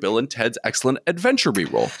upon your Bill and Ted's Excellent Adventure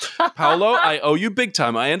reroll. Paolo, I owe you big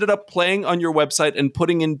time. I ended up playing on your website and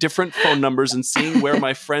putting in different phone numbers and seeing where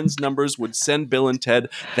my friends' numbers would send Bill and Ted.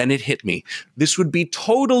 Then it hit me. This would be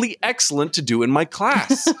totally excellent to do in my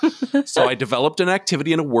class. So I developed an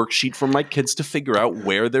activity and a worksheet for my kids to figure out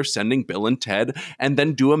where they're sending Bill and Ted, and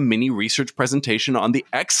then do a mini research presentation on the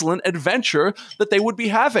excellent adventure that they would be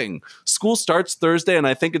having. School starts Thursday, and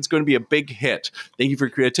I think it's going to be a big hit. Thank you for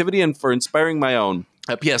your creativity and for inspiring my own.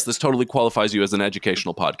 P.S. This totally qualifies you as an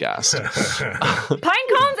educational podcast. Pine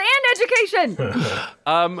cones and education.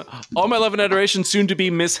 All my love and adoration, soon to be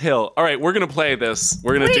Miss Hill. All right, we're going to play this.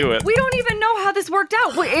 We're going to do it. We don't even know how this worked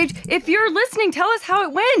out. If you're listening, tell us how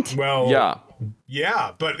it went. Well, yeah.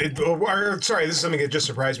 Yeah, but sorry, this is something that just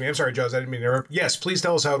surprised me. I'm sorry, Joz, I didn't mean to interrupt. Yes, please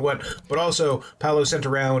tell us how it went. But also, Paulo sent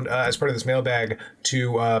around as part of this mailbag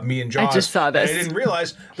to me and Joz. I just saw this. And I didn't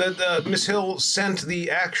realize that Miss Hill sent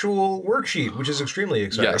the actual worksheet, which is extremely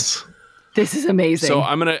exciting. Yes. This is amazing. So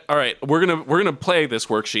we're gonna play this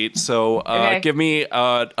worksheet. So give me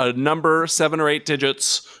a number, 7 or 8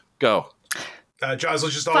 digits. Go. Joz,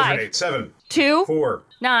 let's just alternate. 7, 2, 4,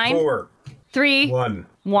 9, 4, 3,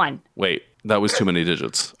 1. Wait, that was too many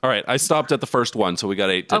digits. All right, I stopped at the first one, so we got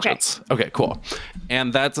 8 digits. Okay, cool.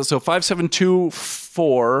 And that's so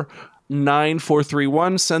 5724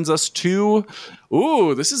 9431 sends us to.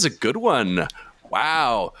 Ooh, this is a good one.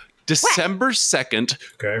 Wow. December 2nd,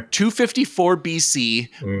 254 BC,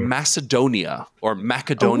 Macedonia, or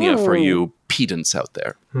Macedonia for you pedants out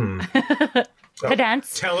there.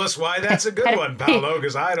 Pedants. Tell us why that's a good one, Paulo,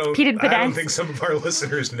 because I don't think some of our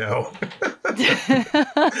listeners know.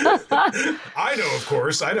 I know, of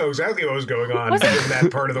course. I know exactly what was going on in that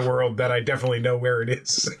part of the world that I definitely know where it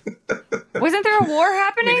is. Wasn't there a war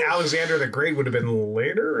happening? I mean, Alexander the Great would have been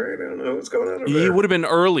later, right? I don't know what's going on over there. He would have been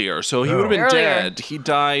earlier, so he would have been Earlier. dead. He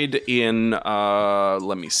died in,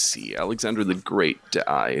 let me see, Alexander the Great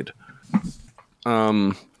died.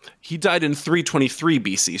 He died in 323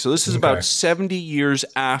 BC, so this is about 70 years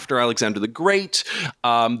after Alexander the Great.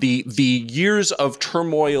 The years of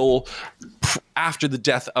turmoil after the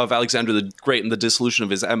death of Alexander the Great and the dissolution of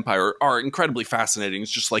his empire are incredibly fascinating. It's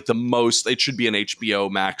just like the most, it should be an HBO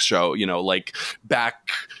Max show, you know, like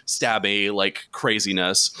backstabby, like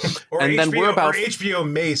craziness. Or and HBO, then we're about or HBO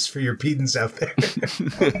Mace for your pedants out there.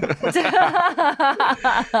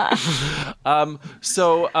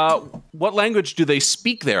 So what language do they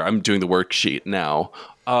speak there? I'm doing the worksheet now.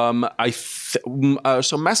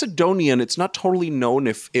 So Macedonian, it's not totally known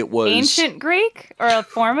if it was Ancient Greek or a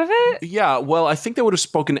form of it? Yeah, well, I think they would have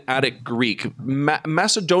spoken Attic Greek.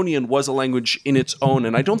 Macedonian was a language in its own,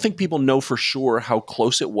 and I don't think people know for sure how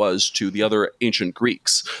close it was to the other ancient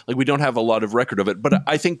Greeks. Like, we don't have a lot of record of it, but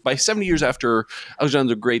I think by 70 years after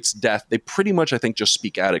Alexander the Great's death, they pretty much, I think, just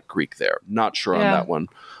speak Attic Greek there. Not sure on that one.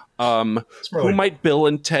 Who might Bill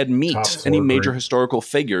and Ted meet? Any major historical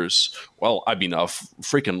figures? Well, I mean, a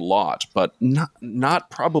freaking lot, but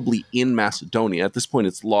not probably in Macedonia. At this point,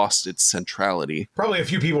 it's lost its centrality. Probably a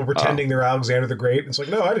few people pretending they're Alexander the Great. It's like,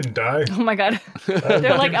 no, I didn't die. Oh my God.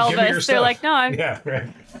 They're like Elvis. They're like, no, I've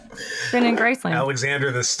been in Graceland.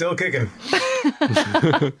 Alexander the still kicking.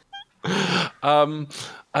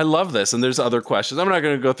 I love this, and there's other questions. I'm not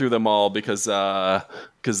going to go through them all because I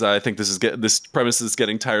think this premise is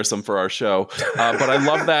getting tiresome for our show. But I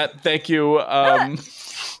love that. Thank you.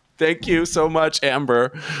 Thank you so much,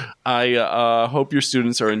 Amber. I hope your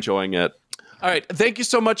students are enjoying it. All right. Thank you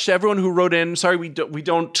so much to everyone who wrote in. Sorry we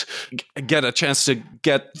don't get a chance to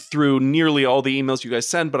get through nearly all the emails you guys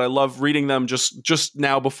send, but I love reading them. Just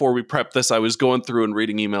now before we prepped this, I was going through and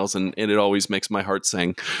reading emails, and it always makes my heart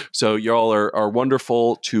sing. So y'all are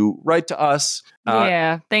wonderful to write to us.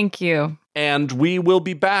 Yeah, thank you. And we will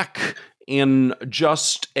be back in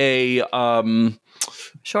just a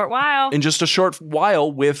short while. In just a short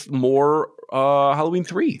while with more Halloween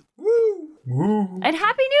 3. Woo. And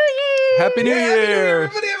Happy New Year! Happy New Year! Happy New Year,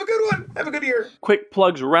 everybody. Have a good one. Have a good year. Quick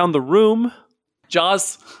plugs around the room.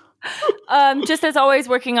 Joz? Just as always,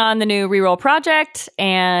 working on the new reroll project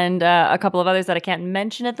and a couple of others that I can't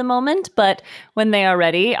mention at the moment. But when they are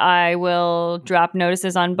ready, I will drop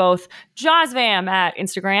notices on both Joz Vam at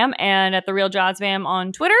Instagram and at The Real Joz Vam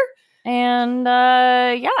on Twitter. And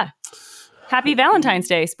happy Valentine's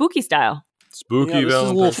Day, spooky style. Spooky This is a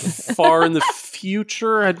Valentine's. little far in the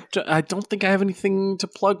future. I don't think I have anything to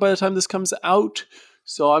plug by the time this comes out.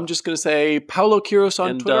 So I'm just going to say Paulo Quiros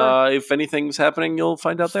on Twitter. If anything's happening, you'll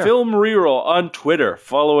find out there. Film Reroll on Twitter.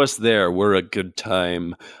 Follow us there. We're a good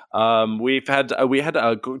time. We had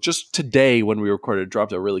just today when we recorded,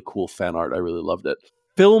 dropped a really cool fan art. I really loved it.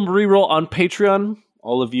 Film Reroll on Patreon.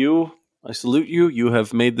 All of you, I salute you. You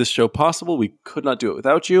have made this show possible. We could not do it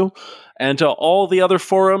without you. And to all the other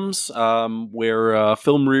forums where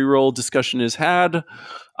Film Reroll discussion is had,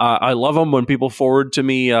 I love them when people forward to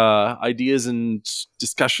me ideas and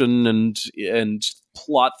discussion and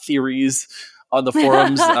plot theories on the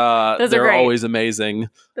forums. They're always amazing.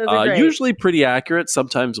 Usually pretty accurate,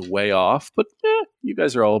 sometimes way off. But you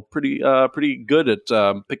guys are all pretty good at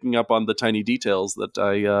picking up on the tiny details that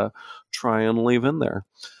I try and leave in there.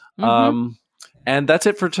 Mm-hmm. And that's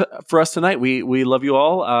it for us tonight. We love you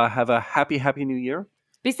all. Have a happy New Year.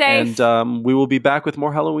 Be safe. And we will be back with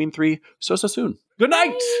more Halloween 3 so soon. Good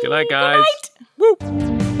night. Good night, guys. Good night.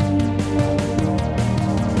 Woo.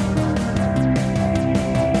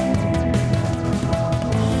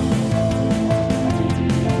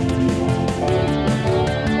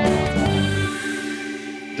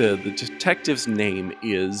 the detective's name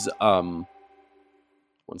is 1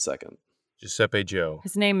 second. Giuseppe Joe.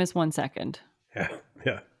 His name is 1 second.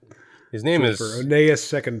 Yeah. His name is For Aeneas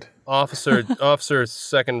second. Officer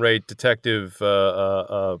Second-Rate Detective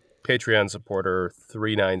Patreon supporter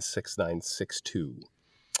 396962.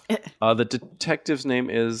 The detective's name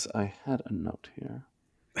is. I had a note here.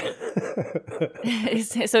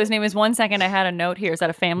 So his name is 1 second. I had a note here. Is that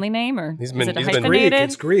a family name or is it hyphenated?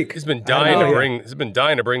 It's Greek. He's been dying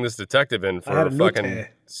to bring this detective in for fucking,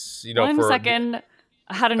 One second.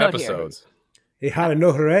 I had a note episodes. He had a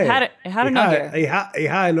note here. I had a note here. He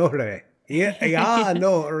had a note here. Yeah,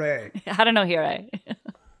 no, hooray. I had a note here.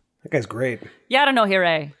 That guy's great. Yeah, I don't know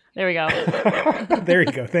here. There we go. There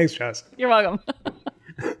you go. Thanks, Joz. You're welcome.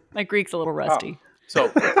 My Greek's a little rusty.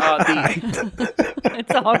 So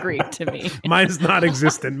It's all Greek to me. Mine's not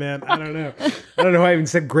existent, man. I don't know why I even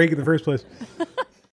said Greek in the first place.